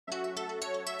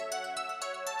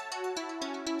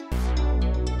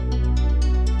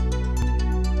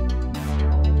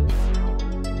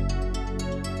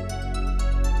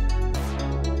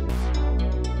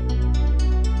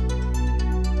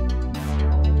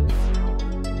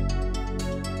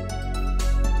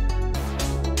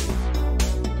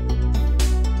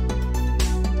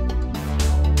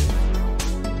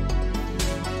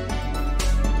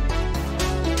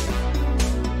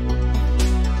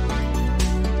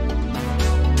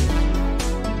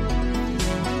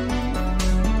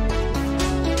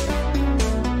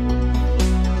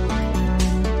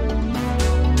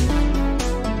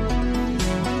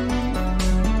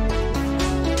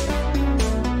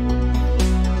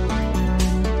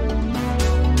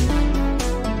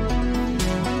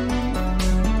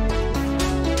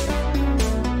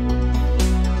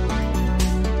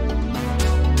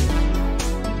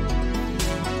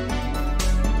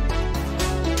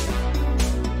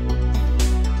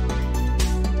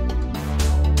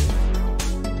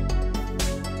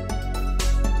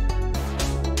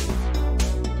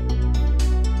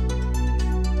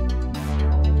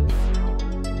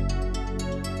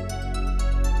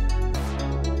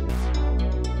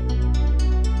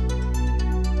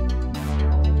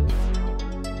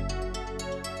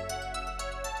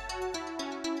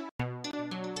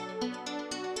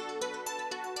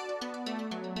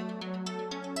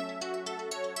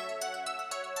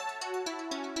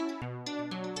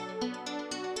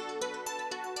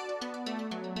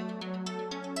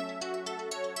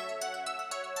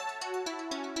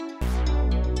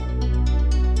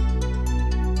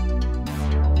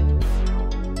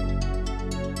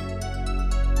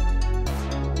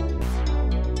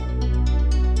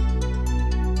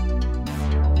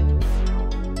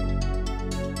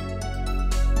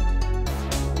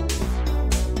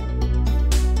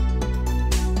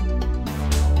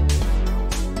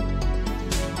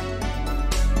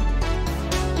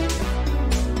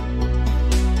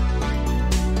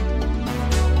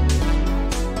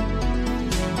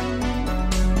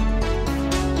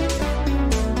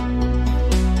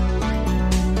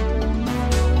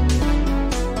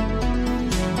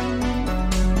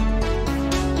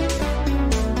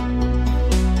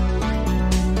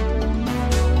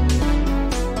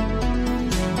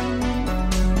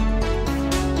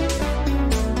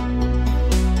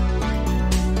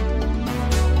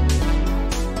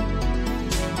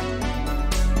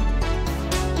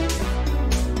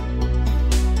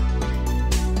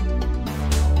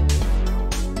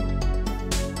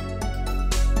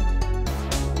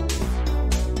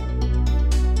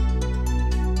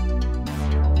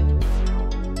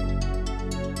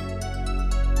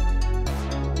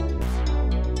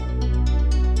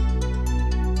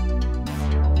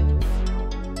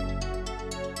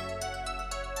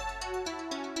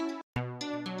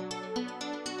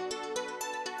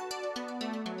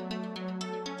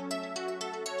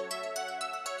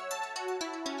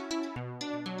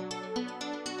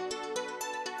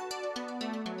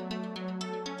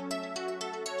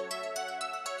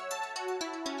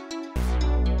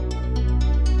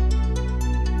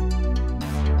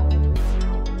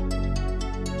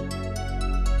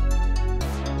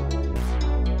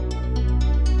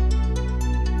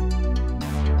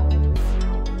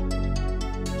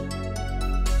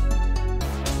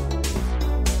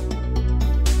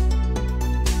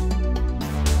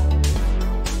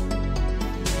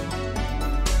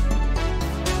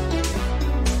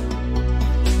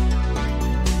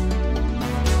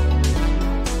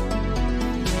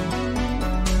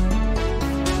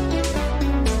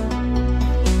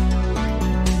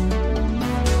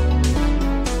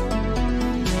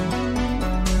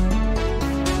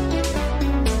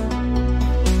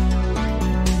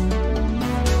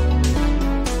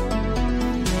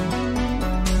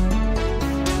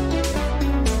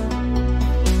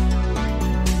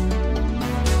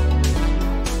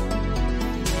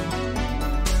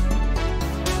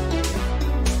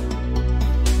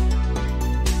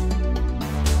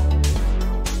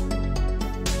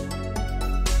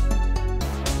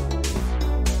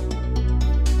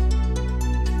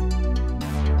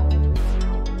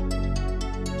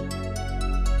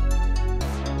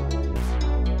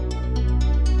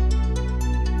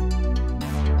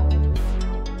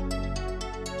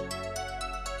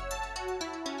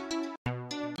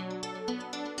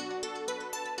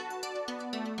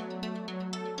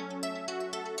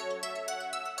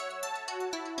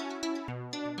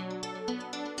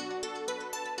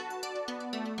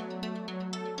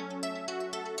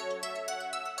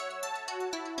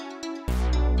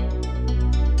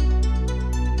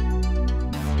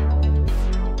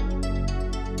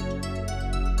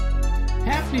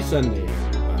Happy Sunday,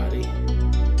 everybody.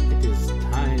 It is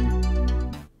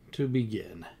time to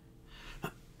begin.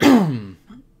 I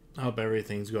hope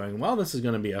everything's going well. This is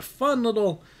going to be a fun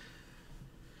little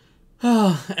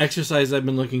exercise I've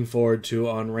been looking forward to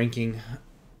on ranking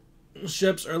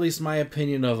ships, or at least my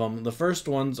opinion of them. The first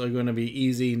ones are going to be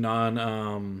easy,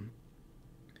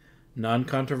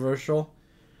 non-controversial,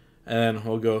 and then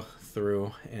we'll go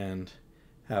through and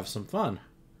have some fun.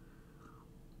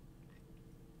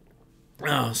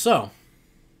 So,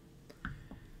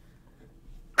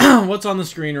 what's on the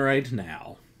screen right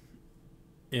now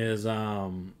is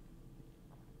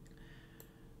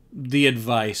the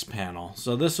advice panel.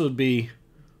 So this would be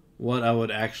what I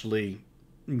would actually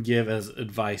give as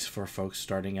advice for folks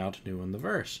starting out new in the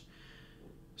verse.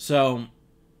 So,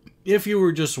 if you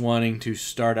were just wanting to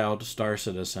start out Star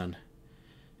Citizen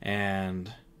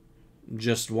and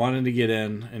just wanted to get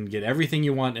in and get everything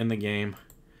you want in the game,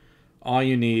 all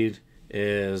you need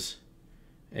is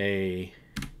a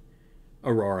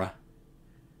Aurora.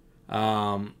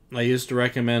 I used to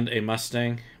recommend a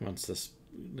Mustang.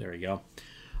 There we go.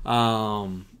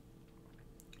 However,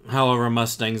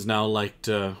 Mustangs now like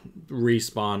to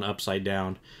respawn upside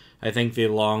down. I think they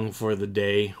long for the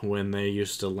day when they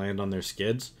used to land on their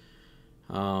skids.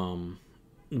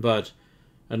 But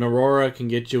an Aurora can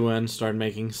get you in, start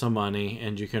making some money,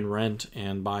 and you can rent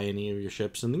and buy any of your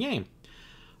ships in the game.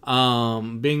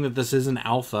 Being that this is an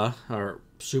alpha, or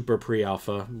super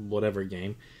pre-alpha, whatever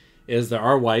game, there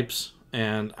are wipes,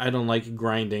 and I don't like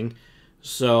grinding,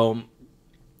 so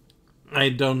I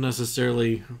don't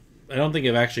think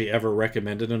I've actually ever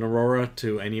recommended an Aurora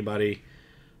to anybody,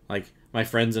 like my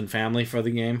friends and family, for the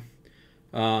game.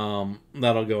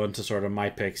 That'll go into sort of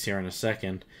my picks here in a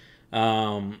second.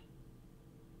 My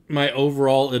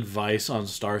overall advice on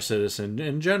Star Citizen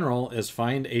in general is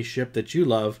find a ship that you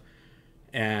love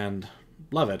and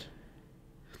love it.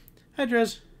 Hi,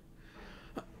 Driz.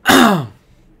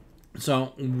 So,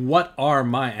 what are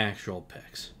my actual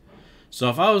picks? So,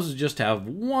 if I was to just have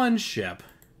one ship,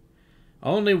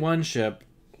 only one ship,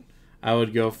 I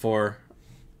would go for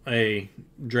a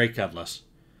Drake Cutlass.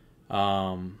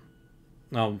 I'll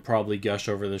probably gush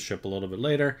over this ship a little bit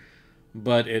later,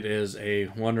 but it is a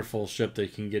wonderful ship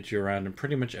that can get you around in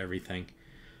pretty much everything.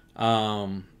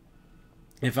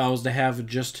 If I was to have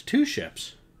just two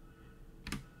ships,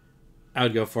 I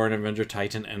would go for an Avenger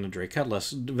Titan and a Drake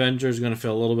Cutlass. Avenger is going to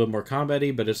feel a little bit more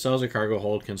combat-y, but it still has a cargo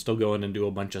hold, can still go in and do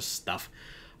a bunch of stuff.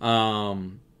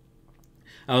 I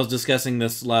was discussing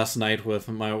this last night with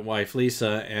my wife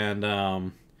Lisa,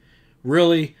 and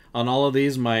really, on all of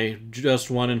these, my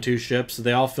just one and two ships,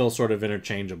 they all feel sort of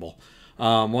interchangeable.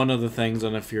 One of the things,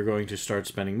 and if you're going to start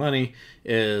spending money,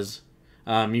 is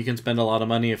you can spend a lot of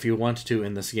money if you want to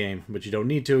in this game, but you don't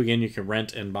need to. Again, you can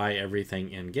rent and buy everything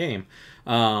in-game.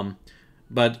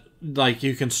 But like,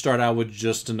 you can start out with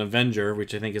just an Avenger,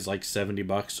 which I think is like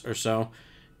 $70 or so,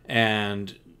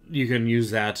 and you can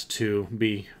use that to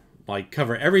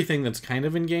cover everything that's kind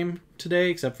of in-game today,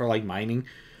 except for like mining.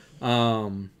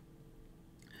 And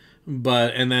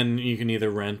then you can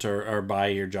either rent or buy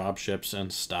your job ships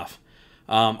and stuff.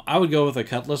 I would go with a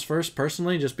Cutlass first,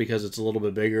 personally, just because it's a little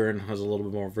bit bigger and has a little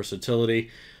bit more versatility.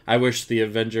 I wish the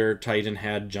Avenger Titan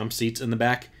had jump seats in the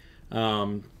back.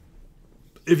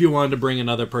 If you wanted to bring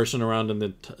another person around in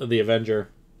the Avenger,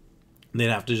 they'd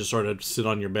have to just sort of sit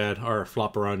on your bed or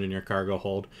flop around in your cargo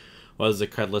hold, whereas the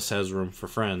Cutlass has room for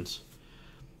friends.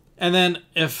 And then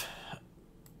if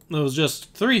it was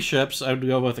just three ships, I would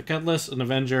go with a Cutlass, an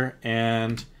Avenger,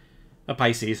 and a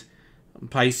Pisces.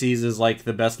 Pisces is like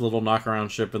the best little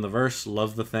knockaround ship in the verse.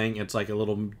 Love the thing. It's like a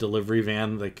little delivery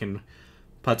van that can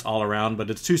putz all around, but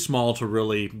it's too small to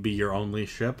really be your only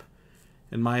ship,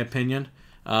 in my opinion.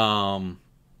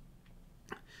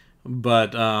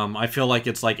 But I feel like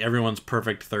it's like everyone's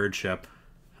perfect third ship.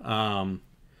 The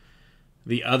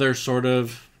other sort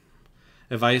of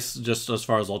advice, just as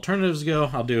far as alternatives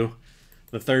go, I'll do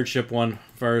the third ship one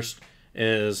first.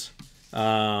 There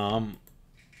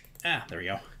we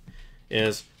go.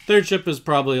 Third ship is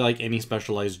probably like any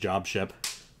specialized job ship,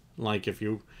 like if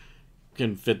you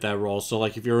can fit that role. So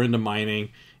like if you're into mining,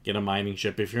 get a mining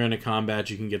ship. If you're into combat,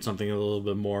 you can get something a little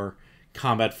bit more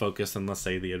combat focused than, let's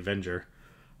say, the Avenger.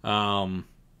 Or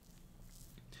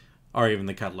even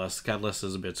the Cutlass. Cutlass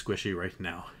is a bit squishy right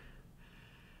now.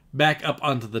 Back up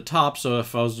onto the top, so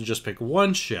if I was to just pick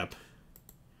one ship,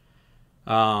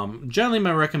 generally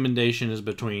my recommendation is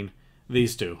between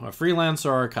these two, a Freelancer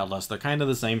or a Cutlass. They're kind of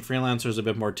the same. Freelancer is a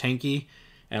bit more tanky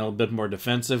and a bit more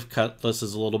defensive. Cutlass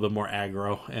is a little bit more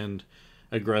aggro and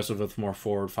aggressive with more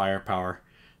forward firepower.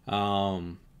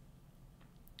 I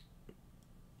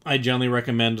generally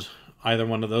recommend either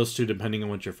one of those two, depending on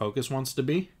what your focus wants to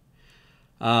be.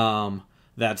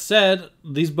 That said,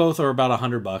 these both are about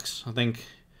 $100. I think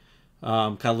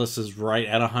Cutlass is right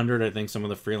at 100. I think some of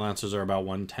the freelancers are about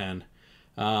 110.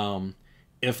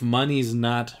 If money's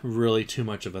not really too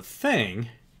much of a thing,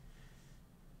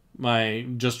 my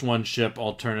just one ship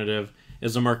alternative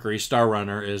is a Mercury Star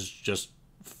Runner is just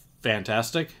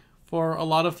fantastic for a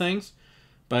lot of things.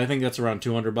 But I think that's around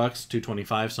 $200,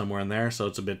 $225, somewhere in there, so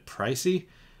it's a bit pricey.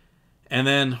 And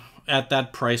then at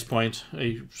that price point,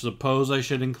 I suppose I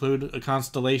should include a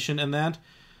Constellation in that,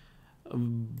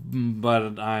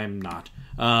 but I'm not.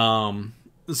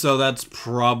 So that's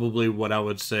probably what I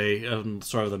would say,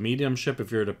 sort of the medium ship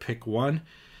if you were to pick one.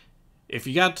 If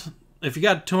you got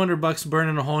 $200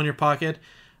 burning a hole in your pocket,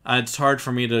 it's hard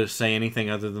for me to say anything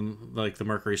other than like the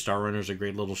Mercury Star Runner is a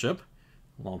great little ship.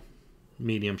 Well,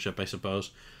 medium ship, I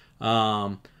suppose.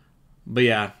 But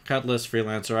yeah, Cutlass,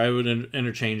 Freelancer, I would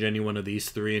interchange any one of these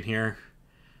three in here.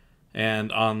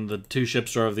 And on the two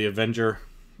ships of the Avenger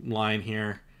line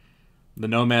here, the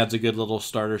Nomad's a good little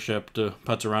starter ship to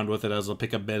putz around with. It as a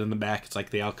pickup bed in the back. It's like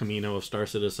the El Camino of Star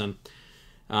Citizen.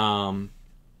 And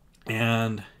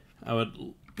I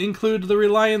would include the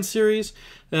Reliance series.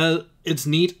 It's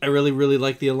neat. I really, really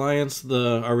like the Alliance.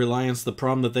 Our Reliance, the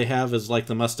problem that they have is like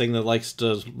the Mustang that likes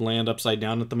to land upside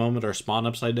down at the moment or spawn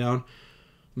upside down.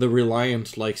 The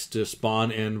Reliance likes to spawn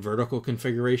in vertical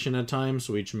configuration at times,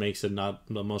 which makes it not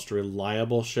the most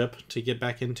reliable ship to get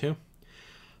back into.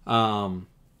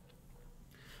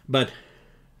 But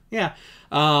yeah,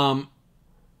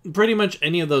 pretty much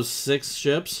any of those 6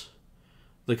 ships,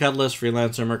 the Cutlass,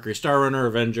 Freelancer, Mercury Star Runner,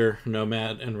 Avenger,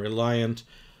 Nomad, and Reliant,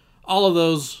 all of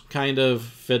those kind of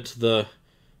fit the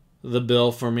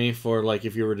bill for me for like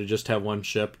if you were to just have one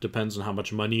ship. Depends on how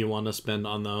much money you want to spend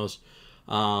on those,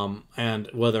 and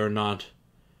whether or not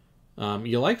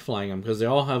you like flying them, because they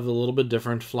all have a little bit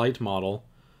different flight model.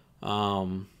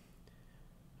 But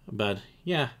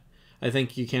yeah, I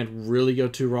think you can't really go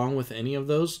too wrong with any of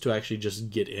those to actually just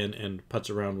get in and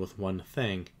putz around with one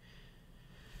thing.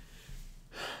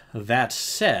 That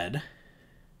said,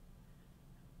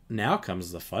 now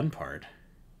comes the fun part.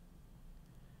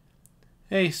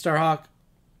 Hey, Starhawk.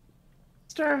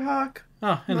 Starhawk.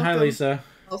 Oh, and Welcome. hi, Lisa.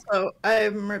 Also,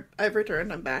 I've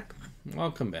returned. I'm back.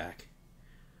 Welcome back.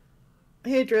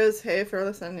 Hey, Driz. Hey,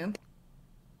 Fearless Onion.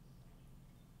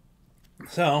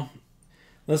 So,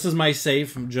 this is my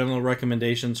safe general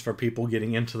recommendations for people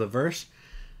getting into the verse.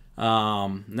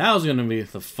 Now is going to be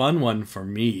the fun one for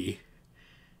me.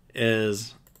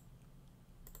 Is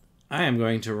I am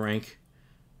going to rank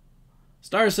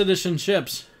Star Citizen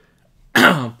ships.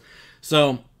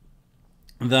 So,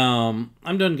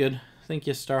 I'm doing good. Thank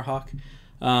you, Starhawk.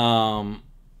 A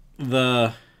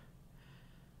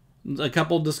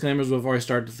couple disclaimers before I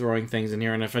start throwing things in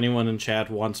here, and if anyone in chat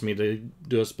wants me to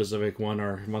do a specific one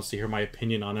or wants to hear my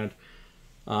opinion on it,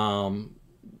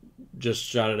 just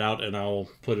shout it out and I'll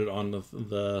put it on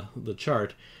the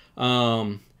chart.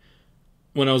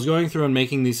 When I was going through and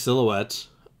making these silhouettes,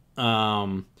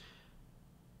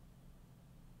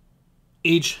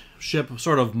 each ship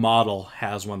sort of model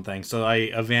has one thing. So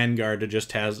a Vanguard, it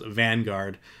just has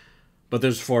Vanguard, but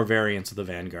there's 4 variants of the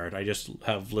Vanguard. I just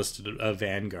have listed a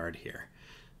Vanguard here.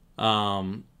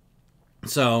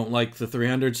 So like the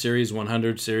 300 series,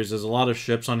 100 series, there's a lot of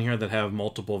ships on here that have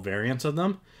multiple variants of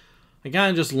them. I kind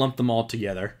of just lumped them all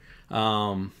together.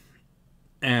 And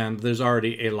there's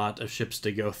already a lot of ships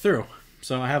to go through.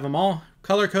 So I have them all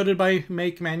color-coded by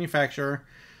make, manufacturer.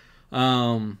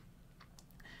 And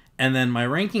then my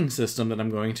ranking system that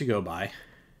I'm going to go by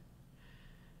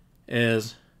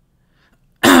is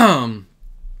the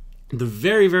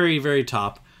very, very, very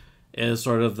top is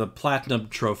sort of the Platinum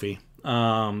Trophy.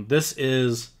 This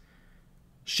is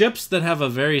ships that have a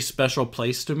very special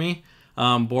place to me.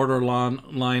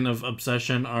 Borderline of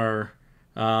obsession are...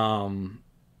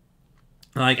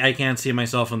 like, I can't see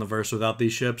myself in the verse without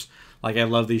these ships. Like, I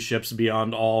love these ships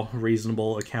beyond all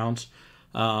reasonable accounts.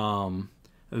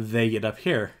 They get up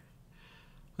here.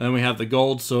 Then we have the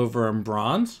gold, silver, and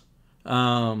bronze.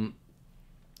 That's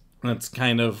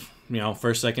kind of,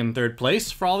 first, second, third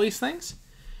place for all these things.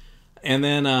 And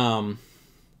then,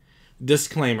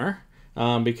 disclaimer,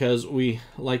 because we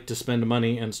like to spend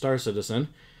money in Star Citizen,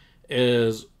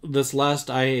 is this last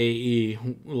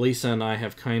IAE, Lisa and I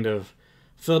have kind of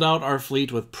filled out our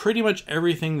fleet with pretty much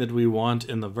everything that we want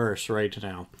in the verse right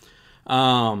now.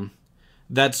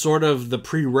 That's sort of the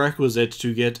prerequisite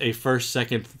to get a first,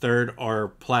 second, third, or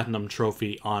platinum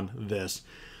trophy on this.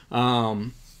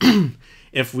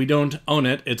 If we don't own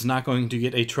it, it's not going to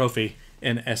get a trophy,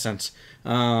 in essence.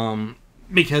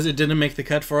 because it didn't make the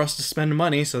cut for us to spend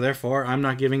money, so therefore I'm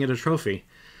not giving it a trophy.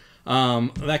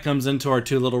 That comes into our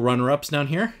two little runner-ups down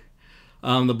here.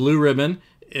 The blue ribbon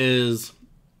is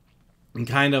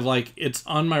kind of like, it's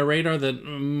on my radar that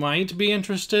might be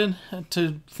interested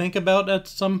to think about at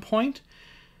some point.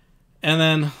 And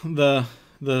then the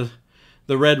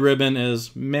red ribbon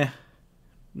is meh.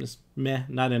 Just meh,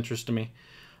 not interest to me.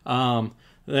 I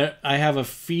have a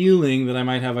feeling that I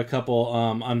might have a couple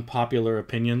unpopular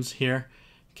opinions here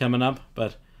coming up,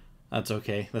 but that's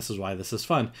okay. This is why this is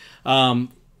fun.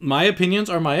 My opinions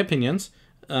are my opinions.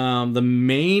 The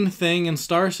main thing in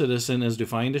Star Citizen is to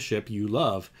find a ship you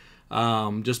love.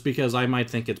 Just because I might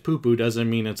think it's poo-poo doesn't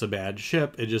mean it's a bad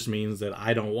ship. It just means that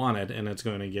I don't want it, and it's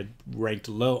going to get ranked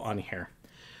low on here.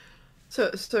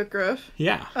 So Griff.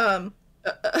 Yeah.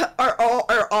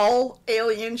 Are all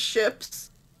alien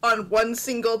ships on one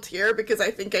single tier? Because I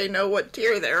think I know what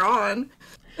tier they're on.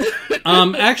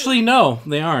 Actually, no,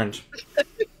 they aren't.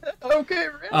 Okay,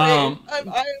 really?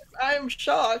 I'm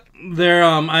shocked. They're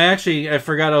I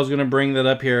forgot I was gonna bring that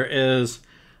up here. Is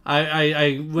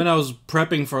I when I was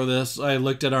prepping for this, I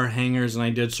looked at our hangars and I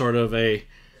did sort of a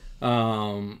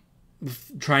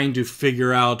trying to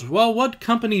figure out, well, what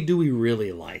company do we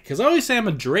really like? Because I always say I'm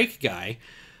a Drake guy,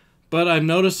 but I'm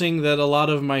noticing that a lot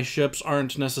of my ships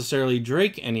aren't necessarily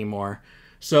Drake anymore.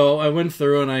 So I went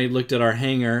through and I looked at our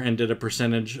hangar and did a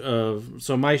percentage of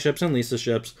my ships and Lisa's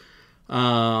ships,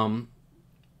 and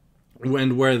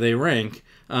where they rank.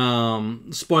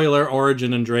 Spoiler: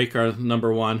 Origin and Drake are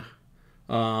number one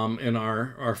in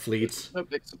our fleets. No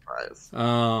big surprise.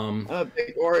 I'm a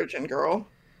big Origin girl.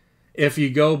 If you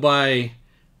go by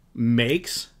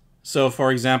makes, so for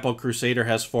example, Crusader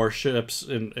has 4 ships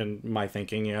in my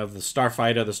thinking. You have the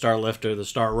Starfighter, the Starlifter, the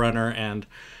Star Runner, and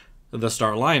the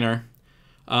Starliner.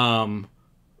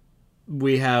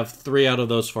 We have 3 out of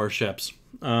those 4 ships.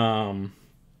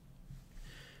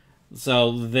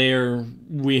 So there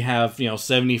we have,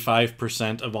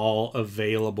 75% of all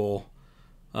available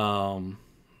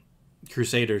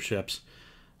Crusader ships.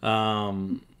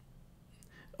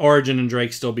 Origin and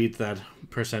Drake still beat that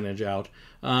percentage out.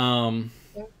 But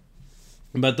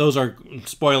those are,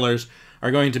 spoilers,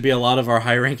 are going to be a lot of our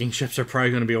high-ranking ships are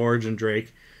probably going to be Origin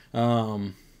Drake.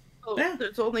 Yeah.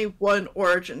 There's only one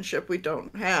Origin ship we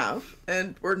don't have,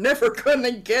 and we're never going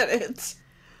to get it.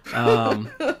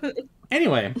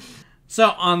 Anyway, so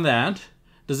on that,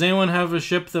 does anyone have a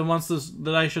ship that wants this,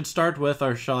 that I should start with,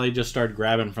 or shall I just start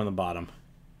grabbing from the bottom?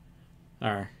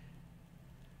 All right.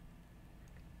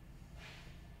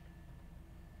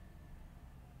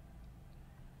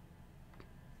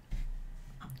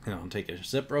 I'll take a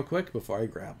sip real quick before I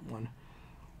grab one.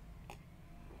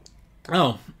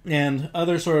 Oh, and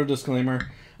other sort of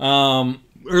disclaimer.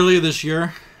 Earlier this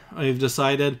year, I've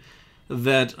decided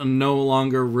that I'm no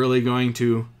longer really going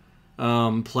to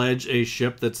pledge a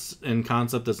ship that's in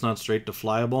concept that's not straight to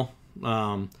flyable.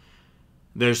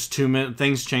 There's too many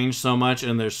things change so much,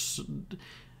 and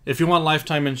if you want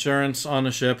lifetime insurance on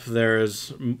a ship, there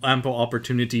is ample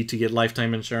opportunity to get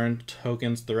lifetime insurance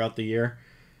tokens throughout the year.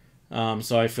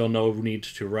 So I feel no need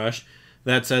to rush.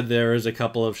 That said, there is a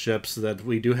couple of ships that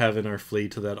we do have in our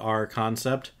fleet that are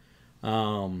concept,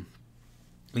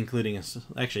 including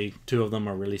actually 2 of them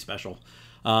are really special.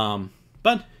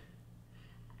 But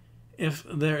if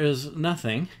there is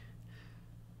nothing,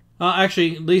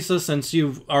 actually, Lisa, since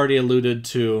you've already alluded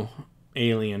to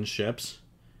alien ships,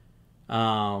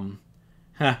 here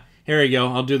we go.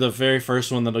 I'll do the very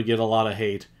first one that'll get a lot of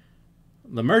hate.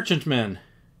 The Merchantmen.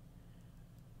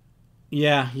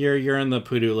 Yeah, you're in the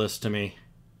poo-doo list to me.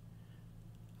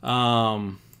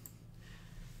 Part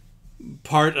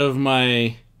of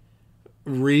my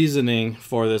reasoning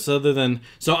for this, other than...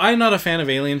 So I'm not a fan of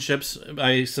alien ships.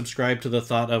 I subscribe to the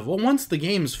thought of, well, once the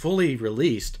game's fully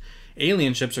released,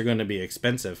 alien ships are going to be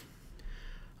expensive.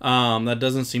 That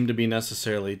doesn't seem to be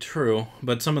necessarily true,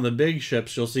 but some of the big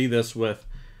ships, you'll see this with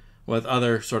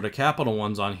other sort of capital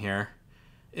ones on here,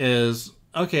 is,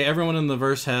 okay, everyone in the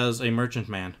verse has a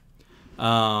merchantman.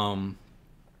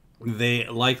 They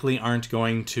likely aren't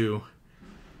going to...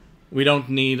 We don't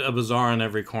need a bazaar on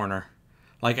every corner.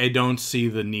 Like, I don't see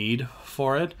the need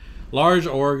for it. Large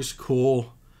orgs,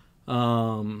 cool.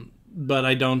 But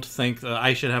I don't think that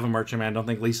I should have a merchantman. I don't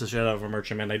think Lisa should have a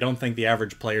merchantman. I don't think the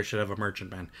average player should have a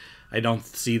merchantman. I don't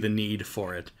see the need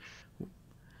for it.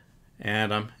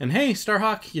 And hey,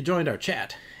 Starhawk, you joined our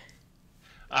chat.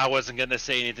 I wasn't going to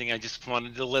say anything. I just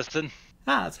wanted to listen.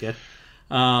 Ah, that's good.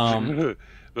 Well,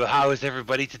 how is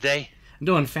everybody today? I'm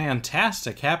doing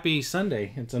fantastic. Happy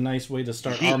Sunday. It's a nice way to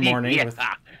start our morning with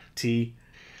tea.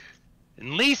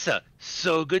 And Lisa,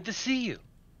 so good to see you.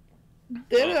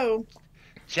 Ditto.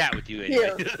 chat with you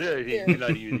anyway. You're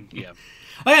not using TM.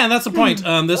 Oh yeah, and that's the point.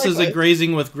 This is a Likewise.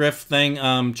 Grazing with Griff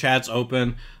thing. Chat's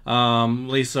open.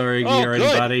 Lisa or Iggy or good.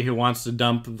 anybody who wants to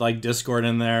dump like Discord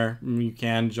in there, you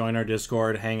can join our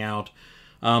Discord, hang out.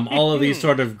 All of these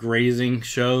sort of grazing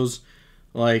shows,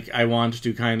 like I want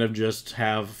to kind of just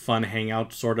have fun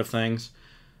hangout sort of things.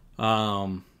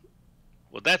 Well,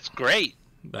 that's great.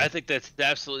 But- I think that's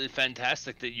absolutely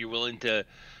fantastic that you're willing to,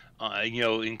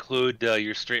 include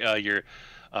your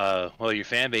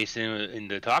fan base in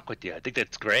the talk with you. I think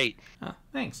that's great.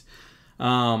 Thanks.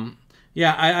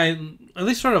 Yeah, I at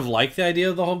least sort of like the idea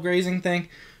of the whole grazing thing.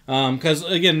 Because,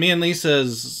 again, me and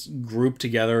Lisa's group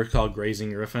together called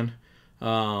Grazing Griffin.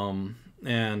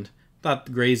 And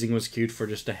thought grazing was cute for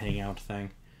just a hangout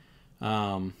thing.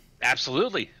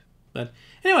 Absolutely. But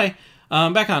anyway,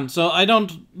 back on. So I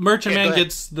don't... Merchant Yeah, Man go ahead.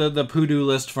 gets the to-do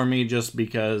list for me just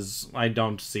because I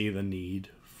don't see the need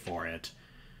for it.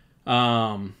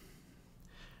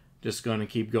 Just going to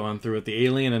keep going through with the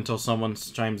alien until someone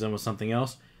chimes in with something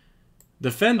else.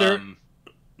 Defender,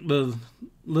 the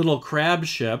little crab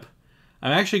ship,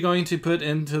 I'm actually going to put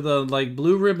into the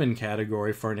blue ribbon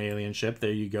category for an alien ship.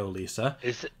 There you go, Lisa.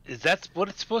 Is that what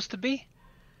it's supposed to be?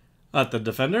 The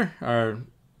Defender? Or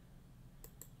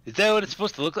Is that what it's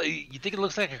supposed to look like? You think it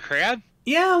looks like a crab?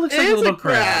 yeah, it looks It like a is a little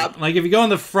crab. crab. Like if you go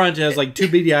in the front, it has like two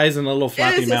beady eyes and a little It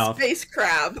flappy is mouth. a space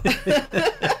crab.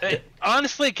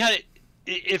 Honestly, kind of,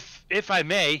 if I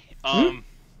may,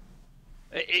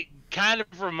 it kind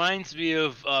of reminds me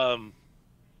of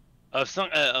some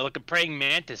like a praying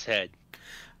mantis head.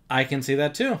 I can see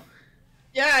that too.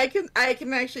 Yeah, I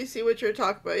can actually see what you're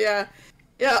talking about. Yeah.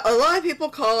 Yeah, a lot of people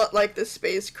call it like the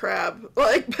space crab.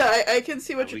 Like, but I can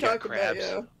see what We you're got talking about, crabs.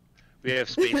 yeah. We have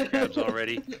space crabs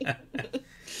already.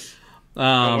 No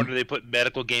Um, wonder they put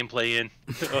medical gameplay in.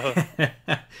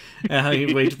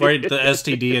 you wait for the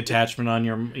STD attachment on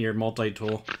your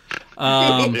multi-tool.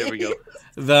 Um, There we go.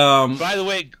 the By the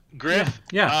way, Griff.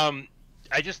 Yeah.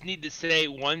 I just need to say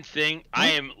one thing. I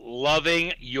am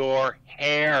loving your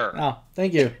hair. oh,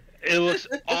 thank you. It looks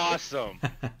awesome.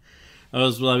 That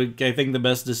was, I think, the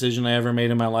best decision I ever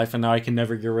made in my life, and now I can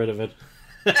never get rid of it.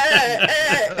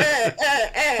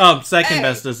 Second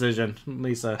best decision,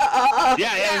 Lisa. Yeah,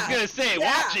 I was gonna say,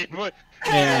 watch it. We're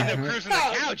Yeah. end up cruising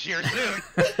the couch here soon.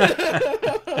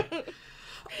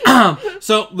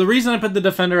 So the reason I put the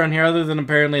Defender on here, other than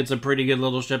apparently it's a pretty good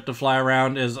little ship to fly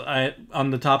around, is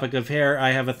on the topic of hair,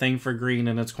 I have a thing for green,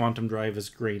 and its quantum drive is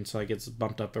green, so I get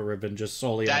bumped up a ribbon just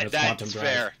solely on its quantum That's drive.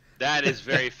 fair. That is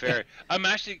very fair. I'm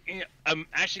actually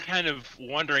kind of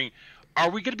wondering, are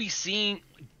we going to be seeing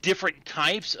different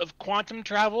types of quantum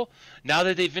travel now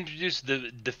that they've introduced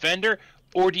the Defender,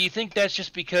 or do you think that's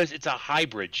just because it's a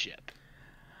hybrid ship?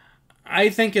 I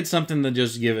think it's something to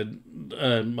just give it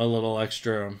a little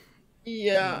extra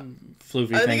Yeah.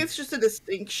 floofy I thing. think it's just a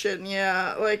distinction,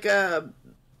 yeah. Like,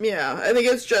 yeah, I think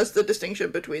it's just the distinction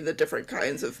between the different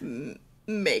kinds of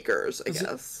makers, I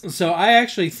guess. So I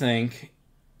actually think,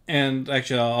 and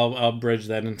actually I'll bridge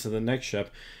that into the next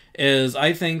ship, is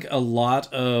I think a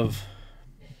lot of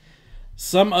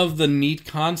some of the neat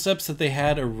concepts that they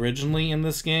had originally in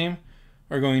this game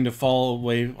are going to fall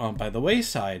away by the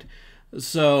wayside.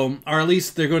 So, or at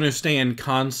least they're going to stay in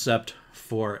concept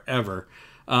forever.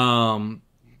 An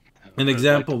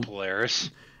example... Like the Polaris.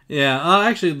 Yeah,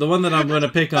 actually, the one that I'm going to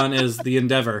pick on is the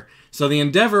Endeavor. So the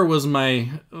Endeavor was my,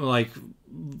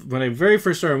 when I very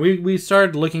first started, we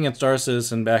started looking at Star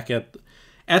Citizen back at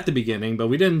the beginning, but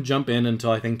we didn't jump in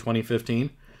until, I think,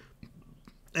 2015.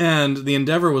 And the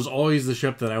Endeavor was always the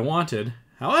ship that I wanted.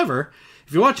 However,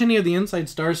 if you watch any of the Inside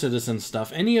Star Citizen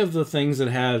stuff, any of the things that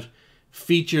had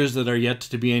features that are yet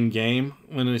to be in game,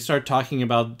 when they start talking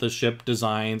about the ship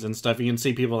designs and stuff, you can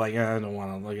see people like, I don't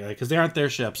want to look at it, because they aren't their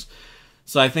ships.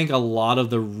 So I think a lot of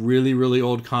the really, really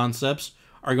old concepts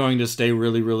are going to stay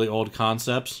really, really old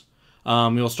concepts.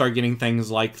 You'll start getting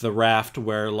things like the raft,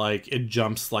 where it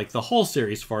jumps the whole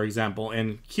series, for example,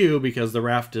 in Q, because the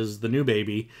raft is the new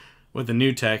baby with the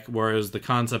new tech, whereas the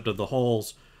concept of the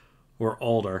holes were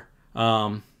older.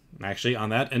 Actually, on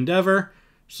that Endeavor,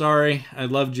 sorry, I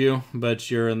loved you, but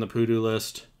you're in the poodoo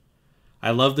list.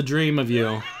 I love the dream of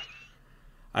you.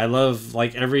 I love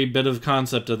every bit of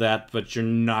concept of that, but you're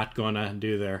not going to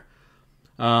do there.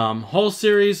 Whole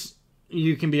series,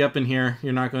 you can be up in here.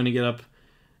 You're not going to get up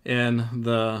in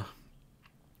the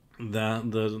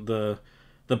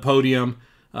podium.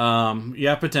 You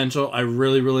have potential. I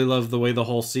really, really love the way the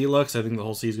whole sea looks. I think the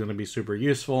whole sea is going to be super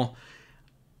useful.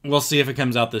 We'll see if it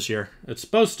comes out this year. It's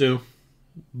supposed to,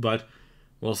 but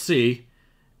we'll see.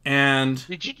 And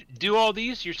Did you do all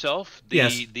these yourself?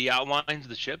 Yes. The outlines of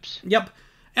the ships? yep.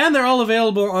 And they're all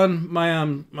available on my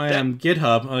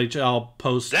GitHub, which I'll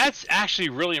post. That's actually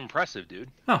really impressive, dude.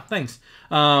 Oh, thanks.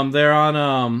 They're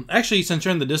on, actually, since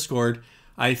you're in the Discord,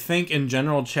 I think in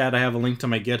general chat I have a link to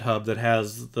my GitHub that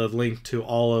has the link to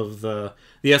all of the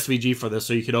SVG for this,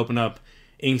 so you could open up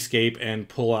Inkscape and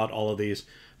pull out all of these.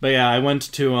 But yeah, I went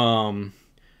to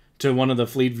one of the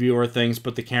Fleet Viewer things,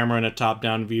 put the camera in a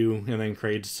top-down view, and then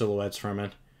create silhouettes from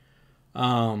it.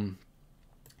 And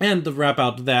to wrap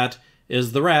out that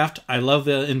is the raft. I love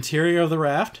the interior of the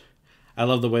raft. I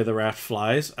love the way the raft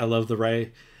flies. I love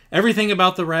everything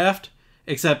about the raft,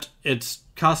 except it's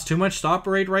costs too much to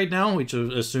operate right now, which I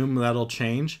assume that'll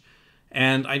change.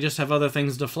 And I just have other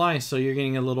things to fly, so you're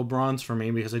getting a little bronze for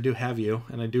me because I do have you,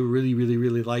 and I do really, really,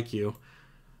 really like you.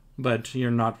 But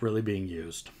you're not really being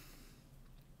used.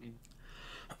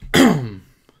 And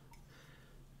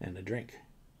a drink.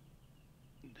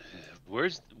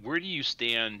 Where do you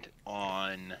stand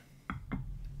on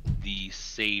the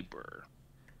saber?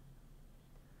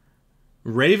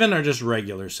 Raven or just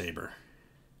regular saber?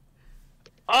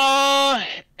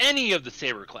 Any of the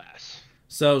saber class.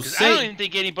 So I don't even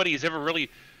think anybody has ever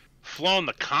really flown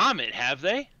the Comet, have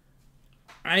they?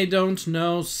 I don't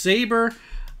know. Saber,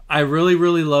 I really,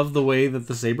 really love the way that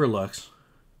the saber looks.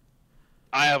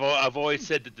 I've always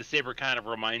said that the saber kind of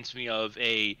reminds me of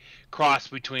a cross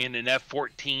between an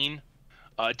F-14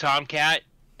 Tomcat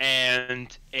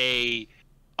and a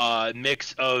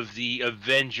mix of the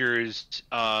Avengers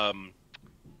Quinjet.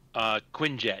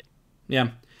 Yeah,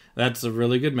 that's a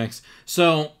really good mix.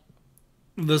 So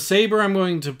the saber I'm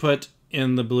going to put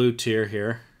in the blue tier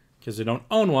here because I don't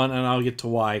own one, and I'll get to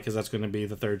why because that's going to be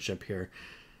the third ship here.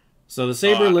 So the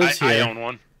saber lives here. I own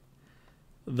one.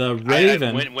 The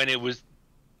Raven.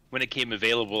 When it came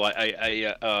available,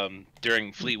 I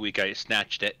during Fleet Week I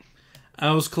snatched it.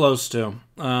 I was close to.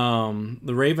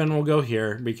 The Raven will go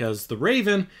here because the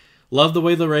Raven, love the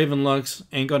way the Raven looks.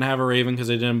 Ain't gonna have a Raven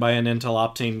because I didn't buy an Intel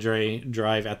Optane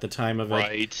drive at the time of it.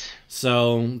 Right.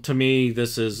 So to me,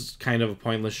 this is kind of a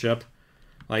pointless ship.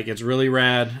 Like, it's really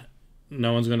rad.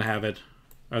 No one's gonna have it.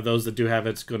 Or those that do have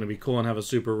it's gonna be cool and have a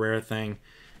super rare thing.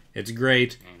 It's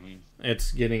great. Mm-hmm.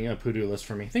 It's getting a Pudu list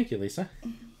for me. Thank you, Lisa.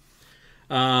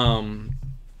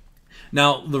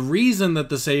 Now, the reason that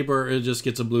the saber it just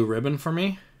gets a blue ribbon for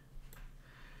me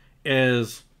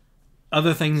is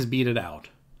other things beat it out.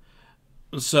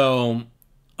 So,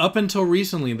 up until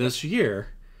recently this year,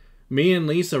 me and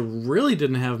Lisa really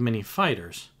didn't have many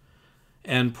fighters.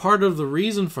 And part of the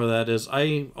reason for that is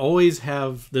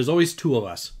there's always two of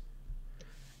us.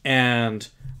 And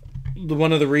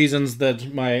one of the reasons that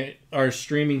our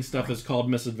streaming stuff is called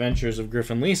Misadventures of Griff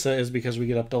and Lisa is because we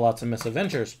get up to lots of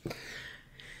misadventures.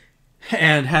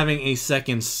 And having a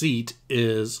second seat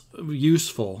is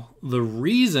useful. The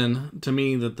reason to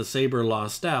me that the Saber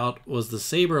lost out was the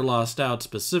Saber lost out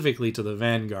specifically to the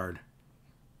Vanguard.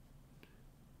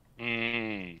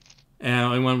 And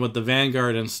I went with the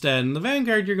Vanguard instead. And the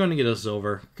Vanguard, you're going to get a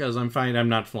silver because I'm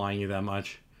not flying you that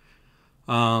much.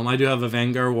 I do have a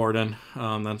Vanguard Warden.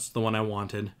 That's the one I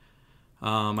wanted.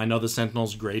 I know the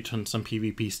Sentinel's great on some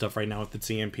PvP stuff right now with the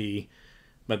CMP,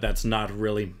 but that's not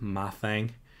really my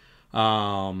thing.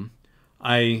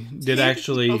 I did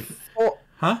actually...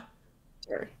 Huh?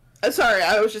 Sorry,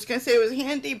 I was just going to say it was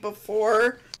handy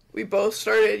before we both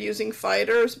started using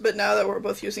fighters, but now that we're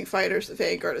both using fighters, the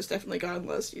Vanguard has definitely gotten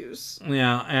less use.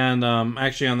 Yeah, and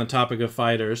actually on the topic of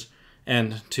fighters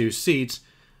and two seats,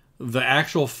 the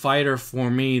actual fighter for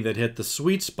me that hit the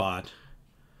sweet spot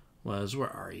was... Where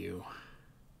are you?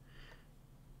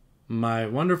 My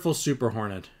wonderful Super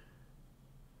Hornet.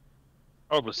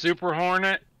 Oh, the Super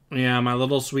Hornet? Yeah, my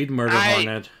little sweet murder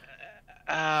hornet.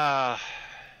 I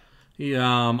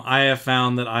have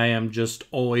found that I am just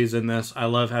always in this. I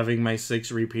love having my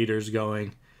 6 repeaters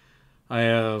going.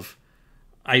 I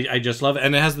just love it.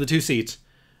 And it has the 2 seats.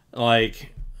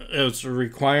 Like, it's a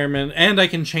requirement. And I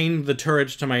can chain the turret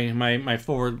to my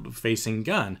forward-facing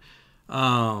gun.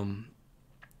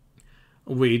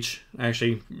 Which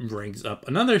actually brings up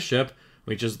another ship,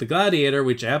 which is the Gladiator,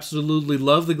 which I absolutely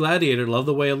love the Gladiator. Love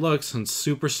the way it looks, and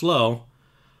super slow.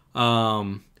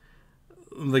 The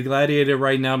Gladiator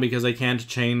right now, because I can't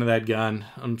chain that gun,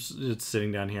 it's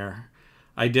sitting down here.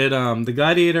 I did, the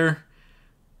Gladiator,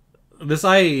 this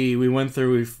IAE we went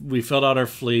through, we filled out our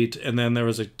fleet, and then there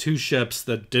was 2 ships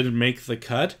that didn't make the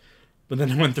cut, but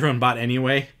then I went through and bought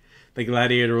anyway. The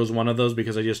Gladiator was one of those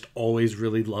because I just always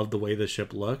really loved the way the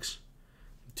ship looks.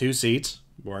 2 seats,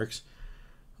 works.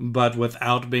 But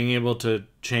without being able to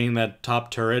chain that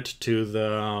top turret to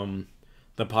the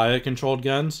pilot-controlled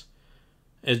guns,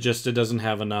 it doesn't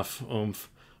have enough oomph.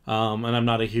 And I'm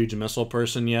not a huge missile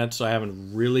person yet, so I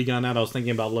haven't really gone out. I was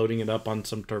thinking about loading it up on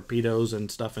some torpedoes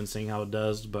and stuff and seeing how it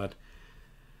does, but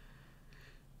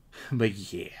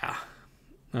yeah.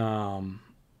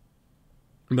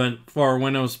 But for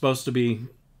when it was supposed to be,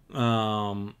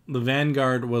 the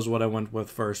Vanguard was what I went with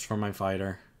first for my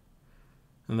fighter.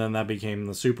 And then that became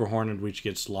the Super Hornet, which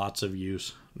gets lots of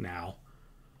use now.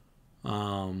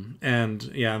 And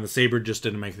yeah, the Saber just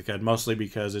didn't make the cut, mostly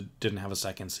because it didn't have a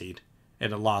second seat.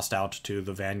 And it lost out to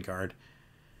the Vanguard.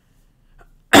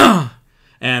 And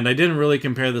I didn't really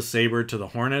compare the Saber to the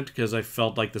Hornet, because I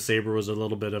felt like the Saber was a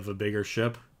little bit of a bigger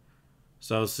ship.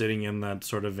 So I was sitting in that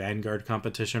sort of Vanguard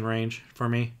competition range for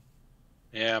me.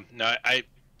 Yeah, no,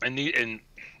 and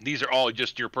these are all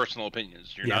just your personal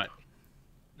opinions. You're not.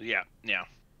 Yeah.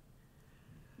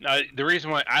 The reason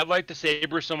why I like the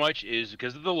Saber so much is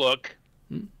because of the look.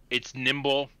 It's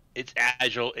nimble. It's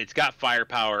agile. It's got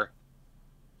firepower.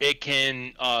 It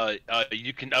can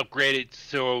you can upgrade it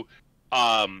so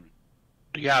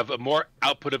you have a more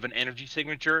output of an energy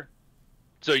signature.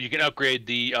 So you can upgrade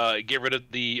the get rid of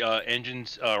the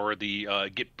engines or the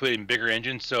put in bigger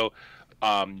engines so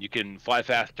you can fly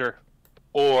faster,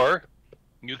 or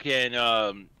you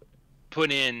can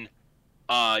put in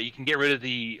you can get rid of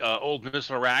the old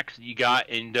missile racks that you got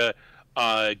and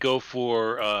go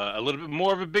for a little bit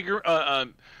more of a bigger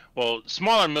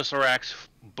smaller missile racks,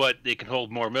 but they can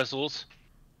hold more missiles.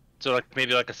 So like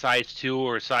maybe like a size 2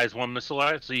 or a size 1 missile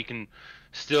rack, so you can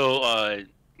still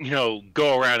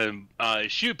go around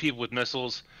and shoot people with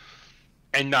missiles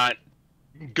and not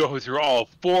go through all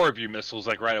 4 of your missiles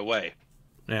like right away.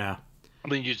 Yeah. I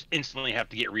mean, you just instantly have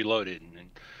to get reloaded. And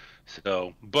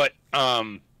so, but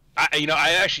I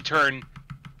actually turned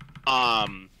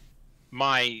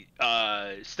my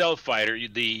stealth fighter,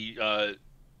 the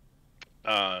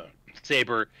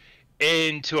Saber,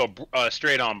 into a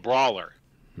straight-on brawler.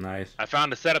 Nice. I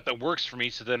found a setup that works for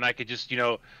me, so then I could just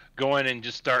go in and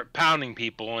just start pounding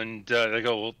people, and they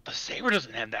go, well, the Saber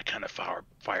doesn't have that kind of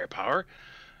firepower.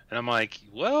 And I'm like,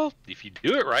 well, if you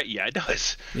do it right, yeah, it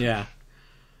does. Yeah.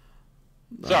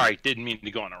 Sorry, didn't mean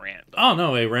to go on a rant. Oh,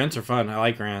 no, rants are fun. I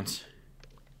like rants.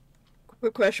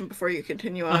 Quick question before you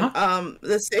continue on.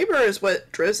 The Saber is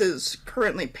what Driz is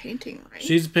currently painting, right?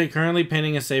 She's currently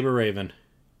painting a Saber Raven.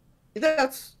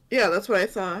 That's what I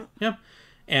thought. Yep.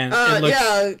 And it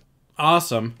looks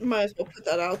awesome. Might as well put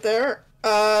that out there.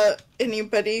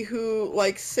 Anybody who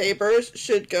likes sabers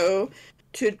should go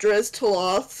to Driz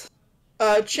Taloth's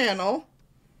channel.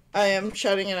 I am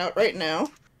shouting it out right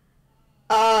now.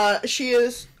 She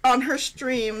is on her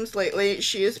streams lately.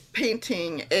 She is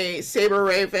painting a Saber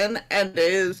Raven, and it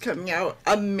is coming out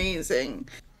amazing.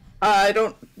 I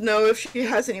don't know if she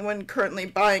has anyone currently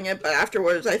buying it, but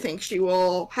afterwards I think she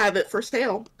will have it for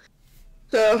sale.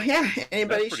 So yeah,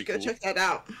 anybody should go check that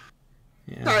out.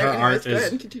 Yeah, Sorry,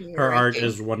 her art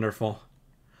is wonderful.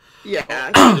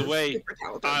 Yeah. By the way,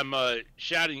 I'm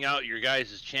shouting out your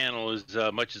guys' channel as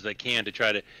much as I can to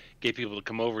try to get people to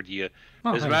come over to you.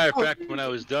 As a matter of fact, when I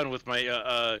was done with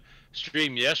my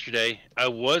stream yesterday, I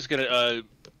was gonna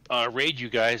raid you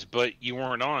guys, but you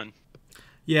weren't on.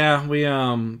 Yeah, we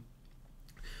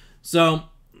So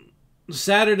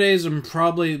Saturdays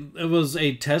it was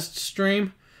a test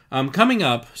stream. Coming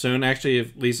up soon,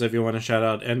 actually, Lisa, if you want to shout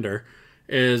out Ender,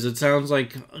 it sounds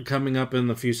like coming up in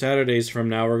the few Saturdays from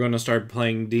now, we're going to start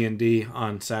playing D&D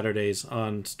on Saturdays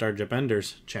on Starship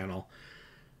Ender's channel.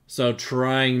 So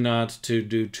trying not to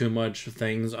do too much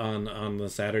things on the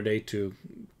Saturday to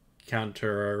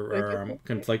counter or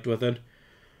conflict with it.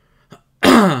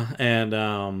 And,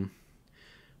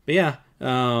 but yeah.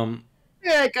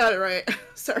 Yeah, I got it right.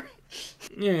 Sorry.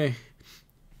 Yeah.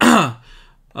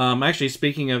 Actually,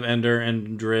 speaking of Ender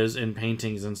and Driz and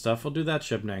paintings and stuff, we'll do that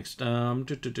ship next.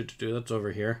 That's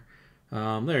over here.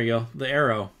 There you go. The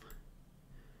Arrow.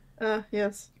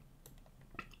 Yes.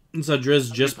 And so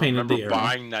Driz just painted the Arrow.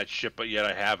 Buying that ship, but yet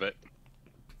I have it.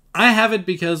 I have it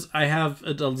because I have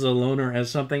it as a loaner as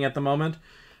something at the moment.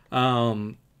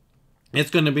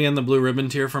 It's going to be in the blue ribbon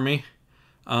tier for me.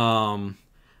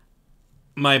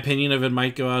 My opinion of it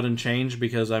might go out and change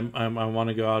because I want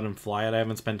to go out and fly it. I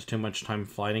haven't spent too much time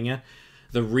flying it.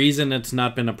 The reason it's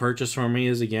not been a purchase for me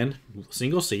is, again,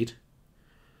 single seat.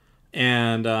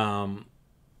 And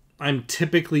I'm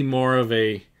typically more of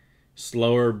a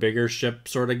slower, bigger ship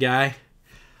sort of guy.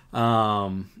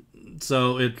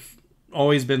 So it's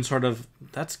always been sort of,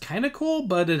 that's kind of cool,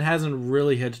 but it hasn't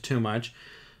really hit too much.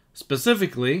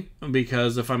 Specifically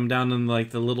because if I'm down in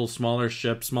like the little smaller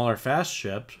ship, smaller fast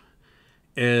ship,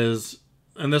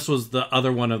 and this was the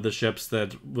other one of the ships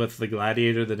that with the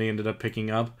Gladiator that he ended up picking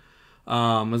up,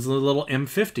 is the little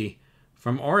M50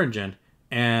 from Origin.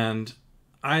 And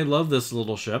I love this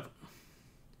little ship.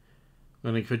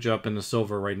 I'm going to put you up in the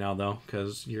silver right now, though,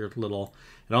 because you're little.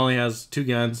 It only has 2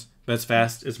 guns, but it's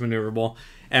fast, it's maneuverable.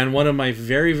 And one of my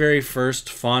very, very first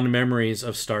fond memories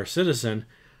of Star Citizen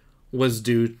was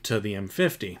due to the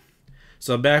M50.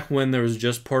 So back when there was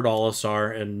just Port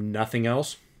Olisar and nothing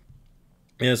else,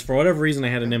 is for whatever reason I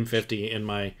had an M50 in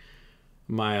my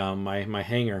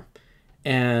hangar.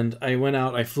 And I went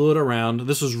out, I flew it around.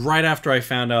 This was right after I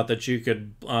found out that you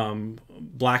could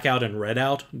black out and red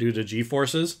out due to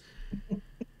G-forces.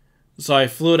 So I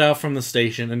flew it out from the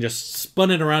station and just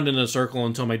spun it around in a circle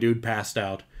until my dude passed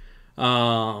out.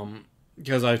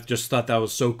 Because I just thought that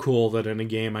was so cool that in a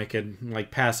game I could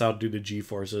like pass out due to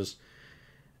G-forces.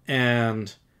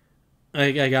 And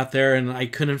I got there and I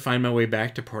couldn't find my way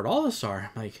back to Port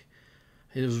Olisar. Like,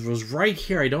 it was right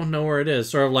here. I don't know where it is.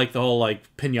 Sort of like the whole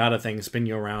like pinata thing, spin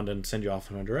you around and send you off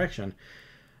in a direction.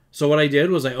 So what I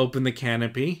did was I opened the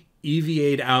canopy,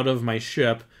 EVA'd out of my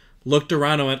ship, looked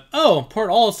around and went, oh, Port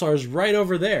Olisar is right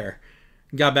over there.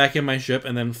 Got back in my ship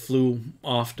and then flew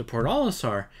off to Port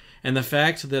Olisar. And the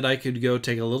fact that I could go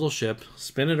take a little ship,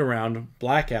 spin it around,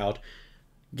 black out,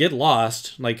 get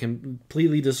lost, like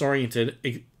completely disoriented,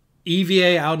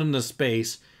 EVA out into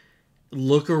space,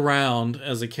 look around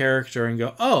as a character and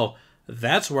go, oh,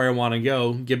 that's where I want to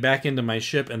go, get back into my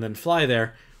ship and then fly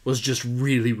there, was just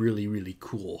really, really, really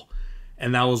cool.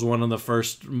 And that was one of the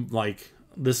first, like,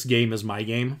 this game is my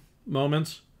game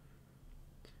moments.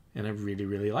 And I really,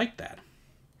 really liked that.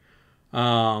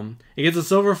 It gets a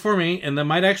silver for me, and that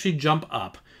might actually jump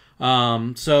up.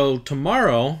 So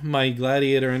tomorrow, my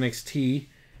Gladiator NXT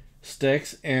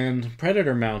sticks and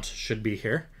Predator mounts should be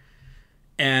here.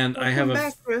 And I have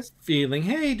a feeling,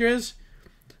 hey, Driz.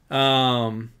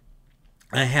 I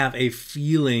have a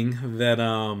feeling that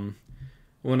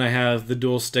when I have the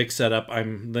dual stick set up, the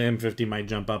M50 might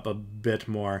jump up a bit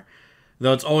more.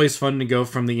 Though it's always fun to go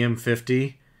from the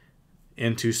M50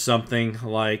 into something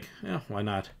like, why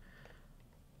not?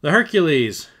 The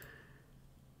Hercules.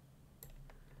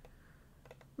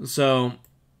 So,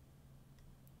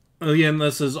 again,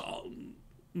 that's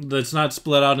not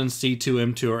split out in C2,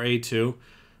 M2, or A2.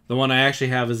 The one I actually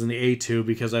have is in the A2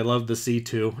 because I love the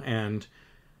C2 and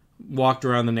walked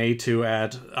around the A2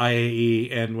 at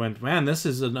IAE and went, man, this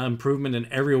is an improvement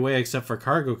in every way except for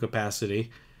cargo capacity.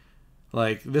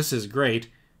 Like, this is great.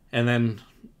 And then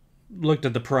looked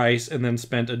at the price and then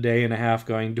spent a day and a half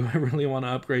going, do I really want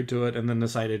to upgrade to it? And then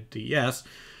decided to yes.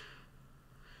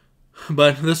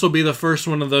 But this will be the first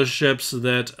one of those ships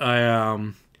that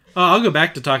I'll go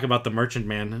back to talk about the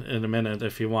Merchantman in a minute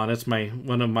if you want. It's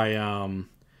one of my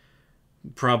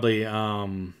probably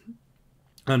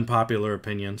unpopular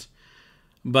opinions.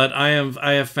 But I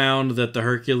have found that the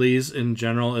Hercules in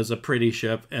general is a pretty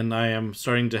ship, and I am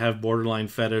starting to have borderline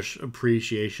fetish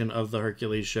appreciation of the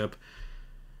Hercules ship.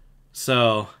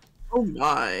 So, oh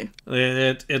my,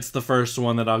 it's the first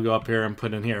one that I'll go up here and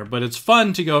put in here. But it's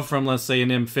fun to go from, let's say, an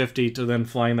M50 to then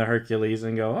flying the Hercules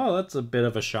and go, oh, that's a bit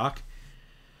of a shock.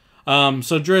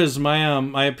 So Driz,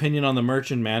 my opinion on the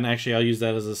Merchantman, actually I'll use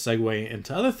that as a segue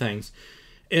into other things,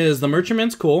 is the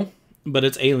Merchantman's cool, but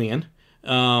it's alien.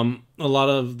 A lot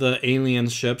of the alien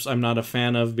ships I'm not a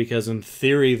fan of because in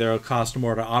theory they'll cost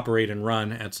more to operate and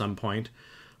run at some point.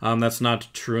 That's not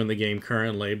true in the game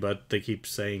currently, but they keep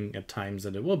saying at times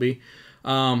that it will be.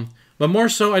 But more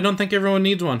so, I don't think everyone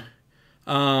needs one.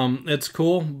 It's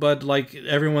cool, but like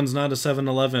everyone's not a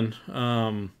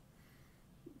 7-Eleven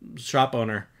shop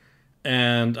owner.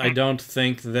 And I don't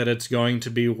think that it's going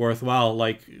to be worthwhile.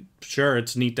 Like, sure,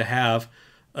 it's neat to have.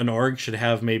 An org should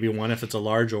have maybe one if it's a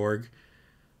large org.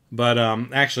 But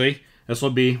actually, this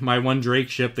will be my one Drake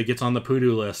ship that gets on the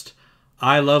Poodoo list.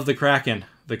 I love the Kraken.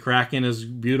 The Kraken is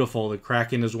beautiful. The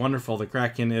Kraken is wonderful. The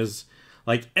Kraken is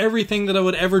like everything that I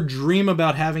would ever dream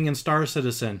about having in Star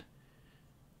Citizen.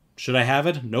 Should I have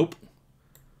it? Nope.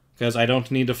 Because I don't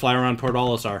need to fly around Port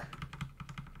Olisar.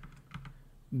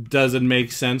 Does it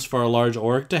make sense for a large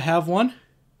org to have one?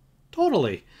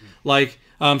 Totally. Like,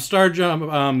 Star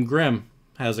Jump, Grimm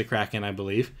has a Kraken, I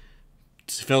believe.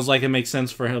 It feels like it makes sense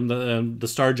for him, the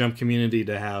Star Jump community,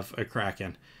 to have a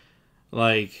Kraken.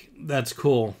 Like, that's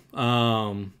cool.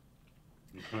 But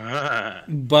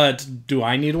do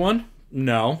I need one?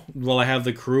 No. Will I have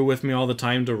the crew with me all the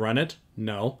time to run it?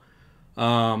 No. Do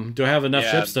I have enough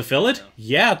ships to fill it? No.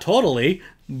 Yeah, totally.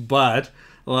 But,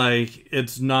 like,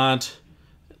 it's not...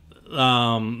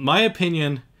 my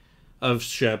opinion of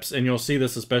ships, and you'll see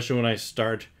this especially when I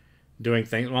start doing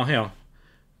things... Well, hell,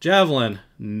 Javelin.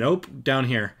 Nope. Down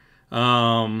here.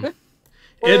 Idris.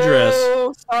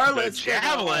 Starlet's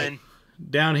Javelin.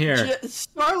 Down here.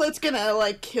 Starlet's gonna,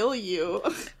 like, kill you.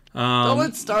 Don't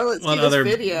let Starlet see this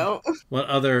video. What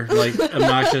other like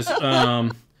obnoxious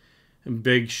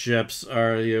big ships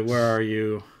are you? Where are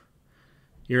you?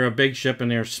 You're a big ship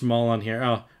and you're small on here.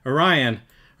 Oh, Orion.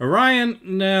 Orion,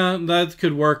 nah, that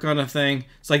could work on a thing.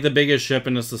 It's like the biggest ship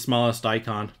and it's the smallest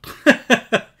icon.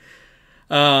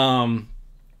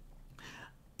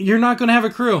 You're not going to have a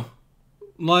crew.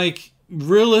 Like,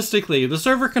 realistically, the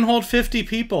server can hold 50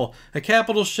 people. A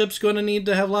capital ship's going to need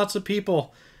to have lots of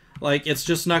people. Like, it's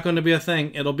just not going to be a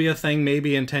thing. It'll be a thing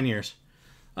maybe in 10 years.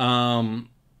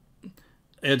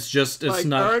 It's just, it's like,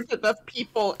 not... There aren't enough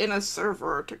people in a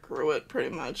server to crew it,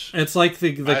 pretty much. It's like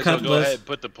the cut list. Go ahead and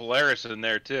put the Polaris in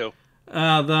there, too. So,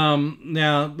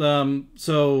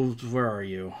 where are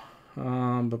you?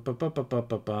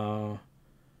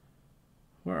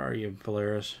 Where are you,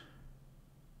 Polaris?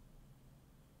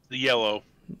 The yellow.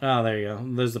 Oh, there you go.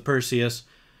 There's the Perseus.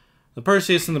 The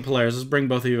Perseus and the Polaris. Let's bring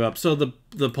both of you up. So the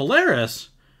Polaris...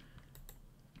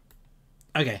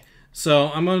 Okay. So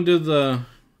I'm going to do the...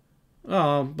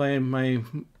 Oh,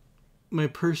 my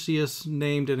Perseus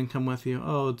name didn't come with you.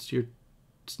 Oh, it's your...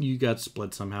 You got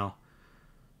split somehow.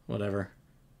 Whatever.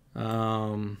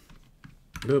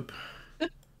 Oop.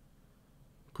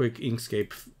 Quick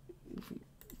Inkscape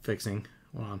fixing.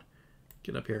 Hold on.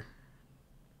 Get up here.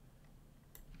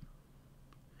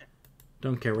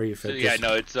 Don't care where you fit. So, yeah,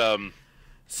 no, it's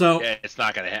So yeah, it's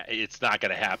not gonna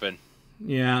happen.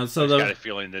 Yeah, so I just got a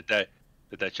feeling that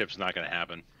chip's not gonna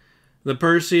happen. The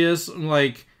Perseus,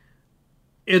 like,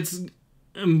 it's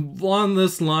on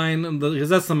this line because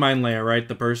that's the mine layer, right?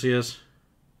 The Perseus.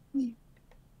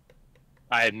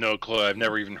 I had no clue. I've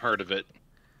never even heard of it.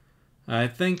 I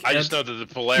think I just know that the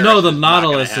Polaris. No, the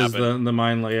Nautilus is the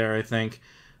mine layer, I think.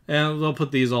 And they'll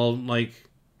put these all like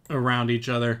around each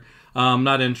other.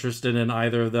 Not interested in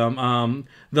either of them.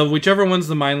 Whichever one's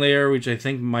the mine layer, which I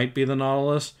think might be the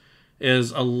Nautilus,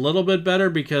 is a little bit better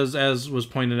because, as was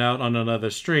pointed out on another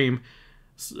stream,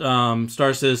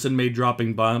 Star Citizen made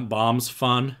dropping bombs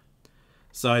fun.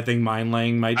 So I think mine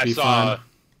laying might be fun.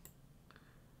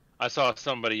 I saw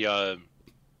somebody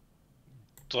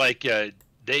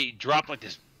they dropped like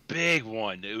this big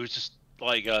one. It was just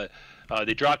like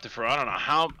they dropped it for I don't know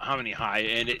how many high,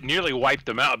 and it nearly wiped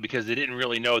them out because they didn't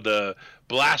really know the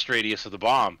blast radius of the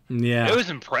bomb. Yeah, it was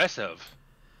impressive.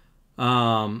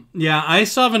 Yeah, I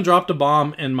still haven't dropped a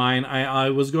bomb in mine. I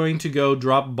was going to go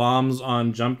drop bombs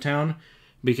on Jumptown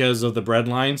because of the bread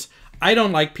lines. I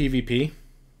don't like PvP.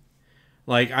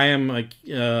 Like, I am like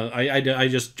I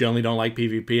just generally don't like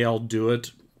PvP. I'll do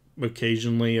it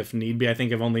occasionally if need be. I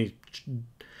think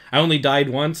I only died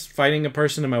once fighting a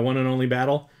person in my one and only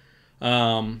battle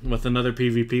with another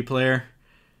PvP player,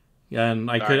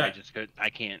 and I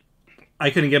can't. I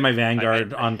couldn't get my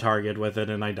Vanguard on target with it,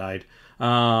 and I died.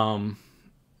 Yeah,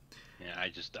 I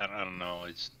don't know.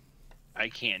 I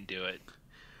can't do it.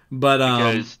 But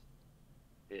because,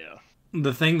 yeah.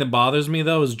 The thing that bothers me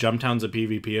though is Jumptown's a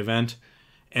PvP event,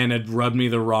 and it rubbed me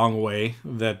the wrong way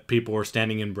that people were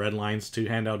standing in bread lines to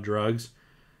hand out drugs.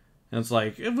 And it's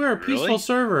like, if we're a peaceful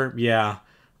server, yeah,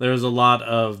 there's a lot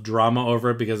of drama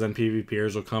over it because then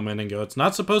PvPers will come in and go, it's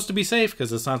not supposed to be safe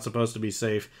because it's not supposed to be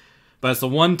safe. But it's the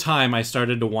one time I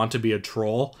started to want to be a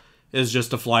troll is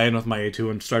just to fly in with my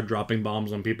A2 and start dropping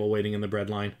bombs on people waiting in the bread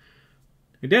line.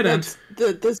 We didn't.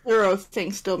 The zero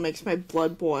thing still makes my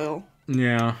blood boil.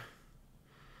 Yeah.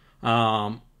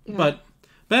 But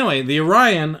anyway, the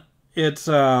Orion, it's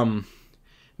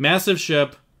massive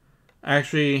ship.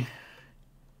 Actually,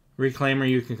 Reclaimer,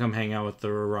 you can come hang out with the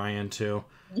Orion too.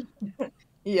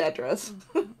 Yeah, Dress.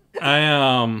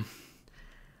 I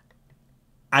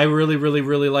really, really,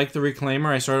 really like the Reclaimer.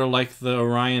 I sort of like the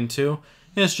Orion too.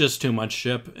 It's just too much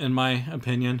ship, in my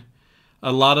opinion.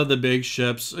 A lot of the big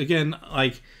ships, again,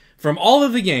 like, from all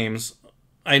of the games,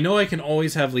 I know I can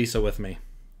always have Lisa with me.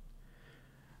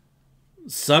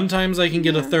 Sometimes I can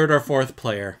get a third or fourth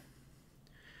player.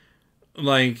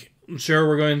 Like, sure,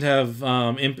 we're going to have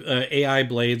AI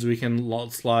blades we can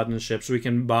slot in ships. We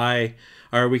can buy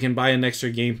an extra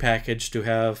game package to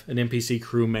have an NPC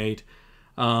crewmate.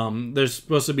 There's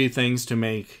supposed to be things to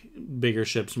make bigger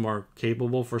ships more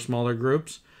capable for smaller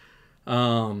groups.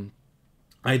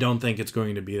 I don't think it's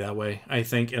going to be that way. I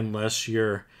think unless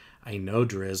you're... I know,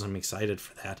 Driz, I'm excited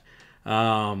for that.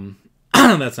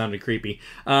 That sounded creepy.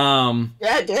 Yeah,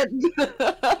 it did.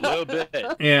 A little bit.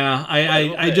 Yeah,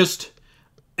 I just...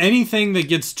 Anything that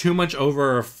gets too much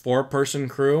over a 4-person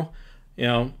crew, you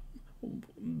know,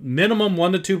 minimum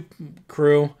 1 to 2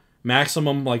 crew,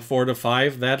 maximum like 4 to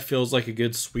 5, that feels like a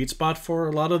good sweet spot for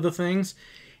a lot of the things.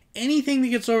 Anything that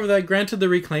gets over that, granted the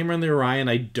Reclaimer and the Orion,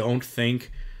 I don't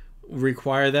think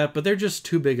require that, but they're just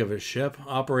too big of a ship.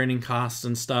 Operating costs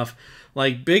and stuff.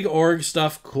 Like, big org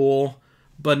stuff, cool,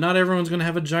 but not everyone's going to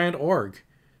have a giant org.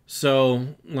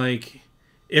 So, like,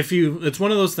 it's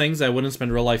one of those things I wouldn't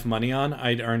spend real life money on.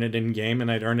 I'd earn it in game,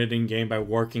 and I'd earn it in game by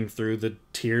working through the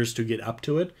tiers to get up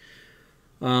to it.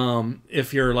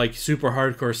 If you're like super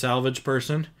hardcore salvage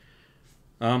person,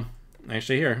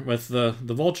 actually here with the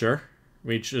Vulture,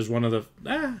 which is one of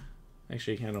the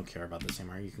actually I don't care about this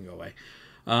anymore. You can go away.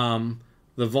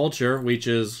 The Vulture, which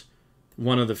is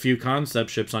one of the few concept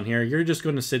ships on here, you're just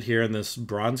going to sit here in this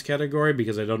bronze category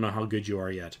because I don't know how good you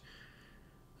are yet.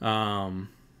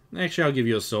 Actually, I'll give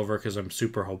you a silver because I'm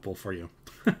super hopeful for you.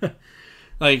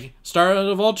 Like, start at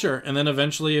a Vulture, and then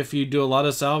eventually if you do a lot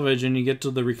of salvage and you get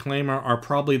to the Reclaimer, are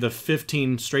probably the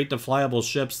 15 straight-to-flyable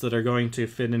ships that are going to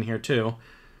fit in here too.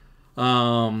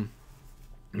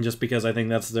 Just because I think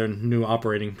that's their new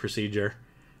operating procedure.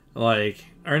 Like,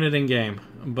 earn it in-game,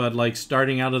 but like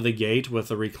starting out of the gate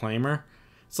with a Reclaimer,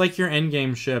 it's like your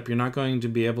endgame ship. You're not going to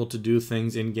be able to do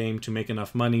things in-game to make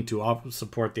enough money to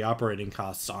support the operating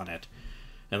costs on it,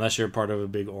 unless you're part of a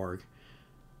big org.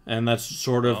 And that's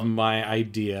sort of my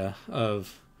idea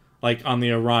of, like, on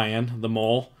the Orion, the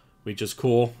mole, which is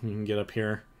cool. You can get up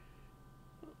here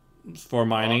for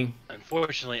mining. Well,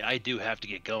 unfortunately, I do have to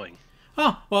get going.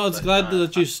 Oh, well, it's glad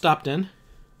that you stopped in.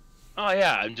 Oh,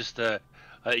 yeah, I'm just, I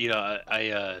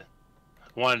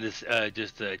wanted to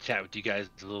just chat with you guys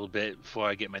a little bit before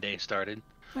I get my day started.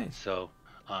 Nice. So,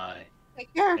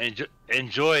 Take care.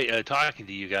 enjoy talking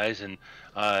to you guys, and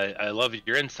I love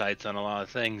your insights on a lot of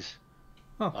things.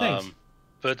 Oh, thanks.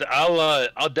 But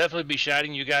I'll definitely be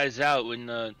shouting you guys out when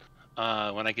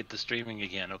I get to streaming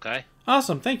again. Okay.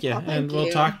 Awesome, thank you, Oh, thank and we'll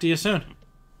you. talk to you soon.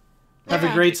 Have a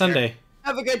Yeah. great Take care. Sunday.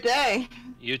 Have a good day.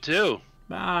 You too.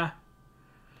 Bye.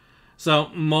 So,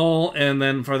 mole, and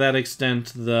then for that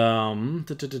extent, the...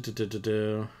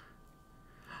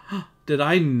 Did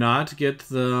I not get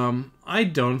the... I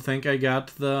don't think I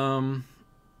got the...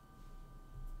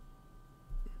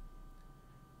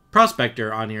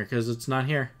 Prospector on here, because it's not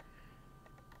here.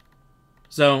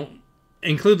 So,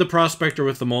 include the Prospector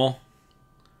with the mole.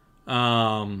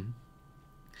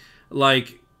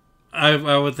 Like...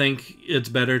 I would think it's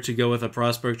better to go with a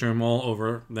Prospector and Mole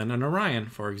over than an Orion,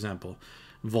 for example.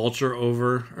 Vulture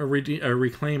over a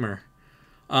Reclaimer.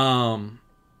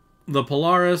 The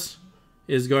Polaris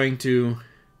is going to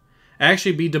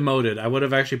actually be demoted. I would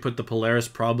have actually put the Polaris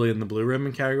probably in the Blue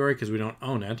Ribbon category because we don't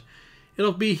own it.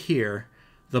 It'll be here.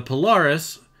 The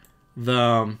Polaris,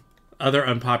 the other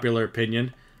unpopular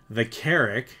opinion, the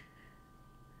Carrack,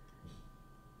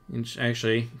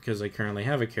 actually, because I currently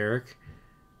have a Carrack,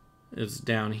 is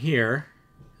down here,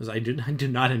 because I do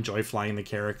not enjoy flying the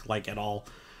Carrack, like, at all.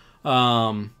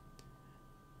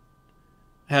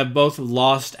 Have both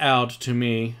lost out to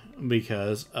me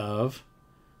because of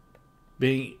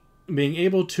being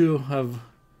able to have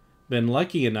been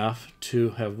lucky enough to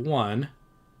have won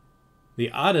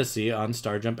the Odyssey on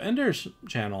Star Jump Ender's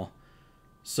channel.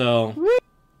 So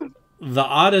the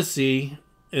Odyssey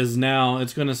is now,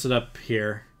 it's going to sit up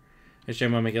here. Actually,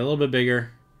 I'm going to make it a little bit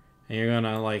bigger. And you're going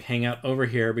to, like, hang out over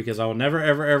here because I will never,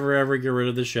 ever, ever, ever get rid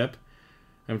of the ship.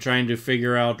 I'm trying to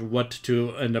figure out what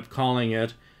to end up calling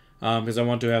it because I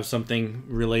want to have something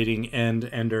relating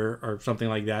Ender, or something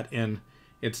like that in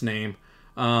its name.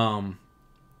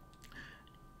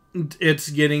 It's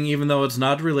getting, even though it's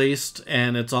not released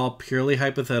and it's all purely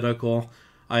hypothetical,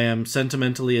 I am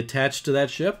sentimentally attached to that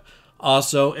ship.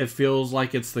 Also, it feels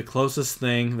like it's the closest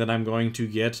thing that I'm going to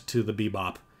get to the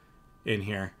Bebop in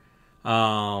here.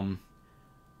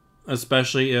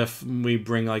 Especially if we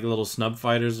bring like little snub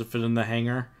fighters to fit in the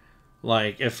hangar.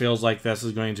 Like, it feels like this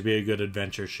is going to be a good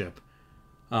adventure ship.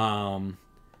 Carrack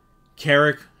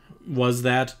was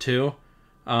that too.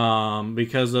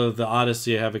 Because of the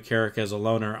Odyssey, I have a Carrack as a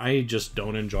loner. I just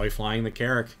don't enjoy flying the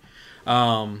Carrack.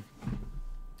 Oh,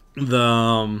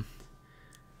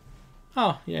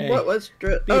 yay. What was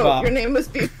Bebop. Oh, your name was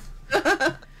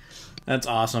Bebop. That's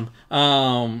awesome.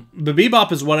 The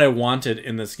Bebop is what I wanted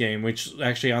in this game, which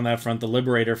actually on that front, the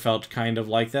Liberator felt kind of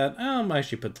like that. I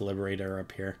actually put the Liberator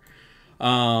up here.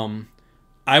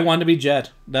 I want to be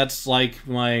Jet. That's like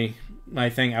my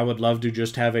thing. I would love to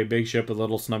just have a big ship with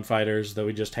little snub fighters that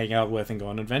we just hang out with and go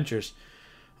on adventures.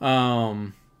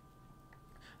 The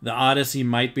Odyssey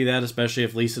might be that, especially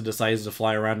if Lisa decides to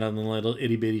fly around on the little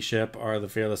itty bitty ship, or the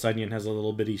Fearless Onion has a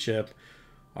little bitty ship,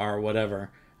 or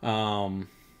whatever.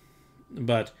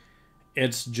 But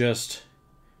it's just,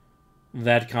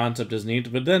 that concept is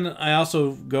neat. But then I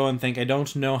also go and think, I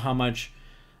don't know how much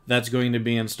that's going to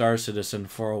be in Star Citizen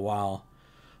for a while.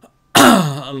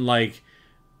 Like,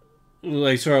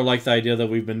 like sort of like the idea that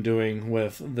we've been doing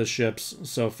with the ships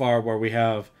so far, where we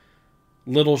have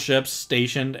little ships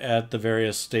stationed at the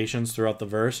various stations throughout the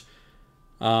verse,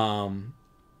 to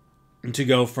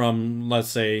go from, let's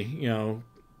say,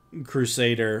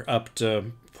 Crusader up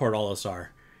to Port Olisar.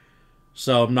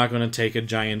 So I'm not going to take a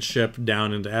giant ship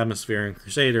down into atmosphere in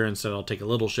Crusader. Instead, I'll take a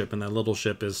little ship, and that little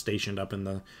ship is stationed up in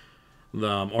the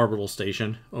orbital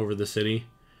station over the city.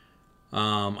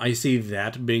 I see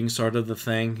that being sort of the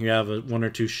thing. You have one or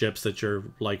two ships that you're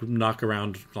like knock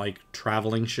around, like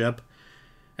traveling ship,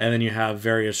 and then you have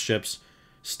various ships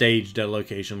staged at a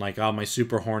location, like my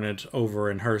Super Hornet over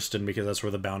in Hurston, because that's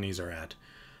where the bounties are at.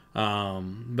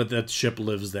 But that ship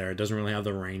lives there. It doesn't really have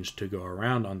the range to go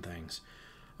around on things.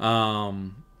 But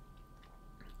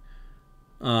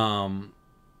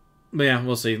yeah,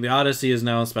 we'll see. The Odyssey is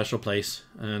now a special place,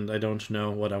 and I don't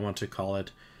know what I want to call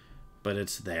it, but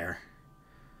it's there.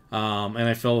 And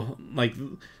I feel like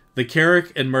the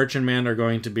Carrack and Merchantman are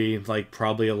going to be like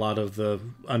probably a lot of the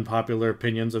unpopular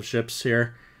opinions of ships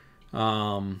here,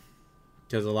 because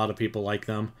a lot of people like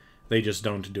them. They just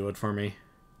don't do it for me.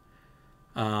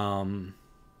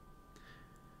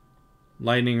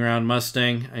 Lightning Round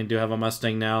Mustang. I do have a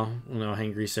Mustang now.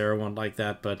 Hangry Sarah won't like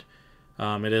that, but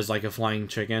it is like a flying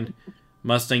chicken.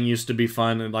 Mustang used to be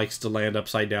fun. It likes to land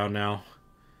upside down now.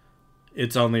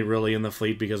 It's only really in the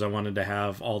fleet because I wanted to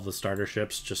have all the starter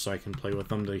ships just so I can play with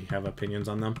them to have opinions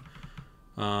on them.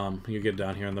 You get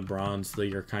down here in the bronze,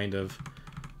 you're kind of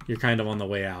on the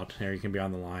way out. There you can be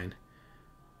on the line.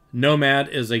 Nomad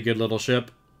is a good little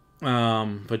ship.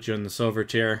 Put you in the silver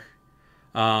tier.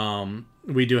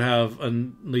 We do have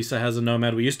Lisa has a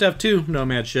Nomad. We used to have 2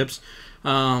 Nomad ships,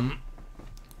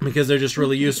 because they're just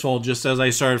really useful. Just as I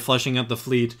started fleshing out the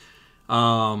fleet,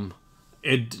 I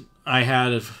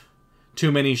had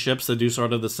too many ships that do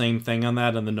sort of the same thing on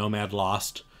that, and the Nomad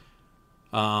lost.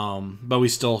 But we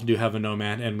still do have a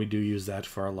Nomad, and we do use that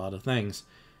for a lot of things.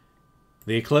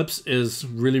 The Eclipse is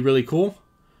really, really cool.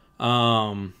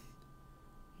 You're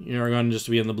going to just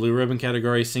be in the blue ribbon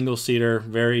category, single seater,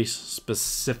 very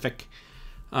specific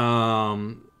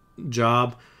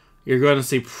job. You're going to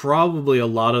see probably a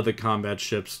lot of the combat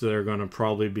ships that are going to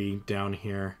probably be down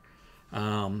here.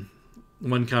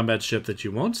 One combat ship that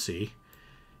you won't see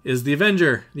is the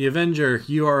Avenger. The Avenger,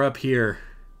 you are up here.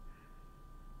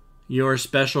 You are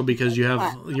special because you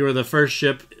are the first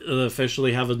ship to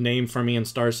officially have a name from me in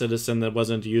Star Citizen that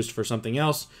wasn't used for something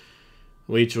else,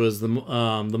 which was the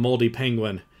Moldy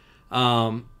Penguin.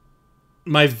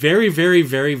 My very, very,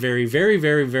 very, very, very,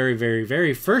 very, very, very,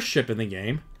 very first ship in the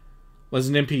game was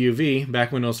an MPUV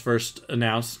back when it was first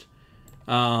announced.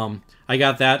 I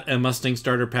got that, a Mustang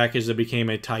starter package that became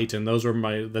a Titan. Those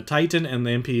were the Titan and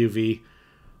the MPUV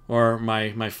were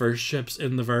my first ships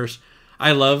in the verse.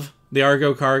 I love the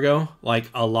Argo Cargo, like,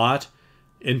 a lot.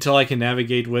 Until I can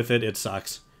navigate with it, it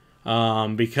sucks.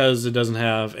 Because it doesn't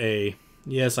have a...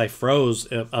 Yes, I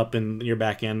froze up in your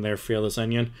back end there, Fearless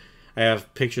Onion. I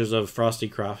have pictures of Frosty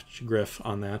Crotch Griff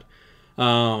on that.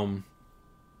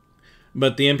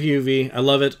 But the MPUV, I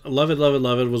love it. Love it, love it,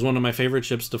 love it. It was one of my favorite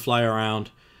ships to fly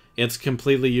around. It's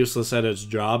completely useless at its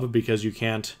job because you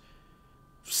can't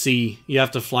see. You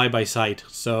have to fly by sight.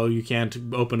 So you can't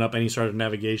open up any sort of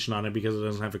navigation on it because it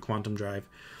doesn't have a quantum drive.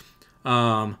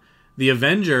 The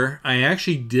Avenger, I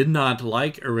actually did not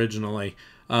like originally.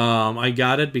 I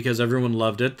got it because everyone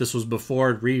loved it. This was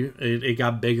before it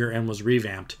got bigger and was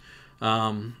revamped.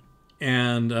 I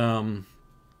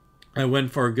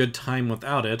went for a good time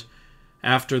without it.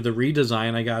 After the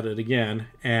redesign, I got it again,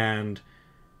 and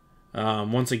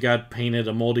once it got painted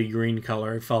a moldy green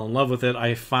color, I fell in love with it.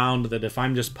 I found that if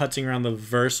I'm just putzing around the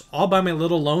verse all by my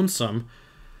little lonesome,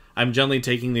 I'm generally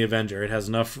taking the Avenger. It has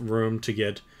enough room to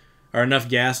get, or enough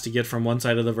gas to get from one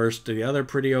side of the verse to the other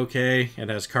pretty okay. It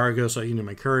has cargo, so I can do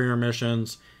my courier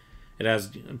missions. It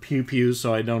has pew-pews,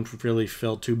 so I don't really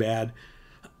feel too bad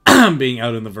being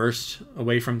out in the verse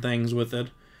away from things with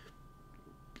it.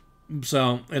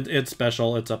 So, it's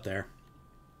special. It's up there.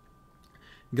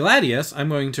 Gladius, I'm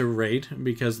going to rate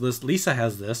because Lisa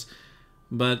has this,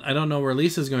 but I don't know where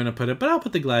Lisa's going to put it, but I'll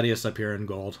put the Gladius up here in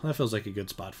gold. That feels like a good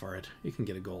spot for it. You can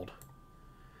get a gold.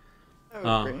 I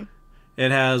would agree.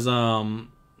 It has,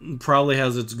 probably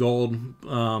has its gold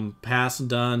pass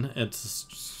done. It's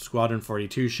Squadron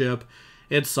 42 ship.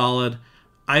 It's solid.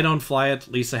 I don't fly it.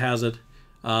 Lisa has it.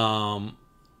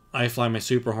 I fly my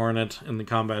Super Hornet in the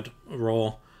combat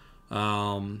role.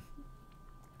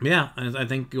 Yeah, I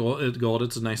think gold,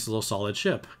 it's a nice little solid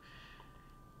ship.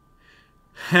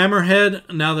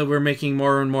 Hammerhead, now that we're making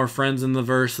more and more friends in the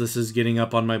verse, this is getting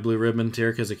up on my blue ribbon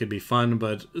tier because it could be fun,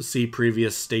 but see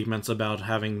previous statements about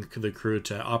having the crew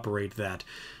to operate that.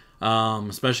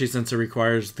 especially since it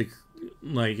requires the,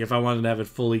 like, if I wanted to have it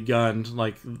fully gunned,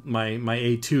 like, my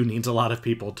A2 needs a lot of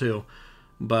people too.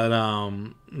 But,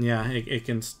 yeah, it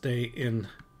can stay in.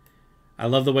 I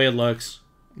love the way it looks.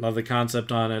 Love the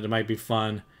concept on it. It might be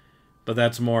fun. But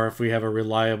that's more if we have a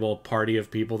reliable party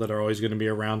of people that are always going to be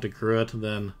around to crew it,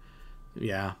 then,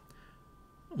 yeah.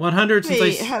 100 since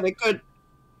They had a good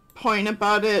point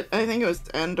about it. I think it was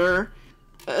Ender.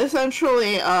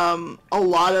 Essentially, a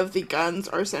lot of the guns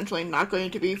are essentially not going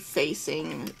to be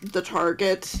facing the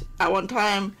target at one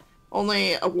time.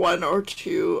 Only one or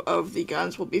two of the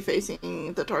guns will be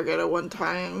facing the target at one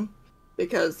time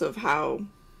because of how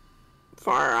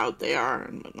far out they are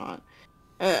and whatnot.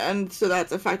 And so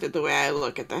that's affected the way I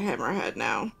look at the Hammerhead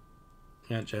now.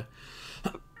 Gotcha.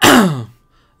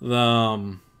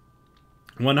 The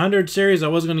 100 series, I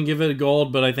was going to give it a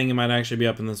gold, but I think it might actually be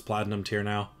up in this platinum tier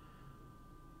now.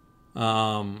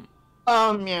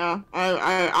 Yeah.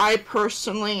 I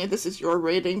personally, this is your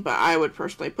rating, but I would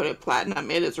personally put it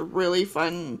platinum. It is a really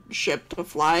fun ship to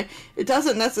fly. It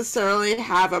doesn't necessarily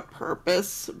have a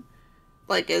purpose.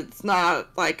 Like, it's not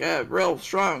like a real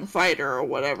strong fighter or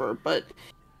whatever, but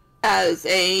as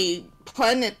a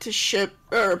planet to ship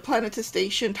or planet to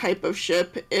station type of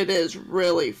ship, it is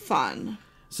really fun.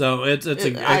 So it's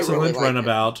an excellent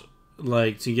runabout,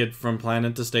 like, to get from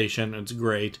planet to station. It's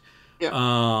great.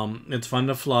 Yeah. It's fun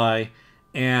to fly,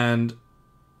 and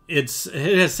it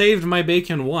has saved my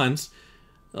bacon once.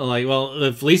 Like, well,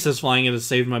 if Lisa's flying it, has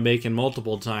saved my bacon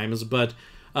multiple times. But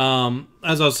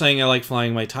as I was saying, I like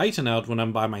flying my Titan out when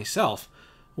I'm by myself.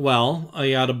 Well,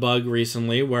 I got a bug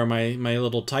recently where my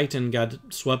little Titan got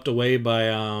swept away by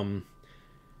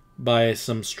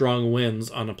some strong winds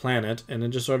on a planet, and it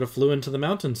just sort of flew into the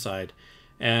mountainside.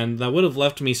 And that would have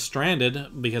left me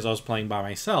stranded because I was playing by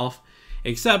myself,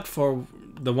 except for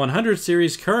the 100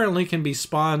 series currently can be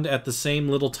spawned at the same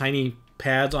little tiny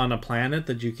pads on a planet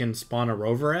that you can spawn a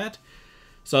rover at.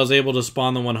 So I was able to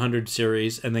spawn the 100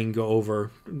 series and then go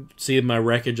over, see my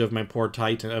wreckage of my poor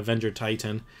Titan, Avenger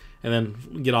Titan, and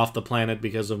then get off the planet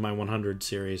because of my 100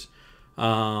 series.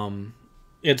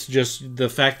 It's just the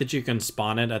fact that you can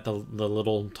spawn it at the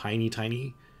little tiny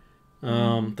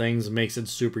things makes it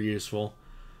super useful.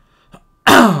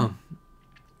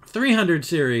 300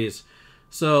 series.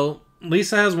 So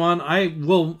Lisa has one. I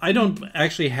don't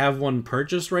actually have one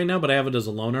purchased right now, but I have it as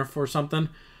a loaner for something.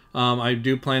 I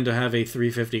do plan to have a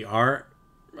 350R.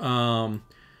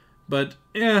 But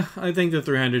yeah, I think the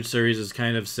 300 series is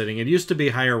kind of sitting. It used to be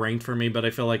higher ranked for me, but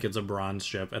I feel like it's a bronze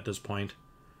ship at this point.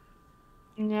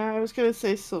 Yeah, I was gonna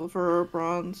say silver or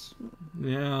bronze.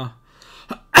 Yeah.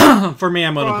 For me,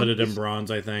 I'm gonna put it in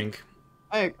bronze, I think.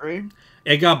 I agree.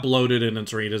 It got bloated in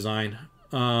its redesign.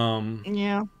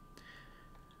 Yeah.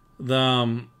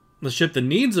 The ship that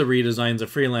needs a redesign is a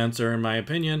Freelancer, in my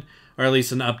opinion, or at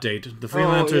least an update. The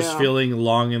Freelancer's feeling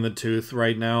long in the tooth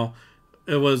right now.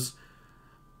 It was...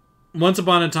 Once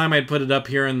upon a time, I'd put it up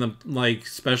here in the, like,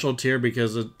 special tier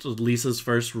because it's Lisa's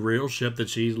first real ship that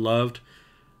she loved.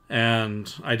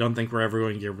 And I don't think we're ever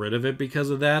going to get rid of it because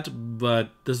of that. But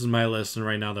this is my list, and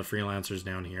right now the Freelancer's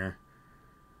down here.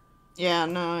 Yeah,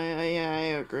 no,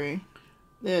 I agree.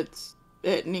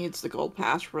 It needs the gold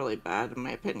pass really bad, in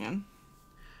my opinion.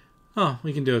 Oh,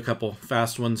 we can do a couple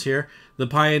fast ones here. The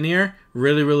Pioneer,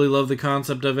 really, really love the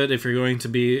concept of it. If you're going to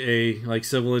be a, like,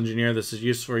 civil engineer, this is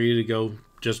useful for you to go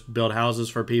just build houses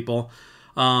for people.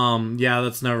 Yeah,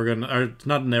 that's never gonna, or it's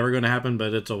not never gonna happen,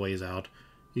 but it's a ways out.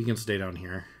 You can stay down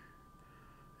here.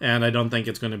 And I don't think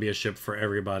it's going to be a ship for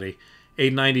everybody.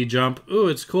 890 jump. Ooh,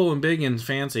 it's cool and big and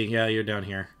fancy. Yeah, you're down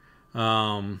here.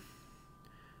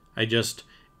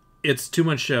 It's too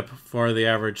much ship for the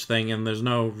average thing, and there's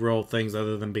no real things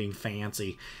other than being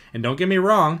fancy. And don't get me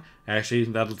wrong, actually,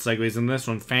 that segues in this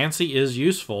one. Fancy is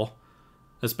useful,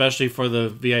 especially for the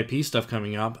VIP stuff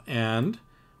coming up. And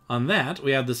on that,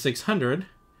 we have the 600,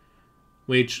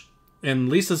 which in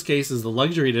Lisa's case is the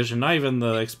luxury edition, not even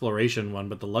the exploration one,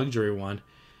 but the luxury one.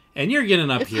 And you're getting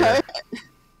up here.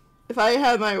 If I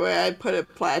had my way, I'd put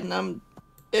it platinum.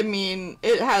 I mean,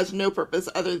 it has no purpose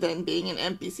other than being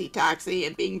an NPC taxi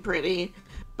and being pretty.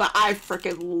 But I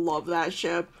freaking love that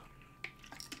ship.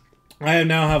 I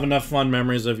now have enough fun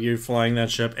memories of you flying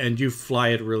that ship, and you fly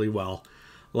it really well.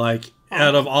 Like,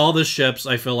 out of all the ships,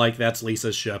 I feel like that's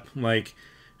Lisa's ship. Like,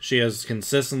 she has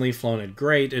consistently flown it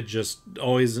great. It just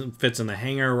always fits in the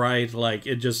hangar right. Like,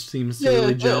 it just seems to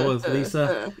really gel with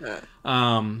Lisa.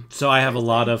 So I have a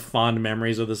lot of fond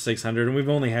memories of the 600, and we've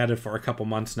only had it for a couple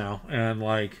months now. And,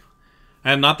 like,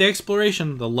 and not the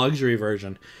exploration, the luxury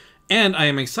version. And I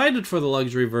am excited for the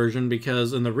luxury version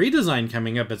because in the redesign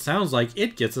coming up, it sounds like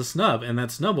it gets a snub, and that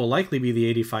snub will likely be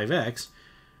the 85X.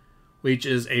 which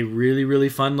is a really, really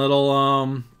fun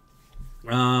little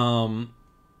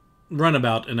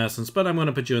runabout in essence. But I'm going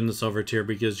to put you in the silver tier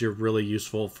because you're really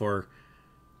useful for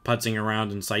putzing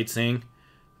around and sightseeing,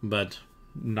 but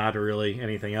not really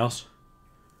anything else.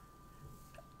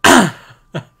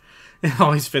 It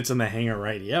always fits in the hanger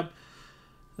right. Yep.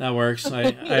 That works. I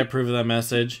approve of that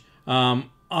message. On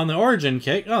the Origin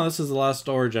kit, this is the last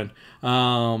Origin.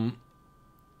 My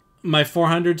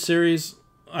 400 series,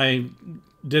 I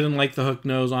didn't like the hook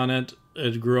nose on it.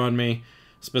 It grew on me,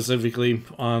 specifically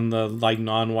on the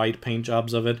non-white paint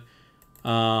jobs of it.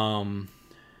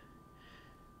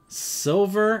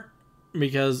 Silver,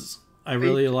 because I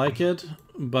really like it,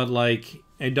 but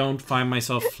I don't find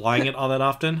myself flying it all that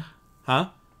often. Huh?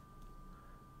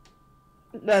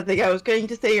 I think I was going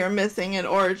to say you're missing an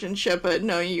Origin ship, but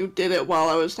no, you did it while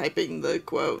I was typing the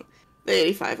quote.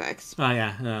 The 85X. Oh,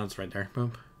 yeah. It's right there.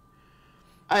 Boom.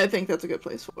 I think that's a good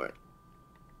place for it.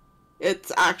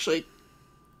 It's actually...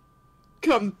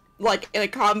 in a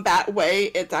combat way,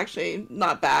 it's actually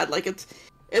not bad.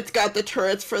 It's got the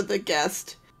turrets for the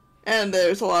guest, and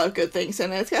there's a lot of good things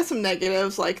in it. It's got some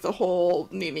negatives, like the whole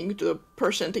needing the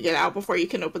person to get out before you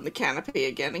can open the canopy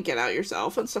again and get out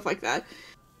yourself and stuff like that.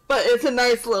 But it's a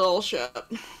nice little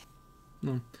ship.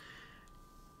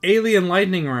 Alien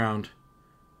lightning round.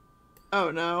 Oh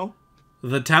no.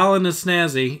 The Talon is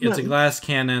snazzy. It's a glass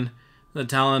cannon. The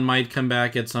Talon might come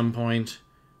back at some point.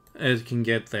 It can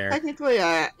get there. Technically,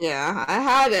 I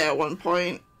had it at one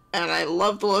point, and I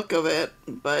loved the look of it,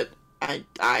 but I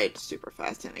died super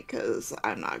fast in it because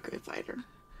I'm not a good fighter.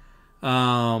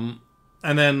 And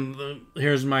then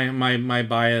here's my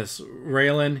bias.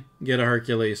 Raylan, get a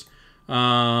Hercules.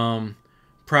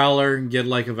 Prowler, get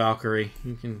like a Valkyrie.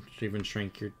 You can even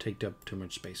shrink your take up too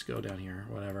much space. Go down here,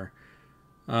 whatever.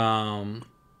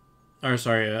 Or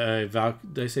sorry, did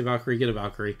I say Valkyrie? Get a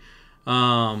Valkyrie.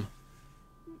 Our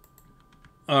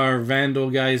Vandal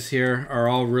guys here are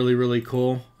all really, really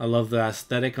cool. I love the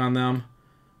aesthetic on them.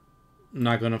 I'm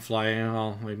not gonna fly.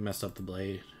 I messed up the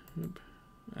blade.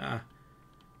 There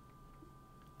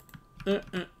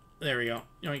we go.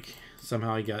 Yoink.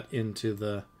 Somehow I got into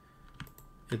the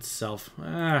itself.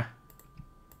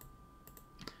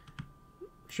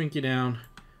 Shrink you down.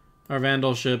 Our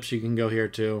Vandal ships, you can go here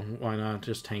too. Why not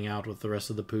just hang out with the rest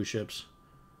of the poo ships?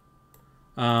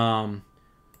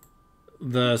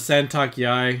 The Santok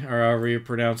Yai, or however you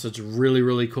pronounce it's really,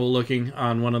 really cool looking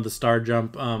on one of the Star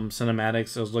Jump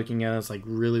cinematics. I was looking at it, it's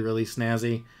really, really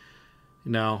snazzy.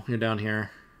 No, you're down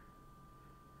here.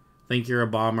 Think you're a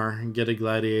bomber, get a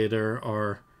Gladiator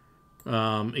or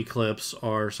Eclipse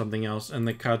or something else, and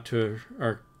the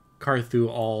Carthu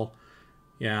all,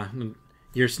 yeah,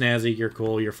 you're snazzy, you're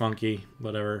cool, you're funky,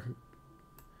 whatever.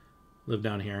 Live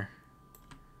down here.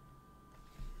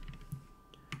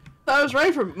 I was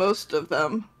right for most of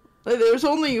them. There's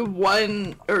only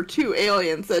one or two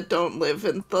aliens that don't live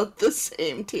in the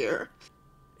same tier.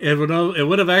 It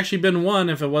would have actually been one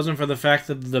if it wasn't for the fact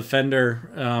that the Defender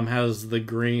has the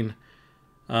green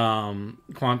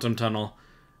quantum tunnel.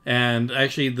 And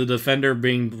actually, the Defender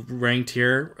being ranked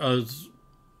here owes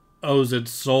it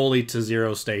solely to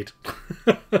Zero State.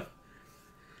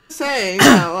 Saying,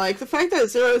 the fact that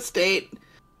Zero State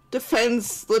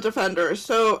defends the Defender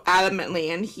so adamantly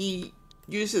and he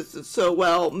uses it so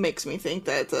well makes me think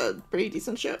that it's a pretty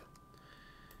decent ship.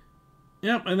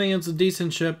 Yep, I think it's a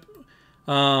decent ship.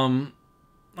 I'm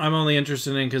only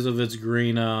interested in because of its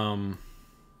green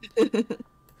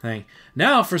thing.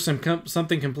 Now for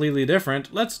something completely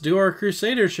different, let's do our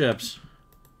Crusader ships.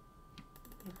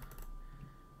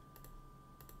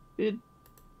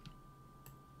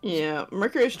 Yeah,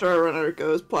 Mercury Star Runner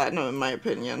goes platinum in my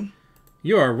opinion.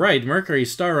 You are right. Mercury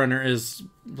Star Runner is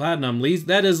platinum.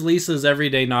 That is Lisa's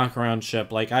everyday knockaround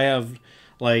ship.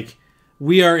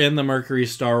 We are in the Mercury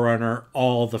Star Runner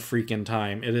all the freaking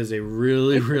time. It is a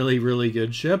really, really, really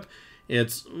good ship.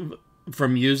 It's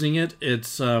from using it.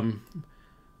 It's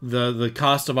the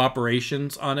cost of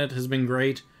operations on it has been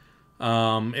great.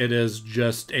 It is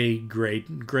just a great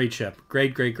ship.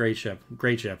 Great ship.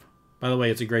 Great ship. By the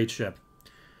way, it's a great ship.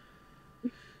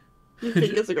 You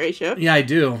think it's a great ship? Yeah, I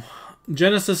do.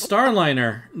 Genesis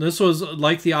Starliner. This was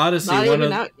like the Odyssey. Not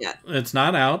even out yet. It's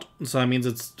not out, so that means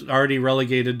it's already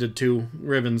relegated to 2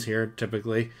 ribbons here,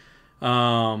 typically.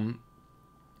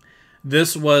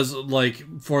 This was,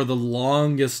 for the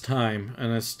longest time,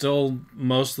 and it's still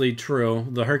mostly true,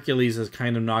 the Hercules has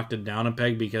kind of knocked it down a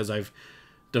peg because I've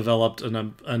developed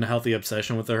an unhealthy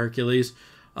obsession with the Hercules.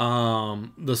 The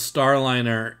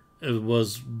Starliner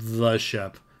was the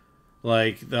ship.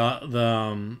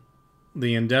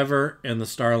 The Endeavor and the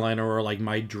Starliner were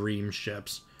my dream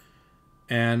ships.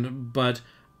 But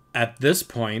at this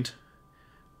point,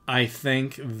 I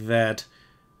think that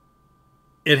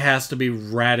it has to be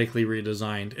radically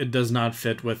redesigned. It does not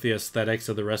fit with the aesthetics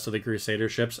of the rest of the Crusader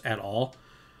ships at all.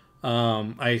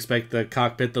 I expect the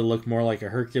cockpit to look more like a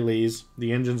Hercules,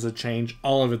 the engines to change,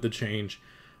 all of it to change.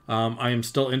 I am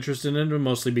still interested in it,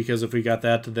 mostly because if we got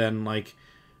that, then like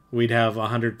we'd have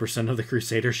 100% of the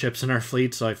Crusader ships in our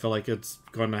fleet, so I feel like it's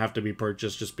going to have to be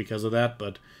purchased just because of that,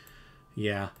 but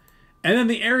yeah. And then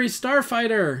the Ares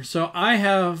Starfighter. So I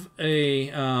have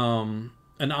an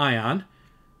Ion.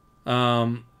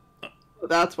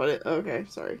 That's what it... Okay,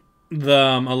 sorry. A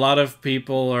lot of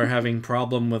people are having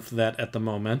problem with that at the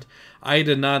moment. I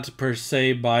did not per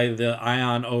se buy the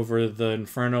Ion over the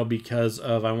Inferno because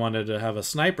of I wanted to have a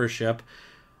sniper ship.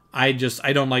 I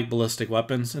don't like ballistic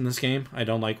weapons in this game. I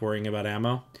don't like worrying about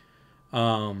ammo.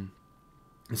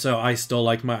 So I still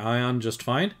like my Ion just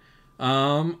fine.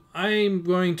 I'm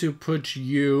going to put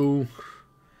you...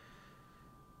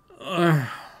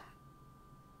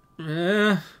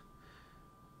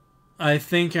 I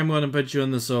think I'm going to put you in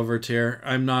the silver tier.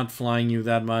 I'm not flying you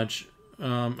that much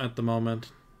at the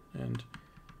moment. And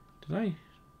did I...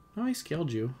 No, I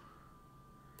scaled you.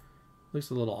 Looks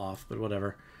a little off, but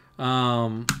whatever.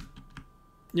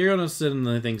 You're going to sit in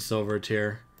the, I think, silver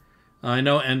tier. I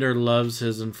know Ender loves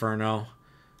his Inferno.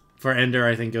 For Ender,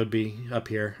 I think it would be up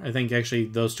here. I think actually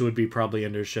those two would be probably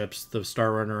Ender's ships, the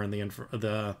Star Runner and the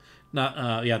Inferno.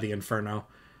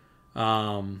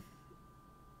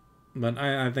 But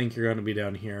I think you're going to be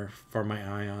down here for my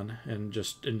Ion and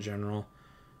just in general.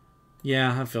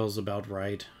 Yeah, that feels about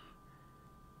right.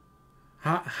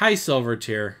 High silver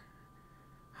tier.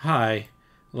 High.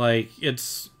 Like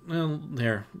it's well,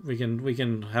 there. We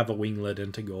can have a winglet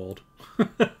into gold.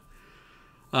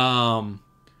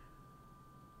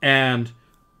 And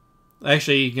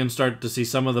actually you can start to see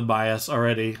some of the bias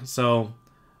already. So,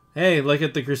 hey, look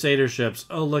at the Crusader ships.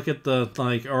 Oh, look at the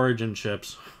like Origin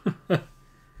ships.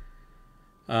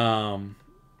 SRV,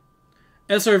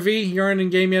 you aren't in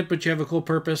game yet, but you have a cool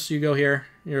purpose. You go here.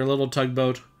 You're a little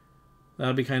tugboat.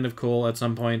 That'd be kind of cool at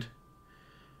some point.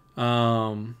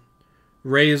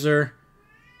 Razor,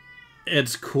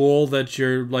 it's cool that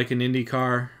you're like an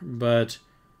IndyCar, but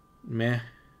meh.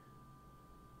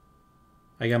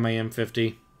 I got my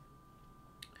M50.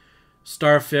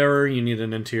 Starfarer, you need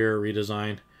an interior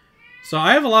redesign. So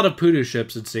I have a lot of Poodoo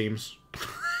ships, it seems.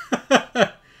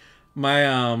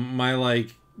 My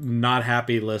like not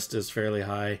happy list is fairly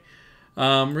high.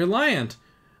 Reliant,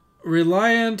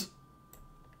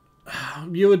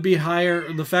 you would be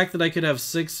higher. The fact that I could have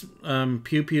 6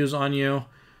 pew-pews on you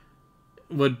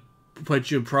would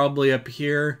put you probably up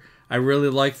here. I really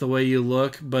like the way you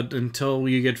look, but until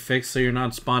you get fixed so you're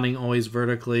not spawning always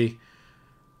vertically,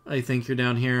 I think you're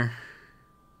down here.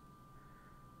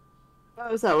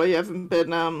 Oh, is that why you haven't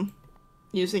been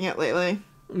using it lately?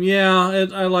 Yeah,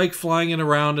 I like flying it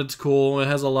around. It's cool. It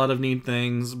has a lot of neat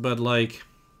things, but like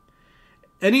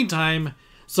anytime.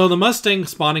 So the Mustang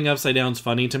spawning upside down is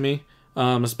funny to me,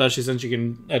 especially since you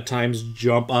can at times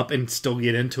jump up and still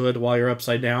get into it while you're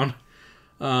upside down.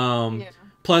 Yeah.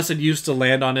 Plus, it used to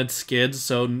land on its skids,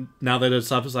 so now that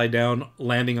it's upside down,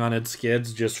 landing on its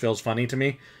skids just feels funny to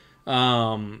me.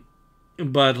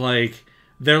 But, like,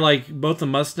 they're like both the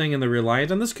Mustang and the Reliant,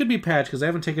 and this could be patched because I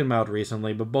haven't taken them out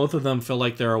recently, but both of them feel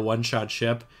like they're a one-shot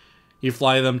ship. You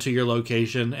fly them to your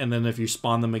location, and then if you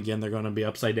spawn them again, they're going to be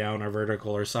upside down or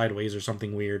vertical or sideways or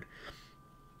something weird.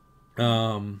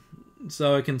 So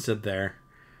it can sit there.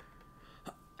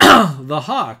 The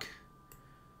Hawk.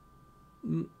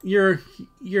 You're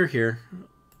here.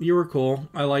 You were cool.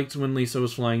 I liked when Lisa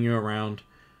was flying you around.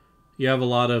 You have a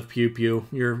lot of pew-pew.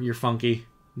 You're funky.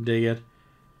 Dig it.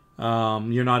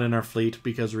 You're not in our fleet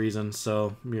because reasons,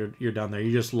 so you're down there.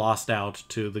 You just lost out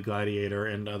to the Gladiator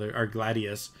and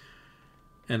Gladius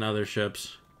and other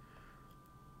ships.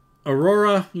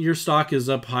 Aurora, your stock is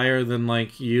up higher than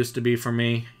like you used to be for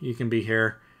me. You can be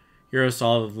here. You're a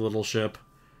solid little ship.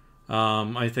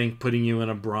 I think putting you in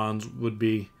a bronze would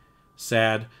be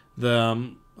sad.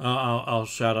 I'll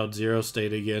shout out Zero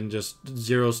State again. Just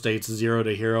Zero State's 0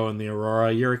 to hero in the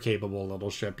Aurora. You're a capable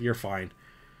little ship. You're fine.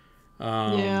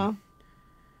 Yeah.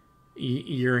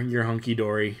 You're hunky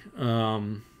dory.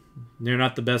 You're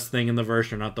not the best thing in the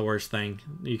verse. You're not the worst thing.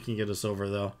 You can get us over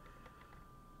though.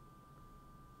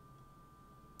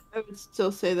 I would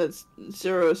still say that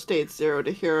Zero State 0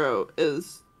 to hero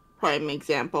is prime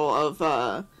example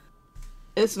of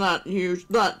it's not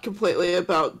completely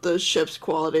about the ship's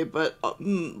quality, but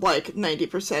like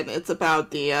 90% it's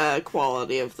about the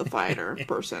quality of the fighter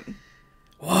person.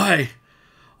 Why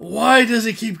does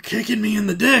he keep kicking me in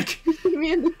the dick?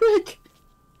 Me in the dick.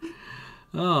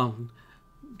 Oh,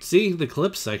 see the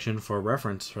clips section for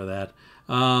reference for that.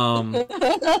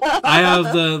 I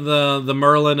have the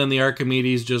Merlin and the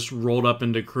Archimedes just rolled up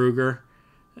into Kruger.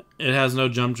 It has no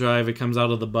jump drive. It comes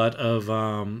out of the butt of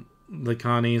the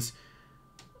Connies.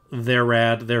 They're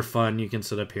rad. They're fun. You can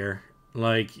sit up here.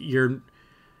 Like,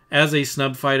 as a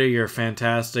snub fighter, you're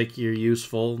fantastic. Your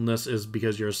usefulness is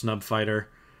because you're a snub fighter.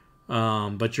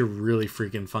 But you're really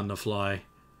freaking fun to fly.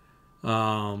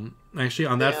 Actually,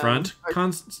 on that front,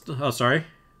 oh, sorry.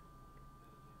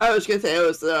 I was gonna say it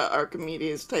was the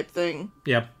Archimedes type thing.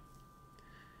 Yep.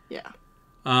 Yeah.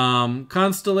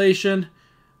 Constellation.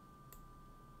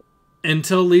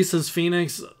 Until Lisa's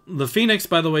Phoenix. The Phoenix,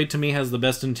 by the way, to me has the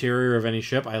best interior of any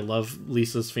ship. I love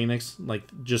Lisa's Phoenix. Like,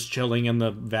 just chilling in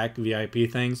the VAC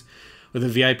VIP things. With the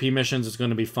VIP missions, it's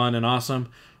going to be fun and awesome.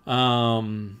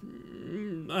 I'm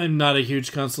not a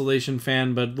huge Constellation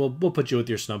fan, but we'll put you with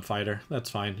your snub fighter. That's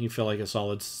fine. You feel like a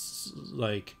solid,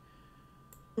 like...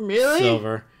 Really?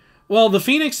 Silver. Well, the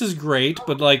Phoenix is great,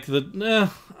 but, like,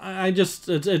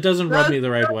 it doesn't rub me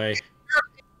the right way.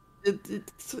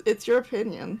 It's your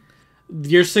opinion.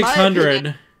 Your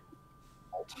 600...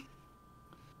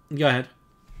 Go ahead.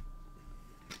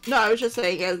 No, I was just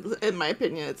saying, in my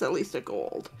opinion, it's at least a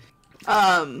gold.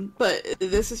 But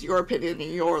this is your opinion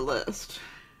in your list.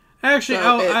 Actually,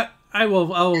 so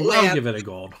I'll give it a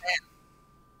gold.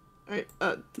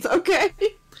 Okay.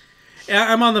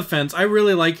 Yeah, I'm on the fence. I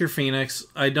really like your Phoenix.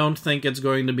 I don't think it's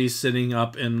going to be sitting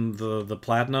up in the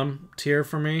platinum tier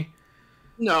for me.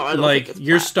 No, I don't like think it's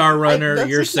your Star Runner,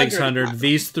 your your 600.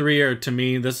 These three are, to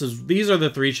me, these are the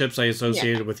three ships I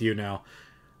associated with you now.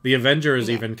 The Avenger is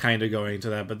even kind of going to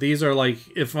that, but these are like,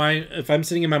 if I'm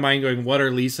sitting in my mind going, what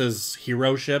are Lisa's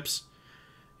hero ships?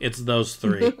 It's those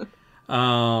three.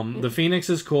 The Phoenix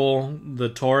is cool. The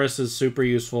Taurus is super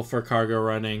useful for cargo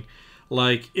running.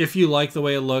 Like, if you like the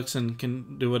way it looks and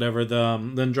can do whatever, the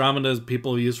Andromeda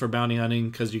people use for bounty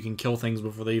hunting because you can kill things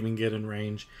before they even get in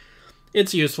range.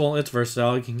 It's useful. It's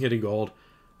versatile. You can get a gold.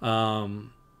 That's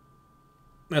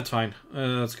fine.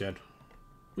 That's good.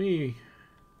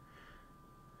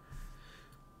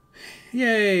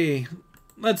 Yay!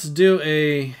 Let's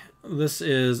do this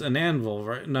is an anvil,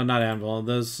 right? No, not anvil.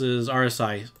 This is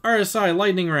RSI. RSI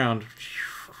lightning round.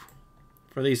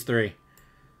 For these three.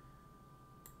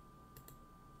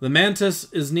 The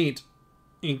Mantis is neat.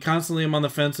 You constantly am on the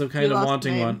fence of kind of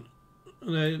wanting one.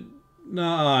 No,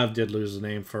 I did lose the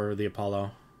name for the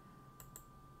Apollo.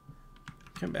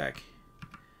 Come back.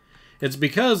 It's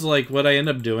because, like, what I end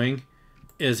up doing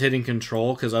is hitting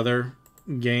control, because other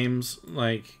games,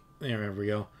 like, there we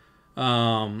go.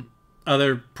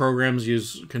 Other programs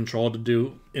use control to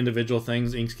do individual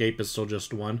things. Inkscape is still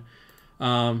just one.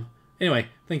 Anyway,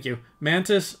 thank you.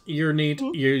 Mantis, you're neat.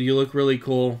 You look really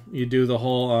cool. You do the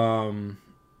whole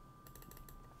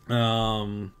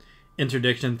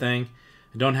interdiction thing.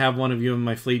 I don't have one of you in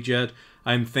my fleet yet.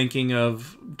 I'm thinking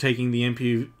of taking the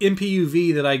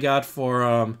MPUV that I got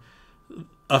for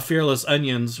a Fearless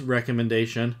Onions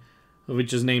recommendation,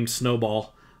 which is named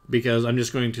Snowball, because I'm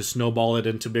just going to snowball it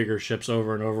into bigger ships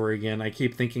over and over again. I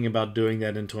keep thinking about doing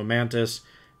that into a Mantis.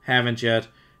 Haven't yet.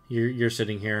 You're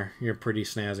sitting here. You're pretty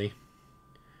snazzy.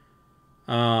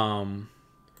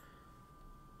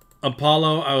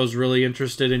 Apollo, I was really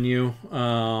interested in you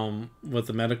with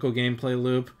the medical gameplay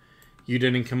loop. You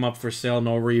didn't come up for sale,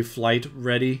 nor were you flight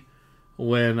ready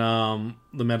when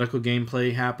the medical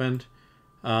gameplay happened.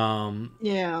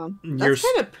 Yeah, that's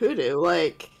kind of poodoo.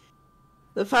 Like,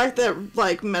 the fact that,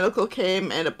 like, medical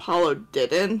came and Apollo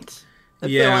didn't, I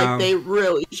feel like they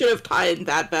really should have timed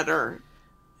that better.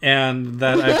 And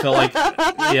that I feel like,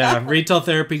 yeah, retail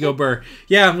therapy, go burr.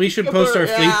 Yeah, we should post our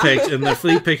fleet pics, and the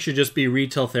fleet pic should just be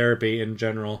retail therapy in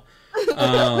general.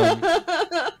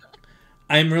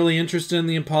 I'm really interested in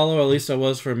the Apollo, at least I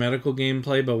was for medical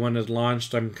gameplay, but when it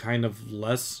launched, I'm kind of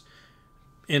less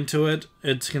into it.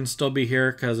 It can still be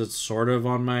here, because it's sort of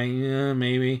on my,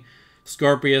 maybe.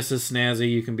 Scorpius is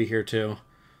snazzy, you can be here too.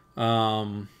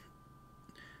 That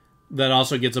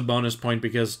also gets a bonus point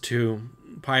because two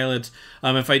pilots.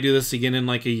 If I do this again in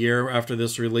like a year after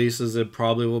this releases, it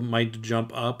probably might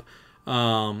jump up.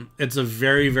 It's a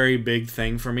very, very big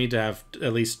thing for me to have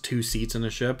at least 2 seats in a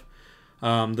ship.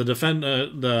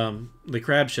 The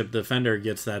crab ship Defender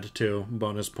gets that too,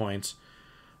 bonus points.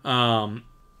 But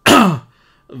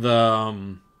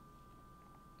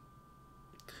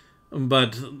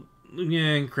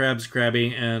yeah, Crab's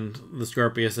crabby, and the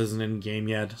Scorpius isn't in game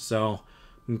yet, so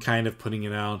I'm kind of putting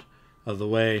it out of the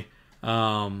way.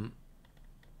 Yeah.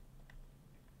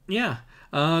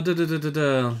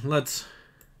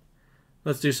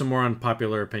 Let's do some more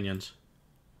unpopular opinions.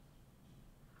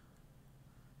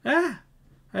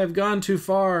 I have gone too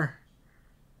far.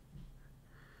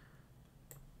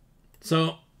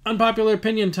 So, unpopular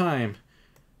opinion time.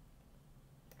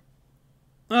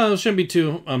 Oh, it shouldn't be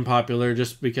too unpopular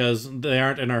just because they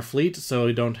aren't in our fleet, so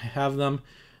we don't have them.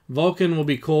 Vulcan will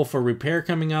be cool for repair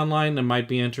coming online. It might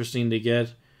be interesting to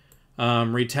get.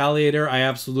 Retaliator, I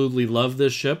absolutely love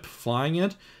this ship, flying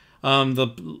it.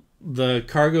 The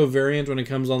cargo variant when it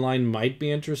comes online might be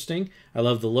interesting. I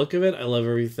love the look of it. I love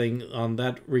everything on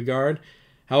that regard.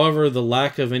 However, the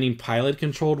lack of any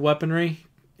pilot-controlled weaponry,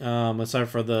 aside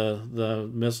for the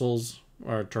missiles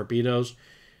or torpedoes,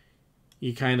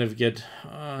 you kind of get,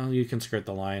 you can skirt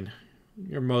the line.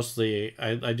 You're mostly,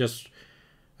 I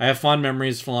have fond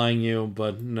memories flying you,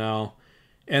 but no.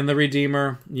 And the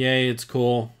Redeemer, yay, it's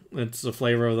cool. It's the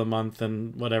flavor of the month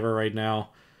and whatever right now.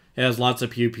 It has lots of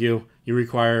pew-pew. You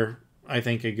require, I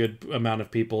think, a good amount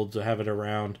of people to have it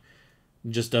around.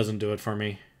 It just doesn't do it for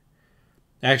me.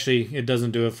 Actually, it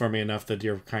doesn't do it for me enough that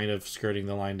you're kind of skirting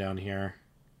the line down here.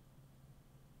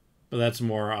 But that's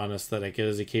more on aesthetic. It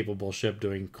is a capable ship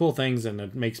doing cool things, and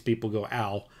it makes people go,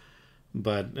 ow.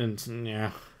 But,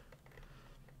 yeah.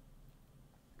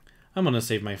 I'm going to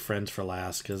save my friends for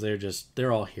last, because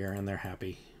they're all here, and they're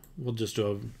happy. We'll just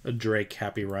do a Drake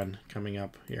happy run coming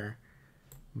up here.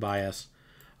 Bias.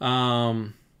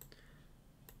 Let's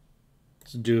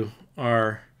do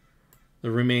the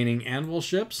remaining Anvil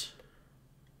ships.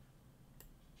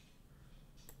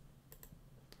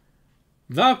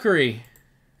 Valkyrie.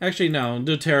 Actually, no.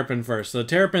 Do Terrapin first. The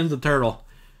Terrapin's the turtle.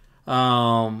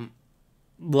 Love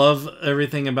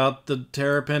everything about the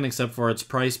Terrapin except for its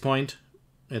price point.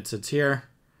 It sits here.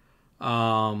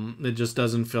 It just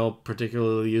doesn't feel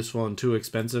particularly useful and too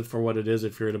expensive for what it is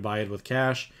if you were to buy it with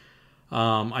cash.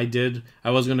 I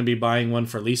was going to be buying one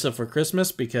for Lisa for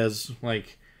Christmas because,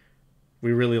 like,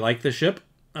 we really like the ship.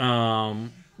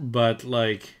 But,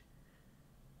 like,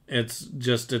 it's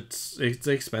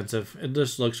expensive. It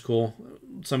just looks cool.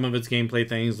 Some of its gameplay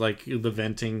things, like the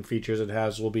venting features it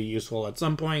has, will be useful at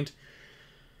some point.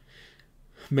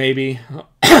 Maybe.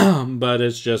 But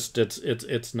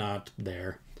it's not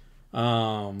there.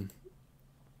 The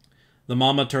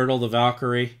Mama Turtle, the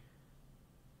Valkyrie.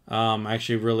 I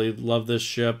actually really love this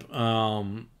ship.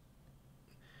 I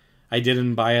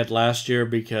didn't buy it last year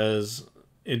because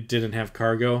it didn't have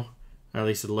cargo. Or at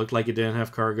least it looked like it didn't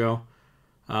have cargo.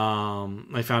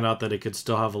 I found out that it could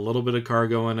still have a little bit of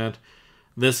cargo in it.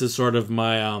 This is sort of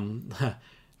my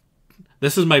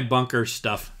this is my bunker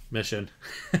stuff mission.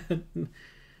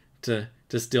 to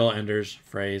steal Ender's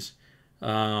phrase.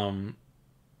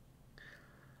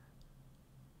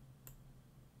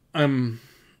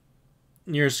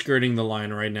 You're skirting the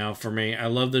line right now for me. I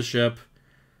love the ship.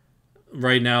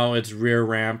 Right now, its rear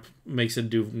ramp makes it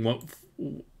do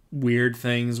weird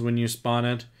things when you spawn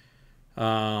it.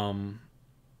 I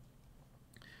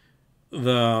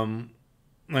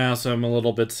also am a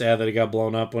little bit sad that it got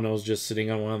blown up when it was just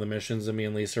sitting on one of the missions that me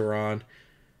and Lisa were on.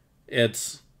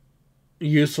 It's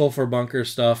useful for bunker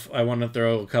stuff. I want to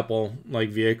throw a couple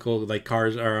like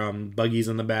cars or buggies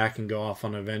in the back and go off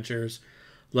on adventures.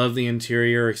 Love the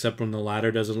interior, except when the ladder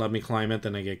doesn't let me climb it,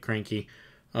 then I get cranky.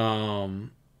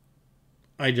 I'm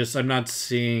not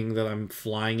seeing that I'm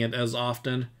flying it as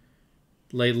often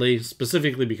lately,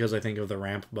 specifically because I think of the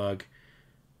ramp bug.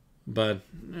 But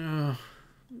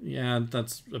yeah,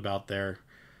 that's about there.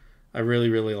 I really,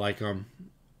 really like them.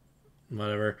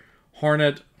 Whatever.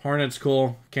 Hornet's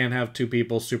cool. Can't have two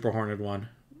people. Super Hornet one.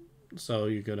 So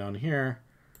you go down here.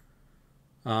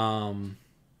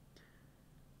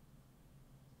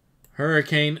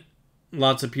 Hurricane.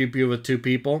 Lots of pew-pew with two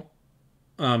people.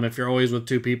 If you're always with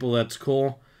two people, that's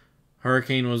cool.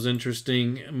 Hurricane was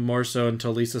interesting, more so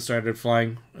until Lisa started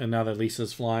flying. And now that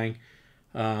Lisa's flying,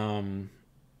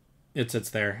 it sits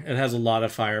there. It has a lot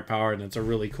of firepower, and it's a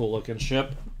really cool looking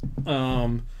ship.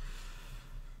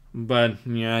 But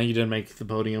yeah, you didn't make the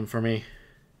podium for me.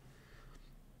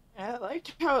 Yeah, I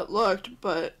liked how it looked,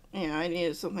 but yeah, I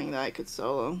needed something that I could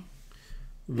solo.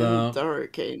 The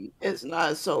Hurricane is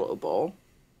not a solo bowl.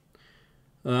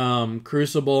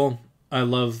 Crucible, I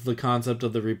love the concept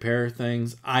of the repair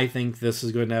things. I think this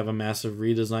is going to have a massive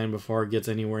redesign before it gets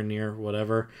anywhere near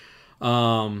whatever.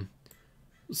 Similar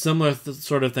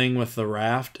sort of thing with the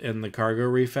raft and the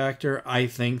cargo refactor. I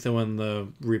think that when the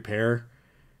repair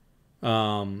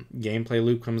gameplay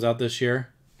loop comes out this year,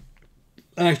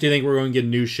 I actually think we're going to get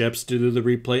new ships to do the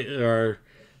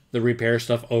repair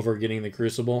stuff over getting the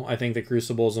Crucible. I think the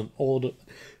Crucible is an old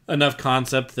enough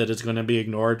concept that it's going to be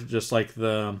ignored, just like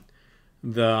the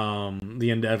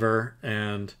Endeavor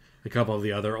and a couple of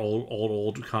the other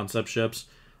old concept ships.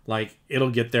 Like,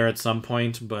 it'll get there at some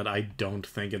point, but I don't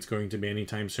think it's going to be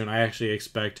anytime soon. I actually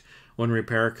expect when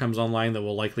Repair comes online that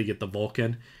we'll likely get the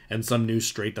Vulcan and some new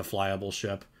straight-to-flyable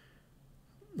ship.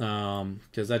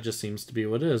 Because that just seems to be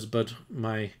what it is. But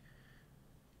my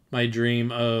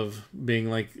dream of being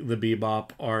like the Bebop,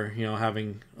 or, you know,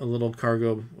 having a little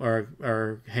cargo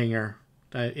or hangar,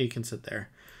 it can sit there.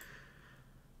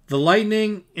 The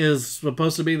Lightning is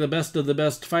supposed to be the best of the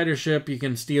best fighter ship. You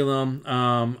can steal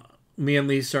them. Me and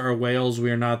Lisa are whales. We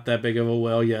are not that big of a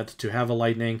whale yet to have a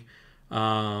Lightning.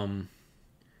 You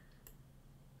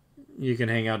can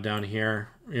hang out down here.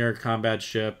 You're a combat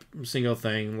ship. Single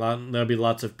thing. There'll be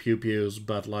lots of pew-pews,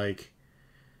 but, like,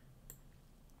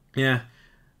 yeah.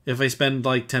 If I spend,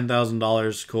 like,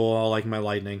 $10,000, cool, I'll like my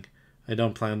Lightning. I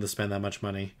don't plan to spend that much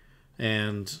money.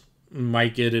 And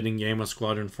might get it in game with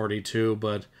Squadron 42,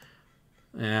 but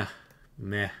meh.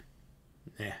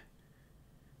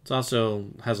 It also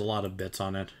has a lot of bits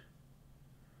on it.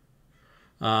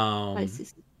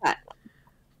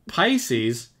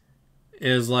 Pisces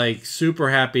is like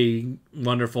super happy,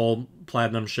 wonderful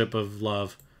platinum ship of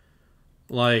love.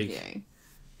 Like, yay.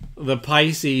 The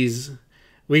Pisces,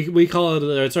 we call it,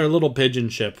 it's our little pigeon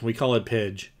ship. We call it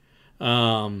Pidge.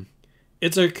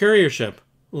 It's a courier ship.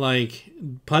 Like,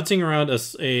 putzing around a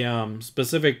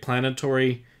specific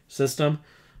planetary system.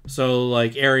 So,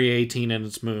 like, Area 18 and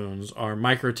its moons, or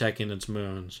Microtech and its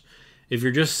moons. If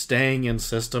you're just staying in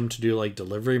system to do, like,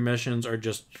 delivery missions, or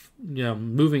just, you know,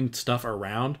 moving stuff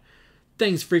around,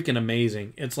 thing's freaking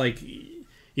amazing. It's like, you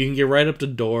can get right up to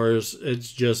doors.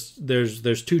 It's just, there's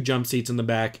 2 jump seats in the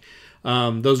back.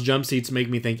 Those jump seats make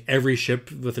me think every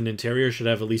ship with an interior should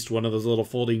have at least one of those little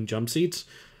folding jump seats.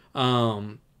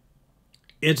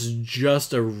 It's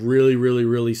just a really, really,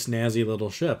 really snazzy little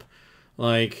ship.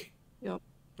 Like, yep.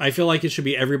 I feel like it should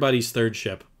be everybody's third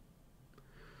ship.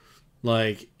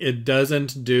 Like, it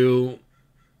doesn't do...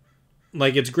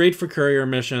 Like, it's great for courier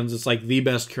missions. It's like the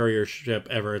best courier ship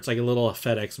ever. It's like a little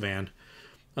FedEx van.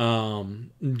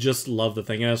 Just love the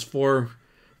thing. It has four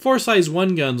size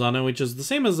 1 guns on it, which is the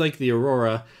same as like the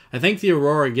Aurora. I think the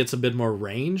Aurora gets a bit more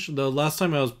range. The last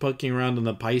time I was poking around in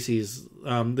the Pisces,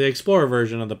 the Explorer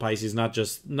version of the Pisces, not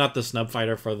the snub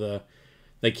fighter for the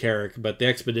Carrack, but the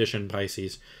Expedition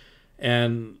Pisces.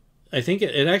 And I think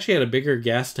it actually had a bigger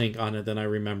gas tank on it than I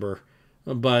remember.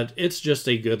 But it's just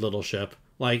a good little ship.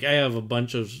 Like, I have a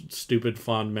bunch of stupid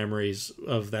fond memories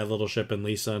of that little ship and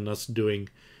Lisa and us doing,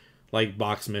 like,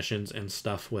 box missions and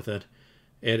stuff with it.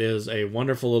 It is a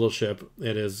wonderful little ship.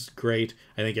 It is great.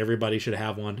 I think everybody should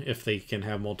have one if they can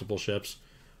have multiple ships.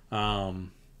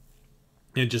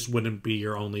 It just wouldn't be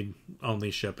your only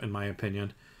ship, in my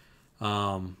opinion.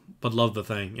 But love the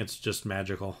thing. It's just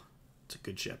magical. It's a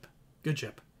good ship. Good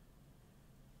ship.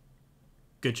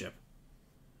 Good ship.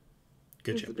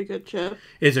 Good ship. Is it a good ship?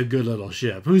 It's a good little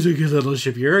ship. Who's a good little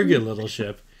ship? You're a good little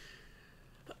ship.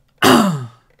 And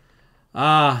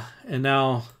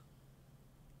now...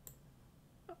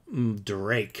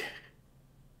 Drake.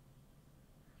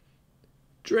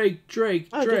 Oh,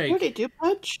 did we do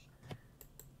Pudge?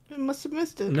 I must have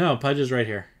missed it. No, Pudge is right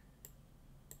here.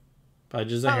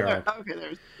 Pudge is a Herald.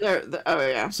 Oh,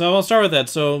 yeah. So I'll start with that.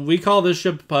 So we call this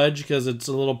ship Pudge because it's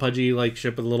a little pudgy like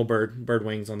ship with little bird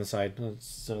wings on the side.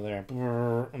 So there,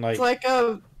 like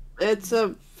it's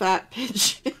a fat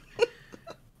pigeon.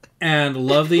 And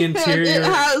love the interior.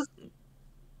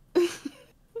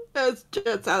 It's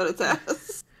jets out its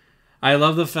ass. I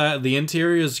love the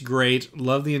interior is great.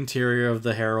 Love the interior of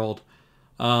the Herald.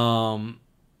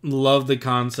 Love the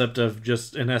concept of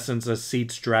just, in essence, a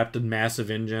seat strapped to massive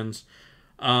engines.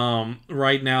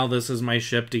 Right now, this is my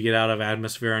ship to get out of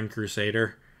atmosphere on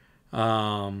Crusader.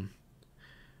 I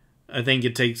think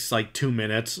it takes like 2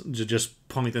 minutes to just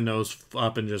point the nose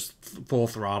up and just full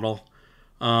throttle.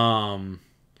 Its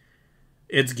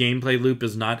gameplay loop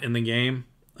is not in the game.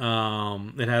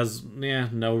 It has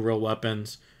no real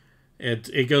weapons.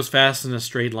 It goes fast in a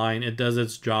straight line. It does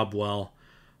its job well.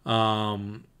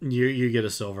 You get a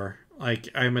silver. Like,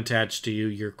 I'm attached to you.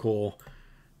 You're cool.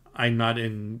 I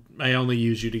only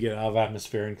use you to get out of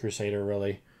atmosphere in Crusader,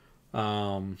 really.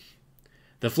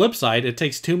 The flip side, it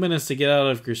takes 2 minutes to get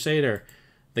out of Crusader.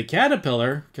 The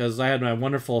Caterpillar, because I had my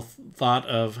wonderful thought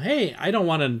of, hey, I don't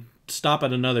want to stop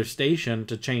at another station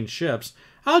to change ships.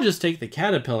 I'll just take the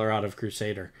Caterpillar out of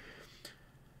Crusader.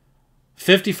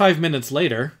 55 minutes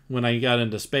later, when I got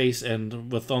into space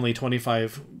and with only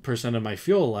 25% of my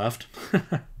fuel left,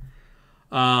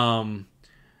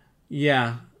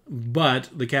 yeah, but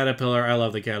the Caterpillar, I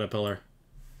love the Caterpillar.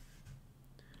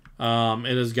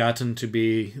 It has gotten to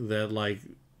be that, like,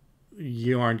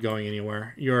 you aren't going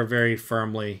anywhere. You are very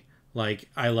firmly, like,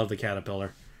 I love the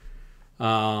Caterpillar.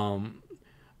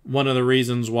 One of the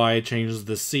reasons why I changed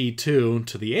the C2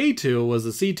 to the A2 was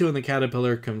the C2 and the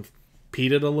Caterpillar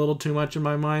competed a little too much in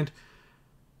my mind,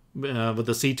 with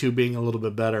the C2 being a little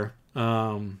bit better.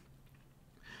 But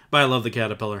I love the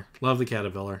Caterpillar. Love the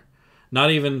Caterpillar. Not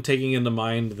even taking into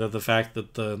mind that the fact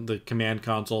that the command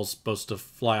console is supposed to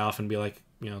fly off and be like,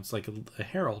 it's like a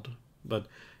herald, but,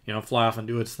 fly off and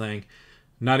do its thing.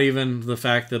 Not even the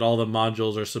fact that all the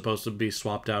modules are supposed to be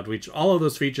swapped out, which all of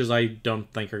those features I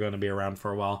don't think are going to be around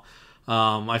for a while.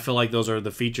 I feel like those are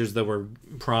the features that were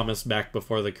promised back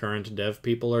before the current dev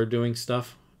people are doing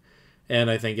stuff. And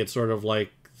I think it's sort of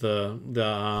like the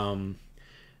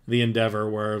Endeavor,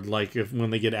 where like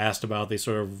when they get asked about, they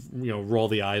sort of roll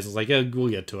the eyes. It's like, yeah, we'll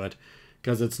get to it,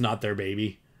 because it's not their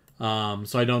baby. So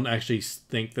I don't actually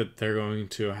think that they're going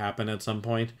to happen at some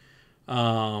point.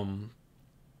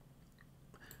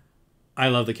 I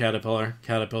love the Caterpillar.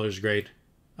 Caterpillar's great.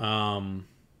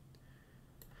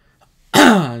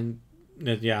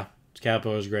 Yeah,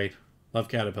 Caterpillar's great. Love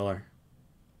Caterpillar.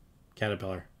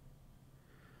 Caterpillar.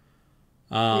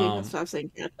 You can stop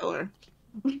saying Caterpillar.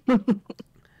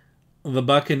 The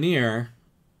Buccaneer,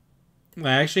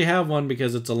 I actually have one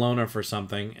because it's a loaner for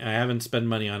something. I haven't spent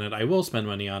money on it. I will spend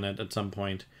money on it at some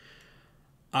point.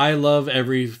 I love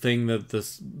everything that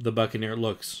the Buccaneer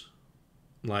looks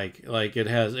like. Like it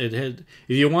has. If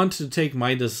you want to take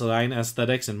my design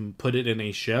aesthetics and put it in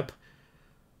a ship,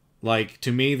 like,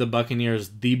 to me, the Buccaneer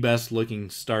is the best looking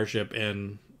starship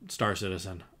in Star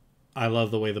Citizen. I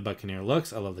love the way the Buccaneer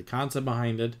looks. I love the concept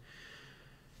behind it.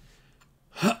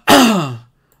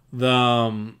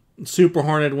 The Super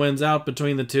Hornet wins out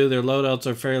between the two. Their loadouts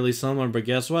are fairly similar, but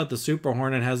guess what? The Super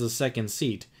Hornet has a second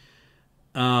seat.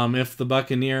 If the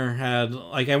Buccaneer had,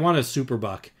 like, I want a Super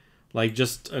Buck, like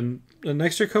just an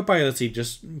extra co-pilot seat.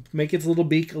 Just make its little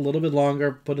beak a little bit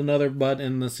longer. Put another butt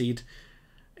in the seat,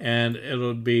 and it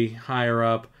would be higher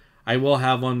up. I will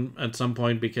have one at some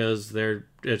point because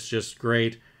it's just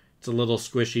great. It's a little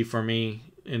squishy for me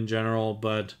in general,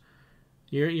 but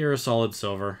you're a solid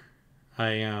silver.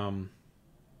 You're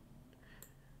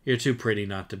too pretty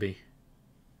not to be.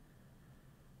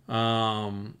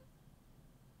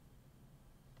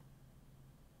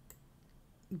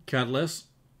 Cutlass.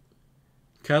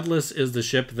 Cutlass is the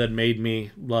ship that made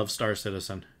me love Star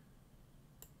Citizen.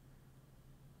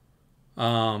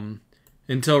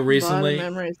 Until recently, a lot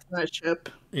of memories of that ship.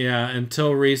 Yeah,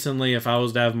 until recently, if I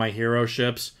was to have my hero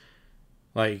ships,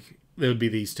 like, it would be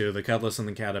these two, the Cutlass and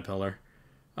the Caterpillar.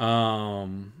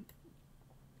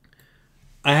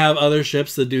 I have other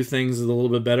ships that do things a little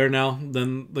bit better now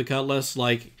than the Cutlass.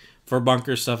 Like, for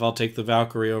bunker stuff, I'll take the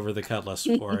Valkyrie over the Cutlass,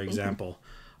 for example.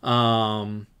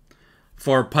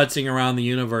 For putzing around the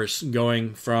universe,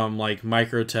 going from, like,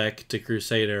 Microtech to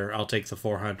Crusader, I'll take the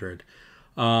 400.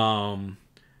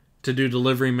 To do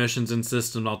delivery missions in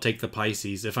system, I'll take the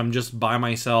Pisces. If I'm just by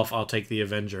myself, I'll take the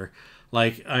Avenger.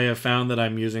 Like, I have found that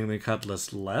I'm using the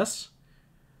Cutlass less,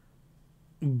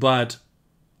 but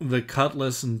the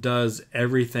Cutlass does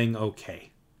everything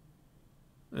okay.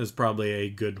 Is probably a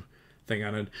good thing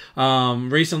on it.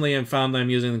 Recently, I've found that I'm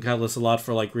using the Cutlass a lot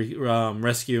for, like,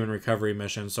 rescue and recovery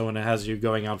missions. So when it has you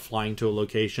going out flying to a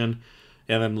location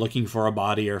and then looking for a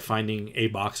body or finding a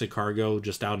box of cargo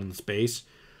just out in space,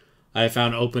 I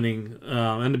found opening,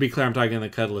 and to be clear, I'm talking the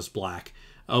Cutlass Black,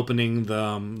 opening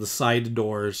the side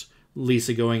doors,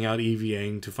 Lisa going out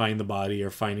EVAing to find the body or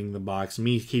finding the box,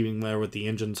 me keeping there with the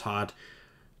engines hot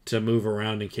to move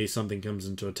around in case something comes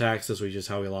into attack, which is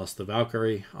how we lost the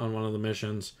Valkyrie on one of the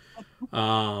missions.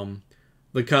 The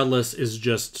Cutlass is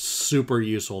just super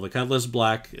useful. The Cutlass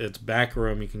Black, it's back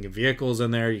room, you can get vehicles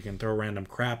in there, you can throw random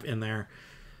crap in there.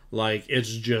 Like,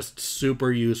 it's just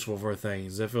super useful for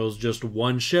things. If it was just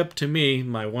one ship, to me,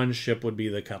 my one ship would be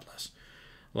the Cutlass.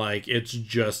 Like, it's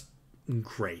just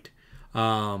great.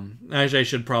 Actually, I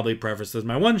should probably preface this.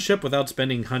 My one ship without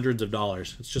spending hundreds of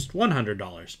dollars, it's just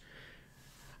 $100,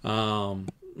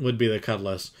 would be the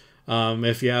Cutlass.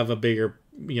 If you have a bigger,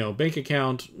 bank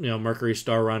account, Mercury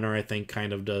Star Runner, I think,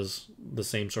 kind of does the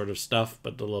same sort of stuff,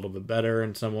 but a little bit better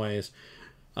in some ways.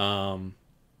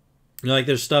 Like,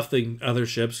 there's stuff that other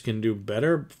ships can do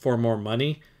better for more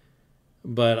money,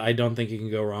 but I don't think you can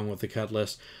go wrong with the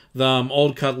Cutlass. The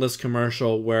old Cutlass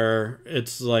commercial where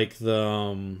it's like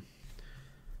the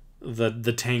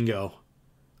Tango,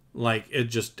 like,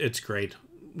 it's great.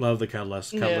 Love the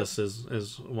Cutlass. Cutlass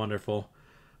is wonderful.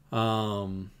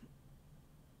 I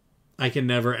can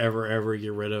never ever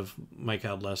get rid of my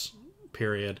Cutlass.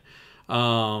 Period.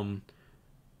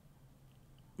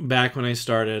 Back when I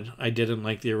started, I didn't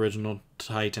like the original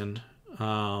Titan.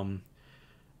 And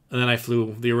then I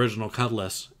flew the original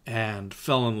Cutlass and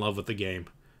fell in love with the game.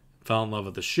 fell in love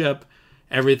with the ship.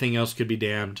 Everything else could be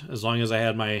damned. As long as I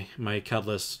had my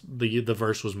Cutlass, the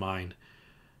verse was mine.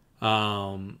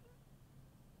 I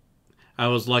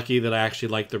was lucky that I actually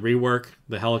liked the rework.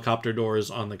 The helicopter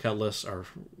doors on the Cutlass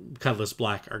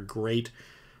Black are great.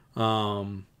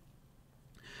 Cutlass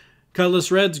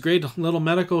Red's great little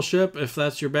medical ship if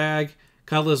that's your bag.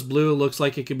 Cutlass Blue looks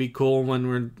like it could be cool when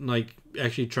we're like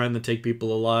actually trying to take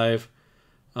people alive.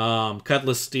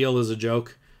 Cutlass Steel is a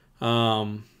joke.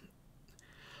 I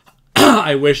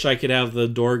wish I could have the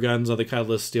door guns of the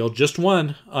Cutlass Steel, just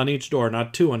one on each door,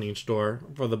 not two on each door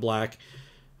for the black.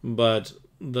 But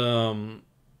the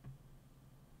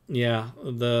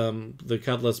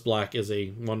Cutlass Black is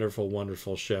a wonderful,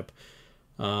 wonderful ship.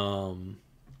 And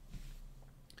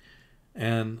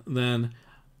then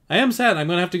I am sad. I'm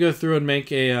gonna have to go through and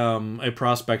make a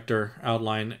Prospector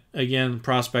outline again.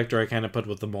 Prospector I kind of put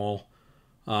with the mole,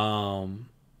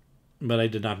 but I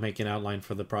did not make an outline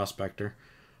for the Prospector.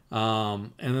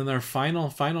 And then their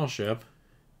final ship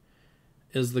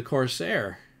is the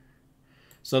Corsair.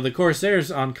 So the Corsair's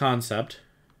on concept.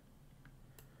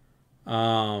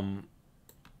 The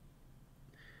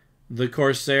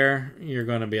Corsair, you're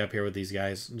going to be up here with these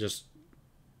guys.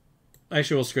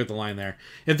 Actually, we'll skirt the line there.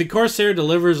 If the Corsair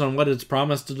delivers on what it's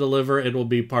promised to deliver, it will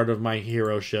be part of my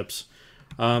hero ships.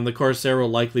 The Corsair will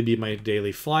likely be my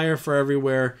daily flyer for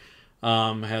everywhere.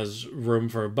 Has room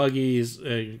for buggies.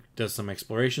 Does some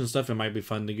exploration stuff. It might be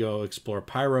fun to go explore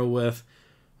Pyro with.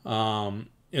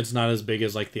 It's not as big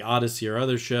as like the Odyssey or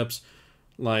other ships.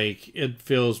 Like, it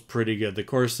feels pretty good. The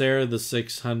Corsair, the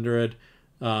 600,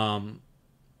 all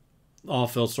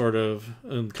feel sort of,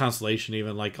 Constellation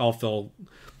even, like, all feel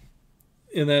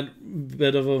in that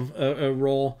bit of a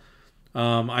role.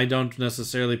 I don't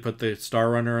necessarily put the Star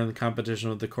Runner in the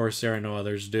competition with the Corsair. I know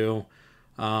others do.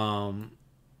 I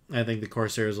think the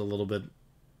Corsair is a little bit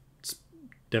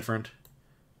different.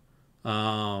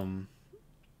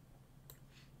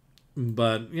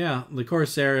 But yeah, the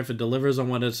Corsair, if it delivers on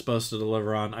what it's supposed to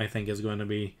deliver on, I think is going to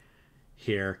be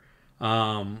here.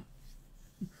 I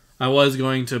was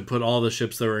going to put all the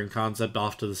ships that were in concept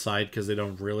off to the side because they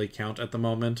don't really count at the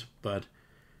moment, but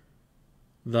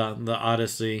the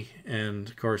Odyssey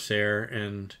and Corsair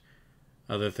and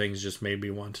other things just made me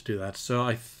want to do that. So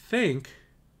I think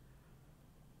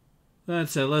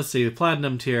that's it. Let's see. The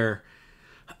Platinum tier.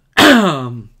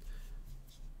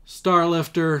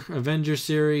 Starlifter, Avenger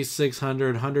Series,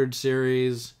 600, 100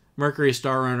 Series, Mercury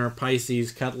Star Runner,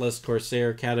 Pisces, Cutlass,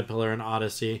 Corsair, Caterpillar, and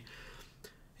Odyssey.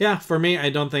 Yeah, for me, I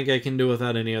don't think I can do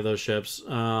without any of those ships.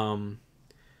 There's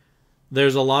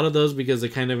a lot of those because it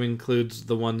kind of includes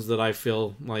the ones that I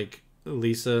feel like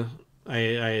Lisa, I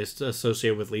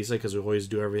associate with Lisa because we always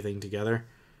do everything together.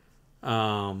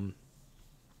 But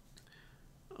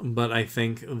I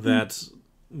think that's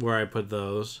where I put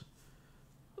those.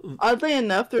 Oddly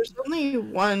enough, there's only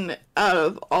one out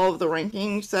of all of the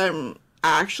rankings that I'm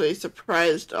actually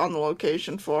surprised on the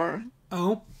location for.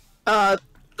 Oh?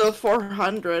 The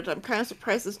 400. I'm kind of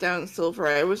surprised it's down in silver.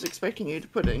 I was expecting you to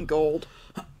put it in gold.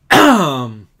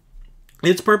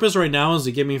 Its purpose right now is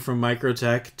to get me from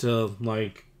Microtech to,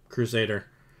 like, Crusader.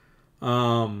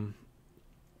 I'm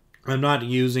not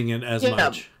using it as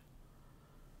much.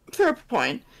 Fair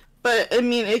point. But, I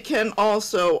mean, it can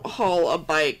also haul a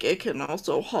bike. It can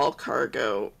also haul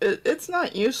cargo. It's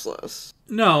not useless.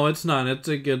 No, it's not. It's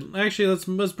a good... Actually,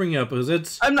 let's bring it up, because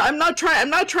it's... I'm not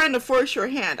trying to force your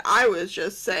hand. I was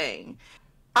just saying.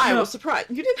 I was surprised.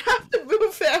 You didn't have to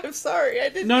move it. I'm sorry. I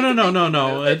didn't.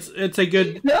 No. It's a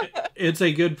good... It's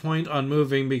a good point on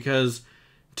moving, because,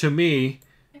 to me...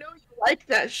 Like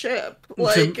that ship.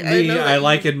 Like, to me, I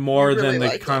like it more than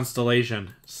the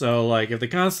Constellation. So, like, if the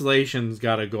Constellation's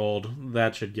got a gold,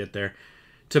 that should get there.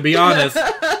 To be honest,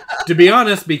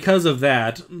 because of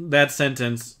that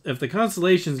sentence, if the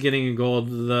Constellation's getting a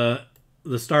gold, the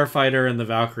Starfighter and the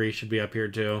Valkyrie should be up here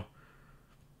too.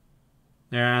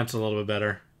 Yeah, that's a little bit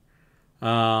better.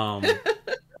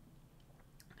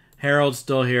 Harold's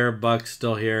still here, Buck's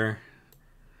still here.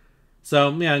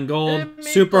 So, yeah, in gold,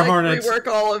 Super Hornets. Rework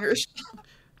all of your stuff.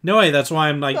 No way, that's why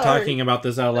I'm, like, talking about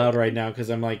this out loud right now, because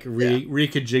I'm, like,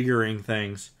 reconfiguring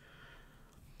things.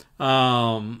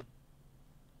 I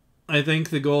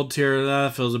think the gold tier,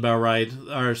 that feels about right.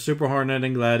 Our Super Hornet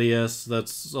and Gladius,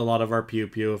 that's a lot of our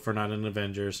pew-pew if we're not in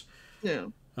Avengers. Yeah.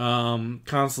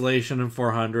 Constellation and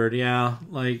 400, yeah.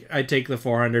 Like, I take the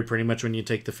 400 pretty much when you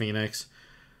take the Phoenix.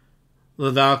 The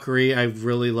Valkyrie, I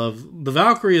really love. The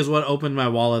Valkyrie is what opened my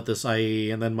wallet this IE,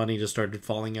 and then money just started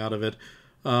falling out of it.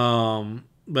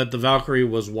 But the Valkyrie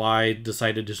was why I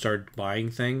decided to start buying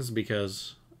things,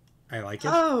 because I like it.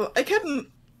 Oh, I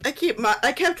I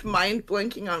kept mind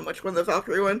blanking on which one the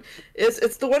Valkyrie one is.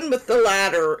 It's the one with the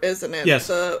ladder, isn't it? Yes.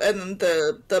 And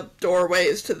then the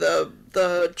doorways to the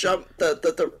jump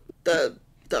the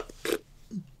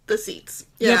seats.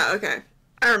 Yeah. Yep. Okay.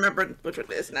 I remember which one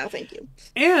it is now. Thank you.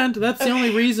 And that's the only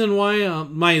reason why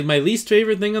my least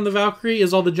favorite thing on the Valkyrie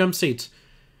is all the jump seats.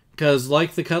 Because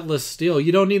like the Cutlass Steel,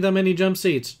 you don't need that many jump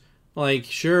seats. Like,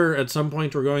 sure, at some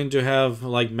point we're going to have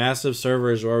like massive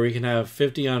servers where we can have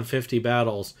 50 on 50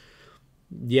 battles.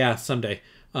 Yeah, someday.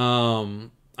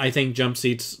 I think jump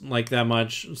seats like that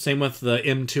much. Same with the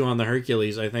M2 on the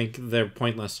Hercules. I think they're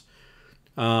pointless.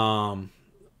 2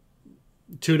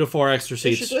 to 4 extra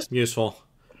seats, useful.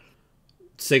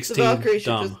 16, the Valkyrie should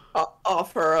dumb. just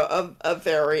offer a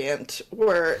variant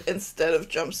where instead of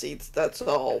jump seats, that's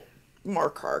all more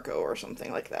cargo or something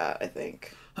like that, I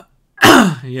think.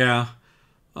 Yeah.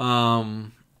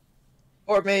 Or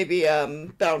maybe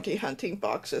bounty hunting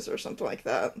boxes or something like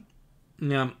that.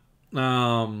 Yeah.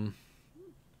 Let's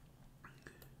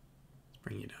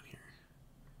bring you down here.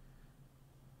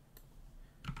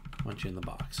 I want you in the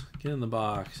box. Get in the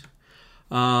box.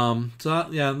 So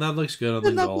yeah, that looks good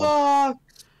on the gold. Box.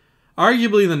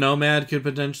 Arguably, the Nomad could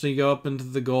potentially go up into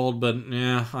the gold, but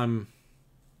yeah,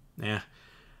 yeah.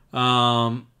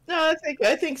 No, I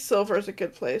think silver is a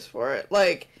good place for it.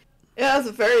 Like, it has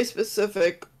a very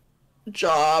specific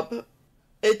job.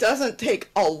 It doesn't take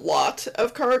a lot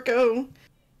of cargo.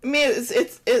 I mean,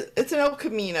 it's an El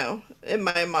Camino in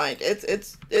my mind.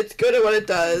 It's good at what it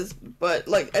does, but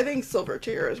like I think silver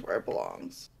tier is where it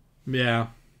belongs. Yeah.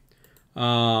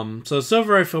 So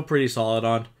silver I feel pretty solid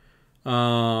on.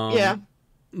 Yeah.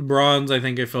 Bronze I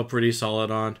think I feel pretty solid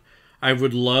on. I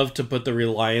would love to put the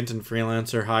Reliant and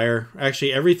Freelancer higher.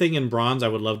 Actually, everything in bronze I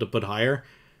would love to put higher.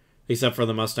 Except for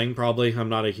the Mustang, probably. I'm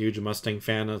not a huge Mustang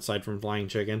fan, aside from Flying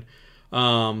Chicken.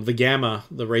 The Gamma,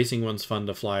 the racing one's fun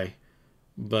to fly.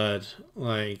 But,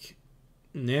 like,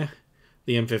 yeah.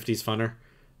 The M50's funner.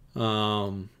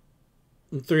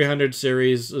 300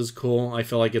 series is cool. I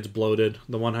feel like it's bloated.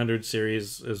 The 100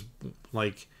 series is,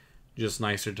 like, just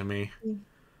nicer to me.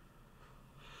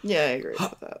 Yeah, I agree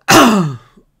with that.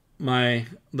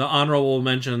 The honorable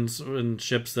mentions in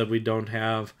ships that we don't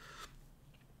have.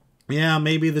 Yeah,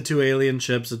 maybe the 2 alien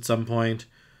ships at some point.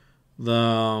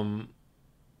 I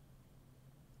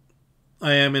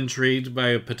am intrigued by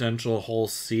a potential Hull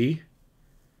C.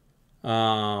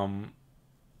 The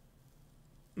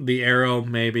Arrow,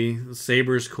 maybe. The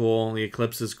Saber's cool. The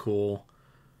Eclipse is cool.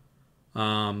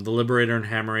 The Liberator and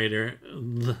Hammerator.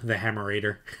 The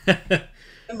Hammerator.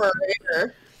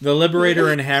 Hammerator. The Liberator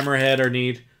and Hammerhead are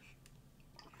neat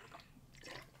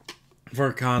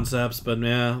for concepts, but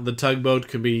yeah, the Tugboat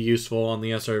could be useful on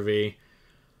the SRV.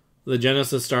 The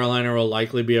Genesis Starliner will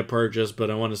likely be a purchase,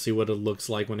 but I want to see what it looks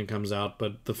like when it comes out.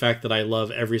 But the fact that I love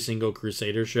every single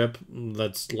Crusader ship,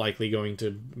 that's likely going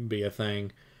to be a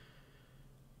thing.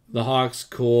 The Hawk's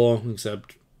cool,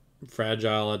 except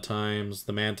fragile at times.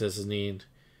 The Mantis is neat.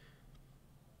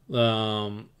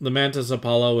 The Mantis,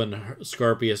 Apollo, and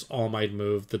Scorpius all might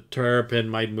move. The Terrapin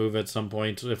might move at some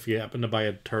point if you happen to buy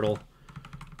a turtle.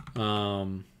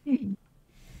 The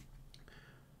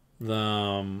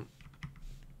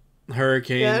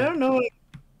Hurricane. Yeah, I don't know what I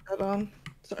got on.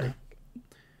 Sorry.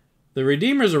 The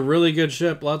Redeemer's a really good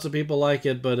ship. Lots of people like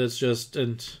it, but it's just...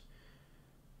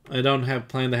 I don't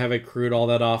plan to have it crewed all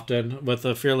that often. With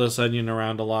the Fearless Onion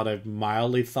around a lot, I've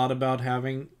mildly thought about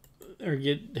having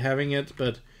it,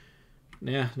 but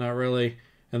yeah, not really.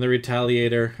 And the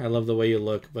Retaliator, I love the way you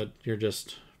look, but you're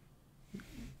just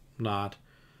not.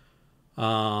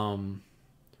 A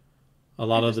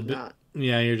lot of the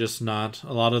you're just not.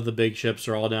 A lot of the big ships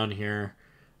are all down here.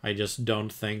 I just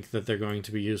don't think that they're going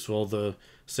to be useful. The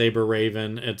Saber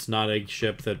Raven, it's not a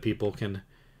ship that people can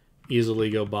easily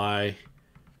go buy.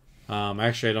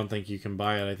 Actually, I don't think you can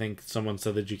buy it. I think someone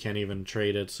said that you can't even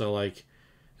trade it. So, like,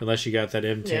 unless you got that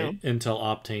Intel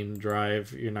Optane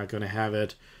drive, you're not going to have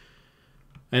it.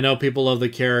 I know people love the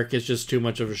Carrack. It's just too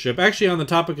much of a ship. Actually, on the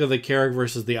topic of the Carrack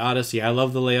versus the Odyssey, I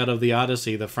love the layout of the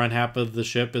Odyssey. The front half of the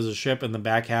ship is a ship, and the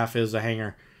back half is a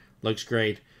hangar. Looks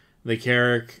great. The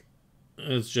Carrack,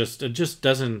 it just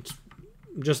doesn't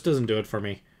do it for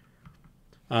me.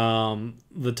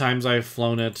 The times I've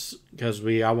flown it because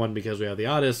we have the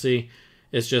Odyssey,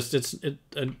 I just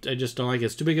don't like it.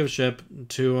 It's too big of a ship.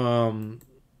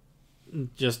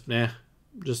 Just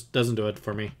doesn't do it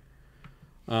for me.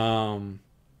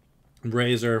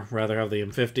 Razor, rather have the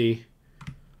M50.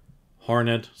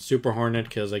 Hornet, Super Hornet,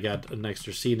 because I got an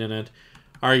extra seat in it.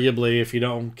 Arguably, if you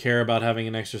don't care about having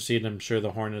an extra seat, I'm sure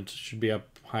the Hornet should be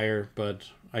up higher, but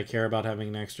I care about having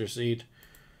an extra seat.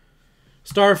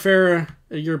 Starfarer,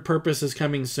 your purpose is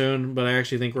coming soon, but I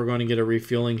actually think we're going to get a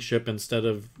refueling ship instead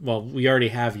of... Well, we already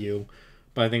have you,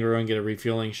 but I think we're going to get a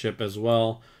refueling ship as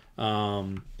well.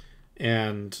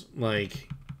 And, like,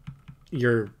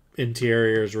 your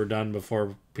interiors were done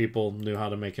before people knew how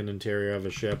to make an interior of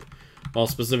a ship. Well,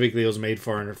 specifically, it was made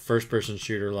for a first-person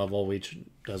shooter level, which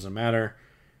doesn't matter.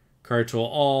 Card tool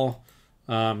all.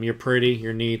 You're pretty,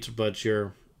 you're neat, but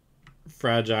you're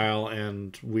fragile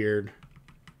and weird.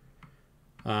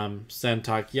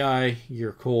 Sentak Yai,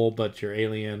 you're cool, but you're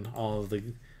alien. All of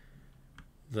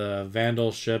the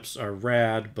Vandal ships are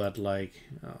rad, but, like,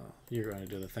 you're going to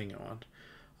do the thing you want.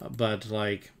 But,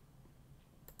 like,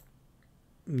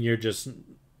 you're just,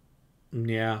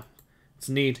 yeah, it's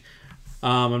neat.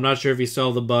 I'm not sure if you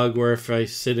saw the bug where if I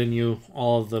sit in you,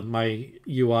 all of my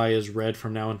UI is red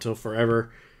from now until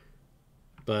forever.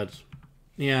 But,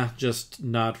 yeah, just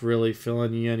not really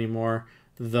feeling you anymore.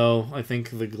 Though, I think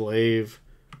the glaive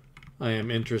I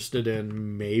am interested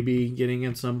in maybe getting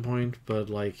at some point. But,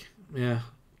 like, yeah,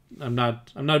 I'm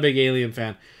not a big Alien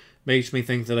fan. Makes me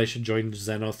think that I should join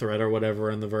Xenothreat or whatever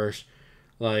in the verse.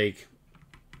 Like,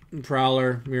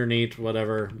 Prowler, you're neat,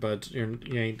 whatever, but you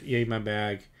ain't my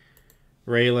bag.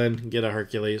 Raylan, get a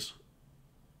Hercules.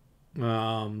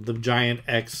 The giant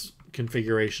X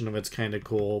configuration of it's kind of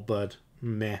cool, but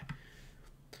meh.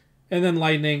 And then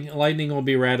Lightning. Lightning will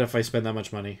be rad if I spend that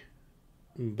much money.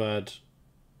 But...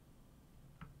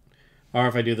 Or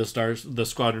if I do the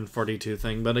Squadron 42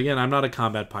 thing. But again, I'm not a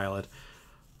combat pilot.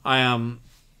 I am...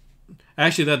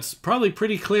 Actually, that's probably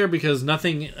pretty clear because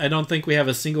I don't think we have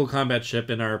a single combat ship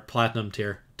in our Platinum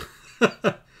tier.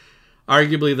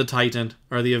 Arguably the Titan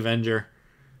or the Avenger.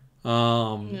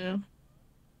 Yeah.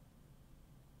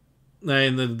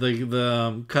 And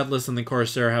the Cutlass and the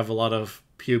Corsair have a lot of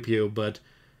pew-pew, but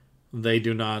they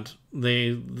do not...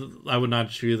 I would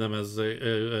not view them as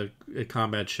a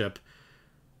combat ship.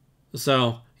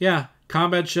 So, yeah,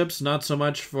 combat ships, not so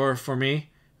much for me.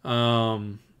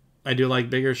 I do like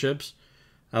bigger ships.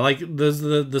 I like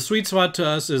the sweet spot to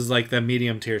us is like the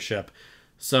medium tier ship.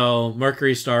 So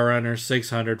Mercury Star Runner,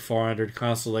 600, 400,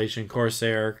 Constellation,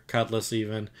 Corsair, Cutlass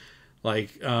even,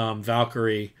 like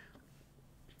Valkyrie.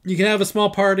 You can have a small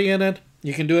party in it.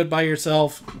 You can do it by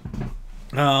yourself.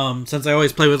 Since I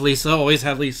always play with Lisa, always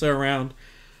have Lisa around.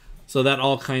 So that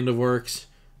all kind of works.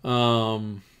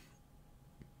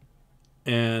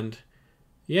 And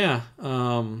yeah,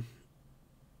 and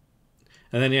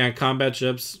then, yeah, combat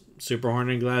ships, Super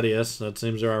Hornet and Gladius. That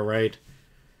seems all right.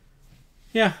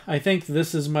 Yeah, I think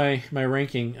this is my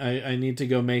ranking. I need to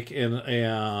go make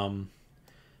a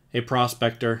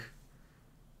Prospector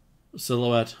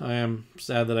silhouette. I am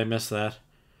sad that I missed that.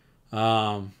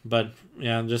 But,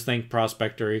 yeah, just think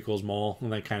Prospector equals Mole,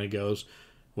 and that kind of goes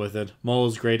with it. Mole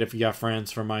is great if you got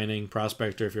friends for mining.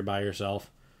 Prospector if you're by yourself.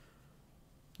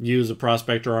 Use a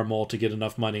Prospector or a Mole to get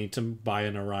enough money to buy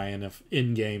an Orion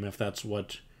in-game if that's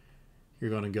what you're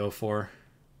going to go for.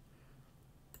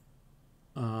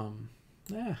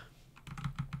 Yeah.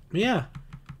 Yeah.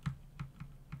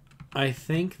 I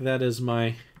think that is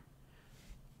my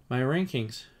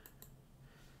rankings.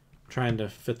 I'm trying to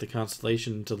fit the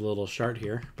constellation into the little chart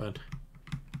here, but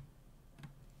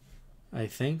I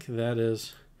think that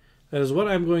is what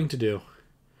I'm going to do.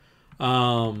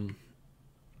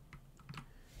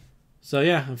 So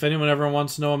yeah, if anyone ever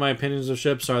wants to know what my opinions of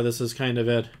ships are, this is kind of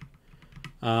it.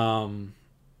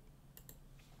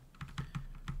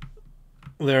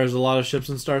 There's a lot of ships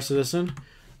in Star Citizen.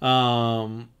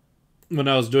 When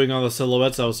I was doing all the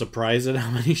silhouettes, I was surprised at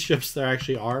how many ships there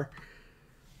actually are.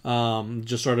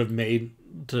 Just sort of made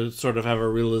to sort of have a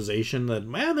realization that,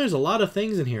 man, there's a lot of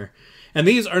things in here. And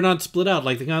these are not split out.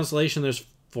 Like the Constellation, there's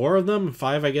 4 of them.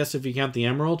 5, I guess, if you count the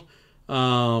Emerald.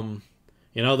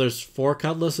 There's 4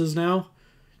 Cutlasses now.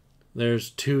 There's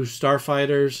 2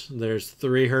 Starfighters. There's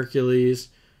 3 Hercules.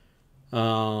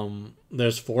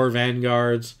 There's 4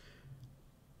 Vanguards.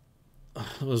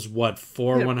 It was what,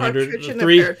 4 100?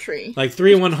 3, like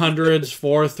 3 100s,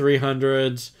 4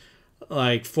 300s,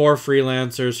 like 4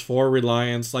 Freelancers, 4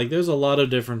 Reliance. Like there's a lot of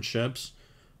different ships.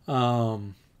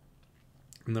 In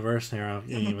the verse here, I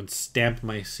even stamped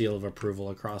my seal of approval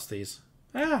across these.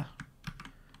 What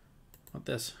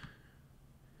this?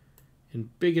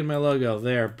 And big in my logo.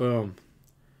 There, boom.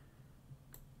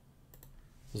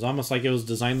 It was almost like it was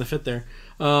designed to fit there.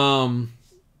 But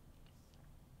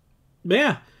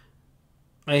yeah.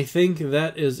 I think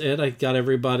that is it. I got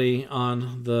everybody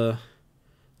on the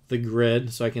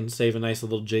grid, so I can save a nice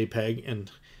little JPEG and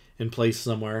in place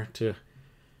somewhere to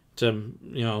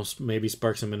maybe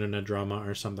spark some internet drama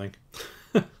or something.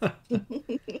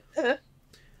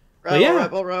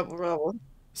 Rebel.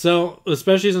 So,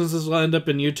 especially since this will end up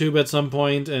in YouTube at some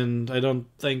point, and I don't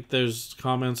think there's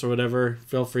comments or whatever,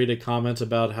 feel free to comment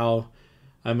about how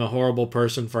I'm a horrible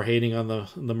person for hating on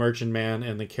the Merchant Man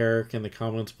and the Carrick in the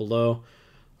comments below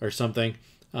or something.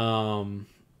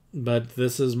 But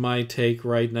this is my take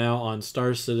right now on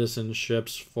Star Citizen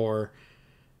ships for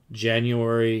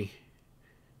January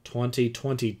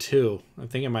 2022. I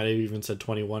think I might have even said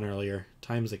 21 earlier.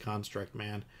 Time's a construct,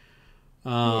 man.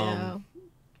 Yeah.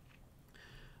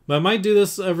 But I might do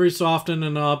this every so often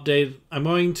and I'll update. I'm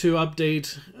going to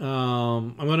update.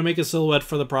 I'm going to make a silhouette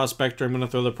for the Prospector. I'm going to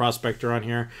throw the Prospector on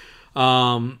here.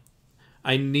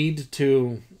 I need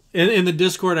to... In the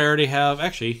Discord, I already have...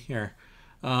 Actually, here.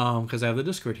 Because I have the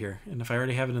Discord here. And if I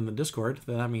already have it in the Discord,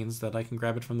 then that means that I can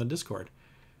grab it from the Discord.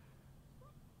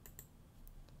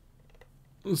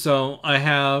 So I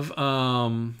have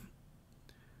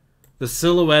the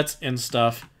silhouettes and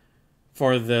stuff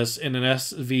for this in an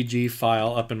SVG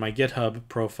file up in my GitHub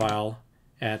profile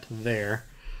at there.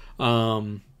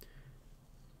 Feel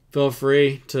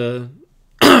free to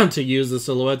to use the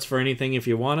silhouettes for anything if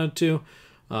you wanted to.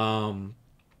 I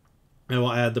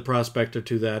will add the Prospector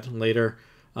to that later.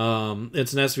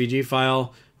 It's an SVG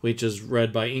file which is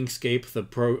read by Inkscape, the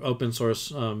open source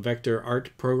vector art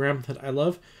program that I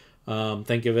love.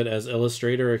 Think of it as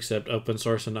Illustrator, except open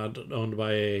source and not owned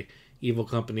by a evil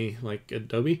company like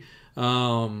Adobe.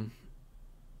 I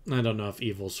don't know if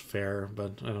evil's fair,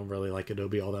 but I don't really like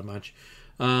Adobe all that much.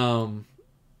 And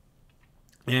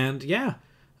yeah,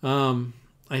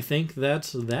 I think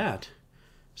that's that.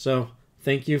 So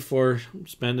thank you for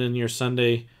spending your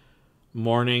Sunday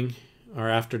morning or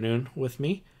afternoon with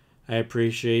me. I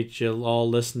appreciate you all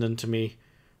listening to me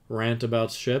rant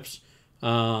about ships.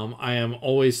 I am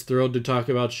always thrilled to talk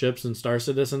about ships and Star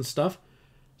Citizen stuff.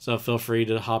 So feel free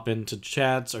to hop into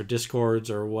chats or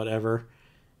Discords or whatever.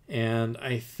 And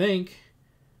I think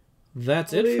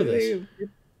that's it for this.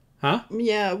 Huh?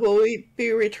 Yeah, will we be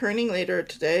returning later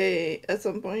today at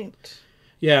some point?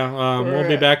 Yeah, we'll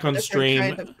be back on stream.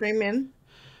 Kind of streaming?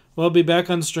 We'll be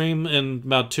back on stream in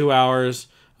about 2 hours.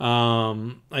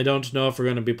 I don't know if we're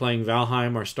going to be playing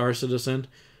Valheim or Star Citizen.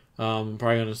 I'm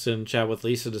probably going to sit and chat with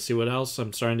Lisa to see what else.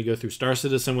 I'm starting to go through Star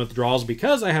Citizen withdrawals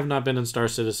because I have not been in Star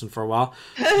Citizen for a while.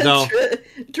 So,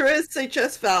 Driz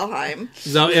suggests Valheim.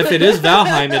 So if it is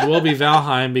Valheim, it will be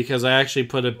Valheim because I actually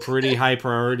put a pretty high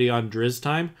priority on Driz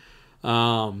time.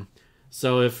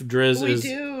 So if Driz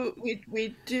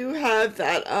we do have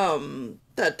that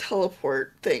that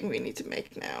teleport thing we need to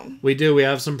make now. We do. We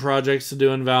have some projects to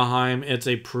do in Valheim. It's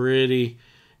a pretty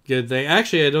good thing.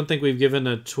 Actually, I don't think we've given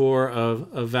a tour of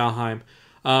Valheim.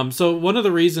 So one of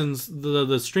the reasons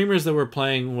the streamers that we're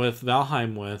playing with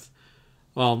Valheim with,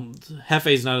 well,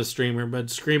 Hefe's not a streamer, but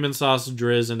Screamin' Sauce,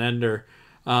 Driz, and Ender,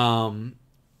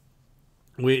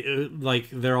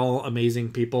 they're all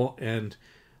amazing people, and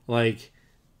like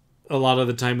a lot of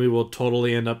the time we will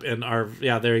totally end up in our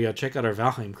there you go. Check out our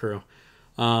Valheim crew.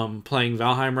 Playing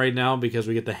Valheim right now because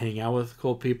we get to hang out with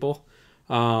cool people.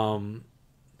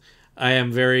 I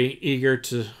am very eager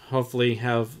to hopefully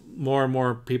have more and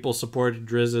more people support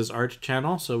Driz's art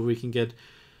channel so we can get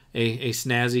a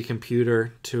snazzy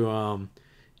computer to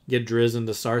get Driz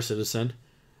into Star Citizen.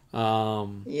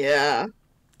 Yeah.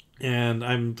 And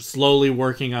I'm slowly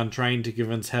working on trying to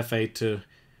convince Hefe to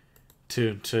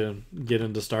get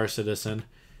into Star Citizen.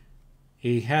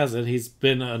 He has it. He's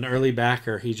been an early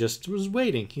backer. He just was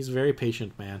waiting. He's a very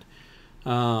patient man.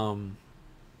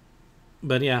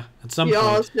 But yeah, at some point...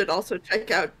 Y'all should also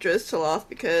check out Driz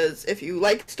because if you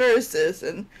like Star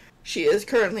Citizen, she is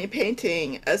currently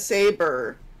painting a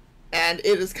saber, and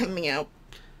it is coming out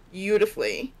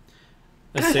beautifully.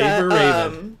 A saber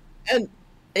raven. And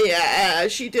yeah,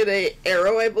 she did a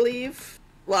arrow, I believe,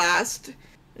 last.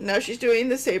 Now she's doing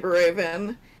the saber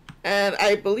raven, and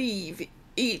I believe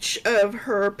each of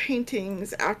her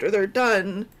paintings after they're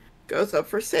done goes up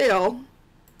for sale.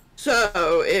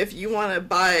 So if you want to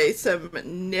buy some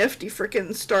nifty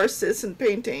freaking Star Citizen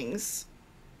paintings,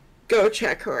 go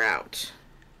check her out.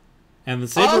 And the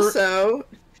saber... Also,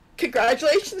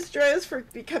 congratulations, Driz, for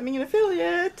becoming an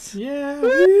affiliate. Yeah.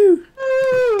 Woo!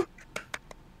 Woo!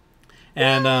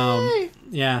 And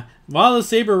yeah, while the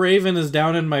Saber Raven is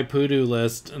down in my Poodoo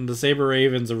list, and the Saber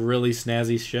Raven's a really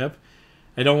snazzy ship,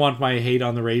 I don't want my hate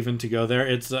on the Raven to go there.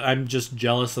 I'm just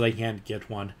jealous that I can't get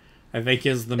one. I think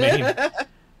is the main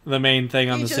the main thing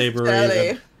on the Saber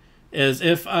Raven is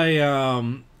if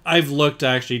I've looked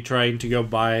actually trying to go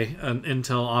buy an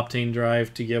Intel Optane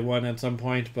drive to get one at some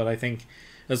point, but I think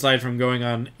aside from going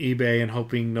on eBay and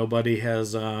hoping nobody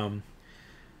has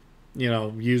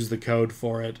used the code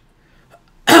for it,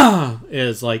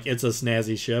 is like it's a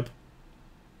snazzy ship.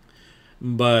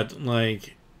 but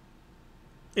like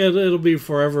it'll be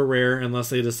forever rare unless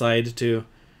they decide to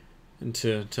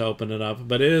open it up.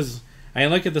 But it is. I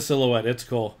look at the silhouette; it's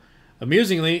cool.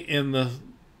 Amusingly,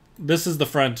 this is the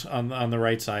front on the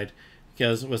right side,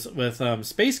 because with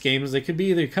space games they could be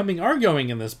either coming or going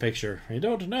in this picture. I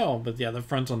don't know, but yeah, the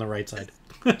front's on the right side.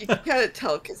 You can kind of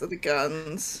tell because of the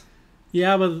guns.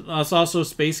 Yeah, but it's also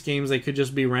space games. They could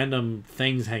just be random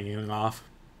things hanging off.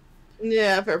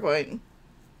 Yeah, fair point.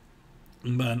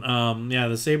 But yeah,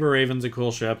 the Saber Raven's a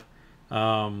cool ship.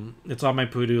 It's on my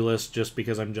Poodoo list just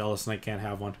because I'm jealous and I can't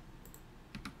have one.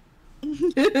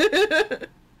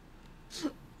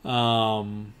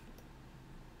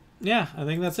 Yeah, I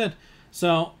think that's it.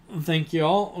 So thank you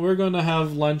all. We're going to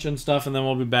have lunch and stuff, and then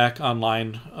we'll be back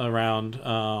online around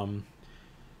on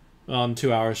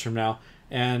 2 hours from now.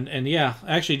 And yeah,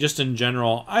 actually, just in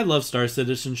general, I love Star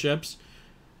Citizen ships.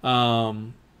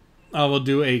 I will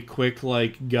do a quick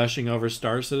like gushing over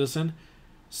Star Citizen.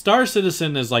 Star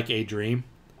Citizen is like a dream.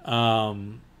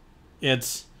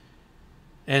 It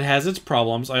has its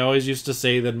problems. I always used to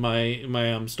say that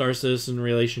my Star Citizen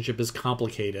relationship is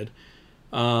complicated.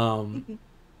 The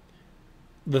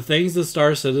things that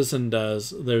Star Citizen does,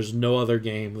 there's no other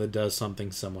game that does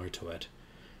something similar to it.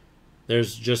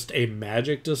 There's just a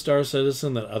magic to Star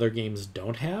Citizen that other games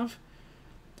don't have.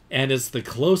 And it's the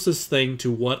closest thing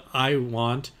to what I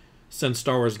want since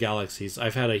Star Wars Galaxies.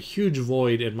 I've had a huge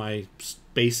void in my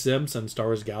space sim since Star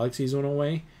Wars Galaxies went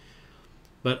away.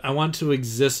 But I want to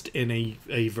exist in a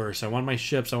verse. I want my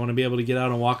ships. I want to be able to get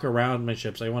out and walk around my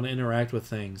ships. I want to interact with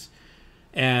things.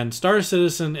 And Star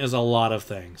Citizen is a lot of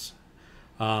things.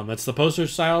 It's the poster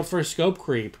child for scope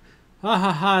creep. Ha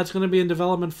ha ha, it's going to be in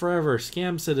development forever.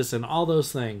 Scam Citizen, all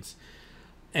those things.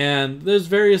 And there's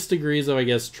various degrees of, I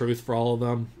guess, truth for all of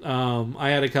them. I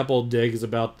had a couple digs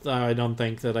about, I don't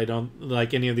think that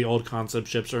like any of the old concept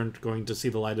ships aren't going to see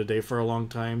the light of day for a long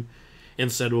time.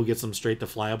 Instead, we'll get some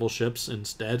straight-to-flyable ships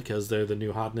instead, because they're the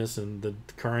new hotness and the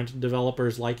current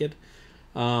developers like it.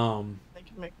 They can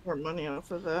make more money off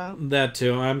of that. That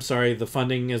too. I'm sorry, the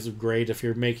funding is great. If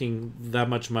you're making that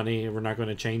much money, we're not going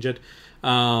to change it.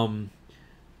 And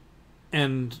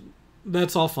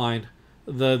that's all fine.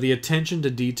 The attention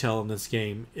to detail in this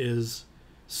game is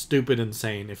stupid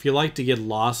insane. If you like to get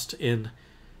lost in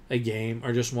a game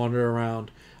or just wander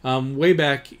around, way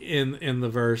back in the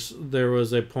verse, there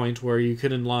was a point where you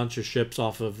couldn't launch your ships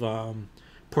off of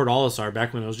Port Olisar,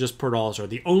 back when it was just Port Olisar.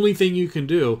 The only thing you can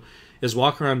do is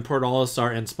walk around Port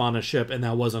Olisar and spawn a ship, and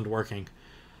that wasn't working.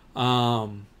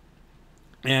 And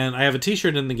I have a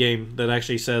t-shirt in the game that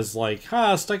actually says, like,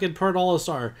 stuck in Port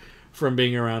Olisar, from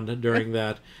being around during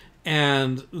that.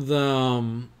 And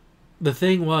the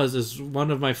thing is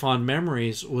one of my fond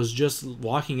memories was just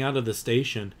walking out of the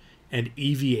station and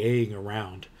EVAing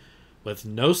around with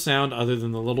no sound other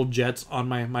than the little jets on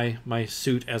my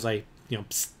suit as I,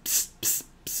 pss, pss, pss,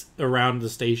 pss, around the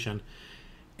station.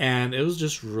 And it was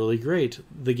just really great.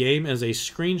 The game is a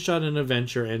screenshot and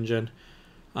adventure engine.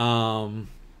 Going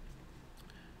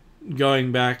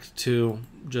back to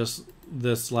just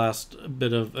this last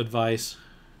bit of advice.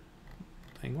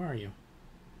 Dang, where are you?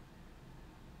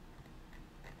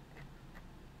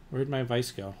 Where'd my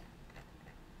advice go?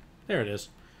 There it is.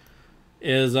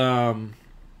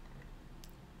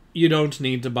 You don't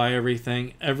need to buy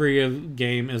everything. Every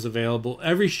game is available.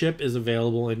 Every ship is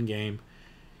available in game.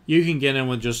 You can get in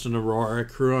with just an Aurora,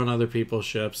 crew on other people's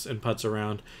ships, and putz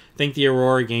around. I think the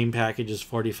Aurora game package is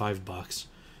 $45.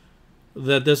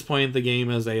 At this point, the game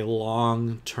is a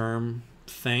long-term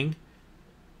thing.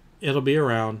 It'll be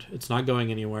around. It's not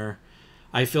going anywhere.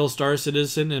 I feel Star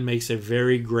Citizen, and makes a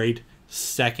very great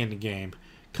second game.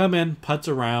 Come in, putz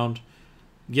around,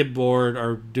 get bored,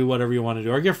 or do whatever you want to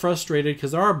do, or get frustrated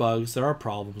because there are bugs, there are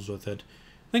problems with it.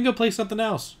 Then go play something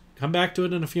else. Come back to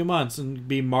it in a few months and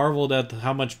be marveled at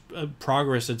how much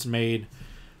progress it's made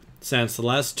since the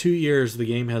last 2 years. The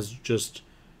game has just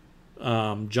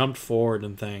jumped forward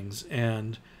in things.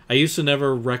 And I used to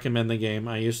never recommend the game.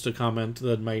 I used to comment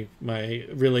that my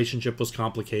relationship was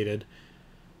complicated.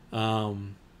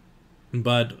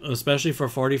 But especially for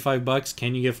 $45,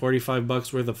 can you get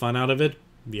 $45 worth of fun out of it?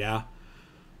 Yeah.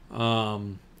 Yeah.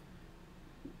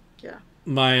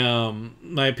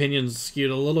 My opinion's skewed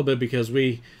a little bit because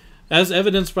we, as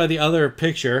evidenced by the other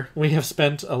picture, we have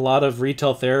spent a lot of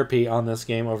retail therapy on this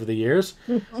game over the years.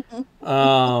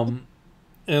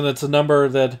 And it's a number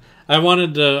that I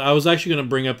was actually going to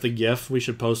bring up the GIF. We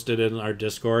should post it in our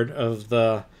Discord of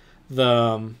the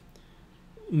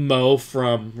Mo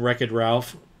from Wreck-It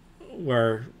Ralph,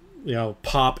 where,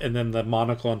 pop and then the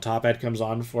monocle and top hat comes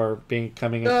on for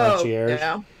becoming a concierge.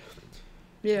 Yeah.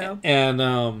 Yeah.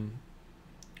 And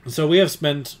So we have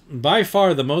spent by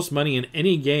far the most money in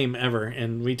any game ever,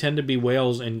 and we tend to be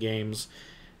whales in games.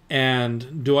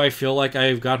 And do I feel like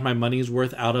I've got my money's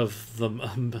worth out of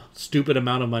the stupid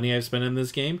amount of money I've spent in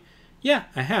this game? Yeah,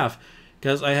 I have.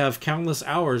 Because I have countless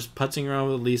hours putzing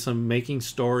around with Lisa, making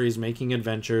stories, making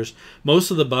adventures.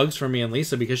 Most of the bugs for me and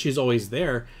Lisa, because she's always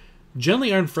there,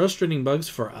 generally aren't frustrating bugs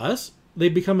for us. They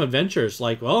become adventures.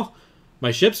 Like, well, my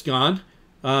ship's gone.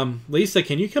 Lisa,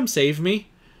 can you come save me?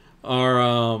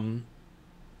 Or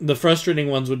the frustrating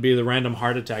ones would be the random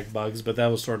heart attack bugs, but that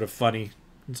was sort of funny.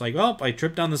 It's like, well, I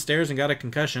tripped down the stairs and got a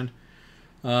concussion.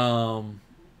 But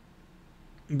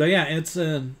yeah,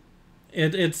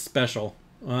 it's special.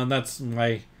 That's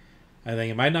why I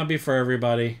think it might not be for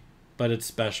everybody, but it's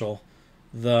special.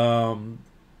 It's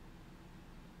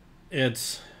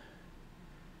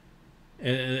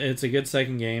a good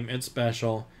second game. It's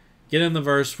special. Get in the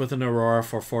verse with an Aurora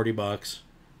for $40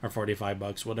 or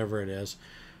 $45, whatever it is.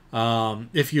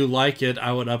 If you like it,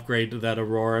 I would upgrade that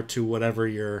Aurora to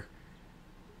whatever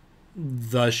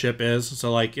the ship is.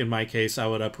 So like in my case, I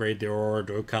would upgrade the Aurora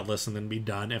to a Cutlass and then be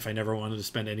done if I never wanted to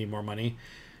spend any more money.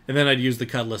 And then I'd use the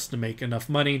Cutlass to make enough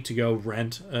money to go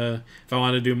rent. If I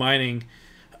want to do mining,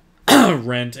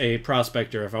 rent a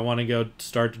Prospector. If I want to go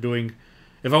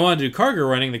if I want to do cargo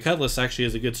running, the Cutlass actually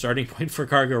is a good starting point for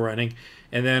cargo running.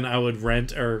 And then I would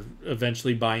rent or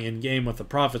eventually buy in-game with the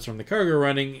profits from the cargo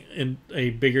running in a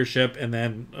bigger ship, and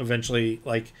then eventually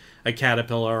like a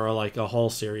Caterpillar or like a Hull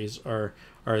series or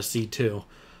a C2.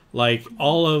 Like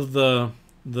all of the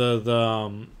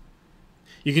you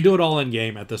can do it all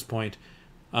in-game at this point.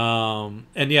 And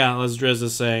yeah, as Driz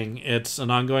is saying, it's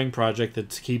an ongoing project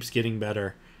that keeps getting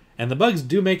better. And the bugs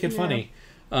do make it funny.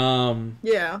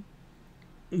 Yeah.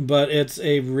 But it's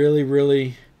a really,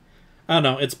 really... I don't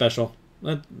know, it's special.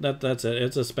 That's it.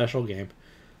 It's a special game.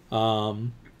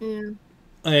 Yeah.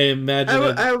 I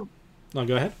imagine... No,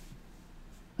 go ahead.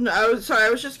 No, I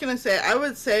was just going to say, I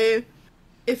would say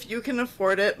if you can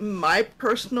afford it, my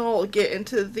personal get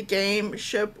into the game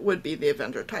ship would be the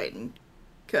Avenger Titan.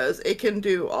 Because it can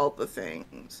do all the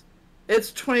things.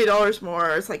 It's $20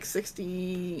 more. It's like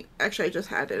 60. Actually, I just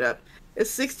had it up.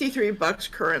 It's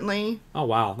 $63 currently. Oh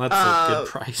wow, that's a good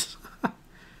price.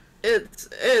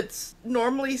 It's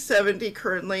normally $70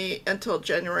 currently until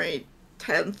January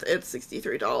 10th. It's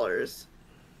 $63.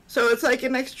 So it's like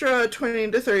an extra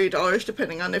 $20 to $30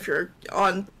 depending on if you're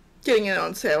getting it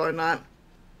on sale or not.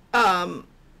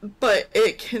 But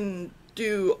it can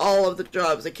do all of the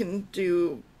jobs. It can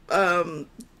do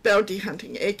bounty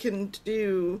hunting. It can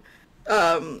do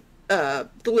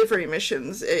delivery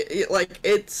missions.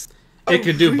 It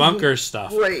can do bunker stuff.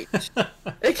 Great.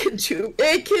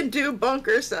 It can do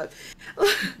bunker stuff.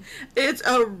 It's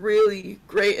a really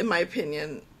great, in my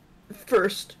opinion,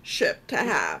 first ship to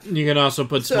have. You can also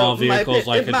put small vehicles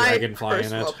like a Dragonfly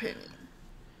in it. Opinion.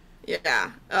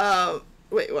 Yeah.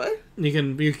 Wait, what?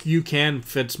 You can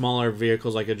fit smaller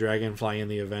vehicles like a Dragonfly in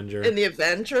the Avenger. In the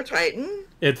Avenger Titan?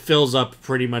 It fills up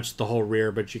pretty much the whole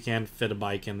rear, but you can fit a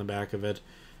bike in the back of it.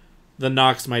 The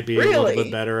Nox might be a little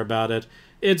bit better about it.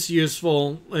 It's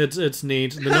useful. It's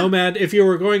neat. The Nomad, if you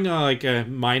were going like a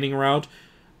mining route,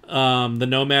 the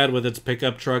Nomad with its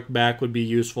pickup truck back would be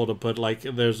useful to put. Like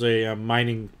there's a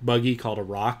mining buggy called a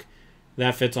Rock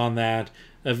that fits on that.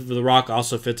 The Rock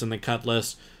also fits in the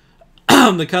Cutlass.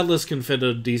 The Cutlass can fit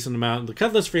a decent amount. The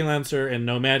Cutlass Freelancer and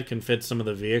Nomad can fit some of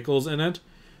the vehicles in it,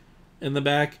 in the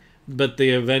back. But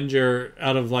the Avenger,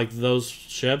 out of like those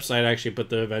ships, I'd actually put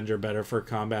the Avenger better for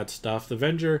combat stuff. The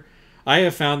Avenger, I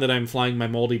have found that I'm flying my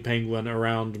Moldy Penguin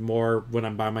around more when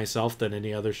I'm by myself than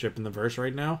any other ship in the verse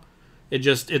right now.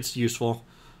 It's useful.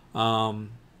 But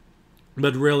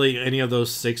really, any of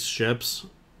those 6 ships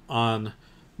on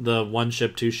the 1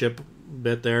 ship, 2 ship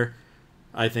bit there,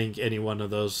 I think any one of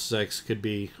those 6 could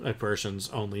be a person's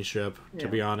only ship, to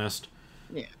be honest.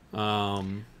 Yeah.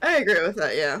 I agree with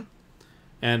that, yeah.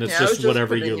 And it's just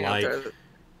whatever you like.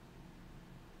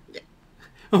 Yeah.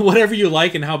 Whatever you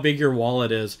like and how big your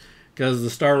wallet is. Because the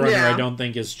Star Runner I don't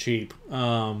think is cheap.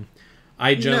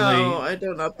 I do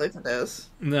not believe it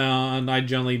is. No, and I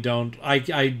generally don't.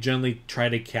 I generally try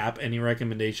to cap any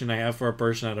recommendation I have for a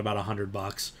person at about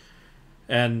 $100.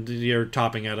 And you're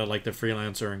topping out at like the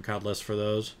Freelancer and Cutlass for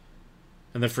those.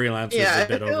 And the Freelancer is a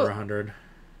bit over 100.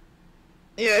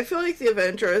 Yeah, I feel like the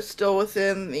Avenger is still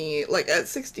within the, like, at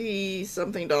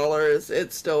 $60-something,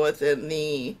 it's still within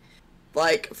the,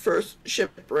 like, first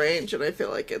ship range, and I feel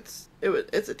like it's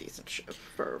a decent ship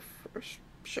for first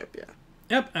ship, yeah.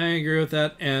 Yep, I agree with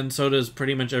that, and so does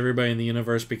pretty much everybody in the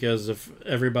universe, because if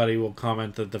everybody will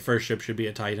comment that the first ship should be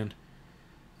a Titan.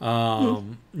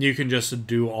 You can just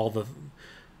do all the...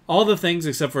 all the things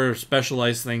except for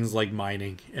specialized things like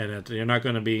mining in it. You're not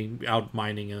going to be out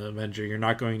mining an Avenger. You're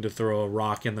not going to throw a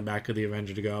rock in the back of the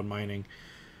Avenger to go out mining.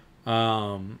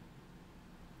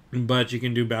 But you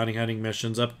can do bounty hunting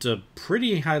missions up to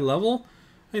pretty high level,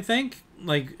 I think.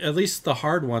 Like, at least the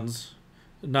hard ones.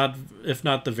 Not, if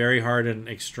not the very hard and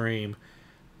extreme.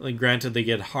 Like, granted, they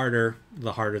get harder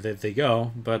the harder that they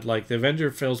go. But, like, the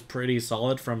Avenger feels pretty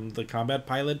solid from the combat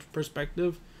pilot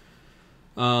perspective.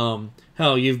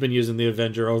 Hell, you've been using the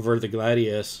Avenger over the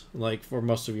Gladius, like, for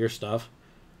most of your stuff.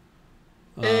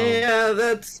 Yeah,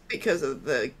 that's because of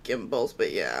the gimbals,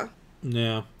 but yeah.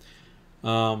 Yeah.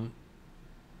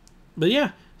 But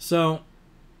yeah, so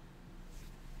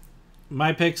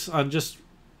my picks on just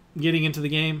getting into the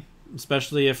game,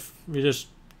 especially if you just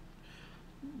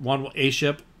want a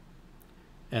ship,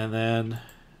 and then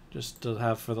just to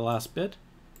have for the last bit.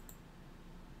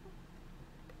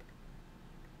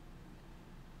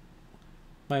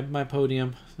 My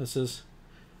podium. This is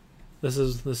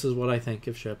what I think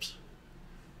of ships.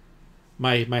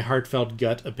 My heartfelt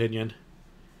gut opinion.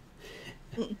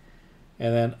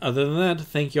 And then, other than that,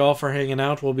 thank you all for hanging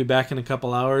out. We'll be back in a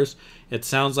couple hours. It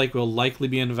sounds like we'll likely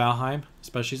be in Valheim,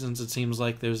 especially since it seems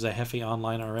like there's a Heffy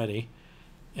online already.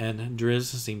 And Driz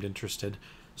seemed interested.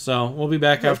 So, we'll be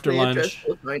back after lunch.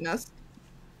 Will join us.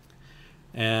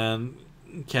 And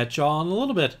catch y'all in a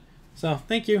little bit. So,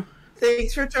 thank you.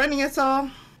 Thanks for joining us all.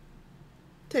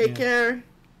 Take care.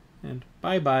 And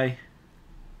bye-bye.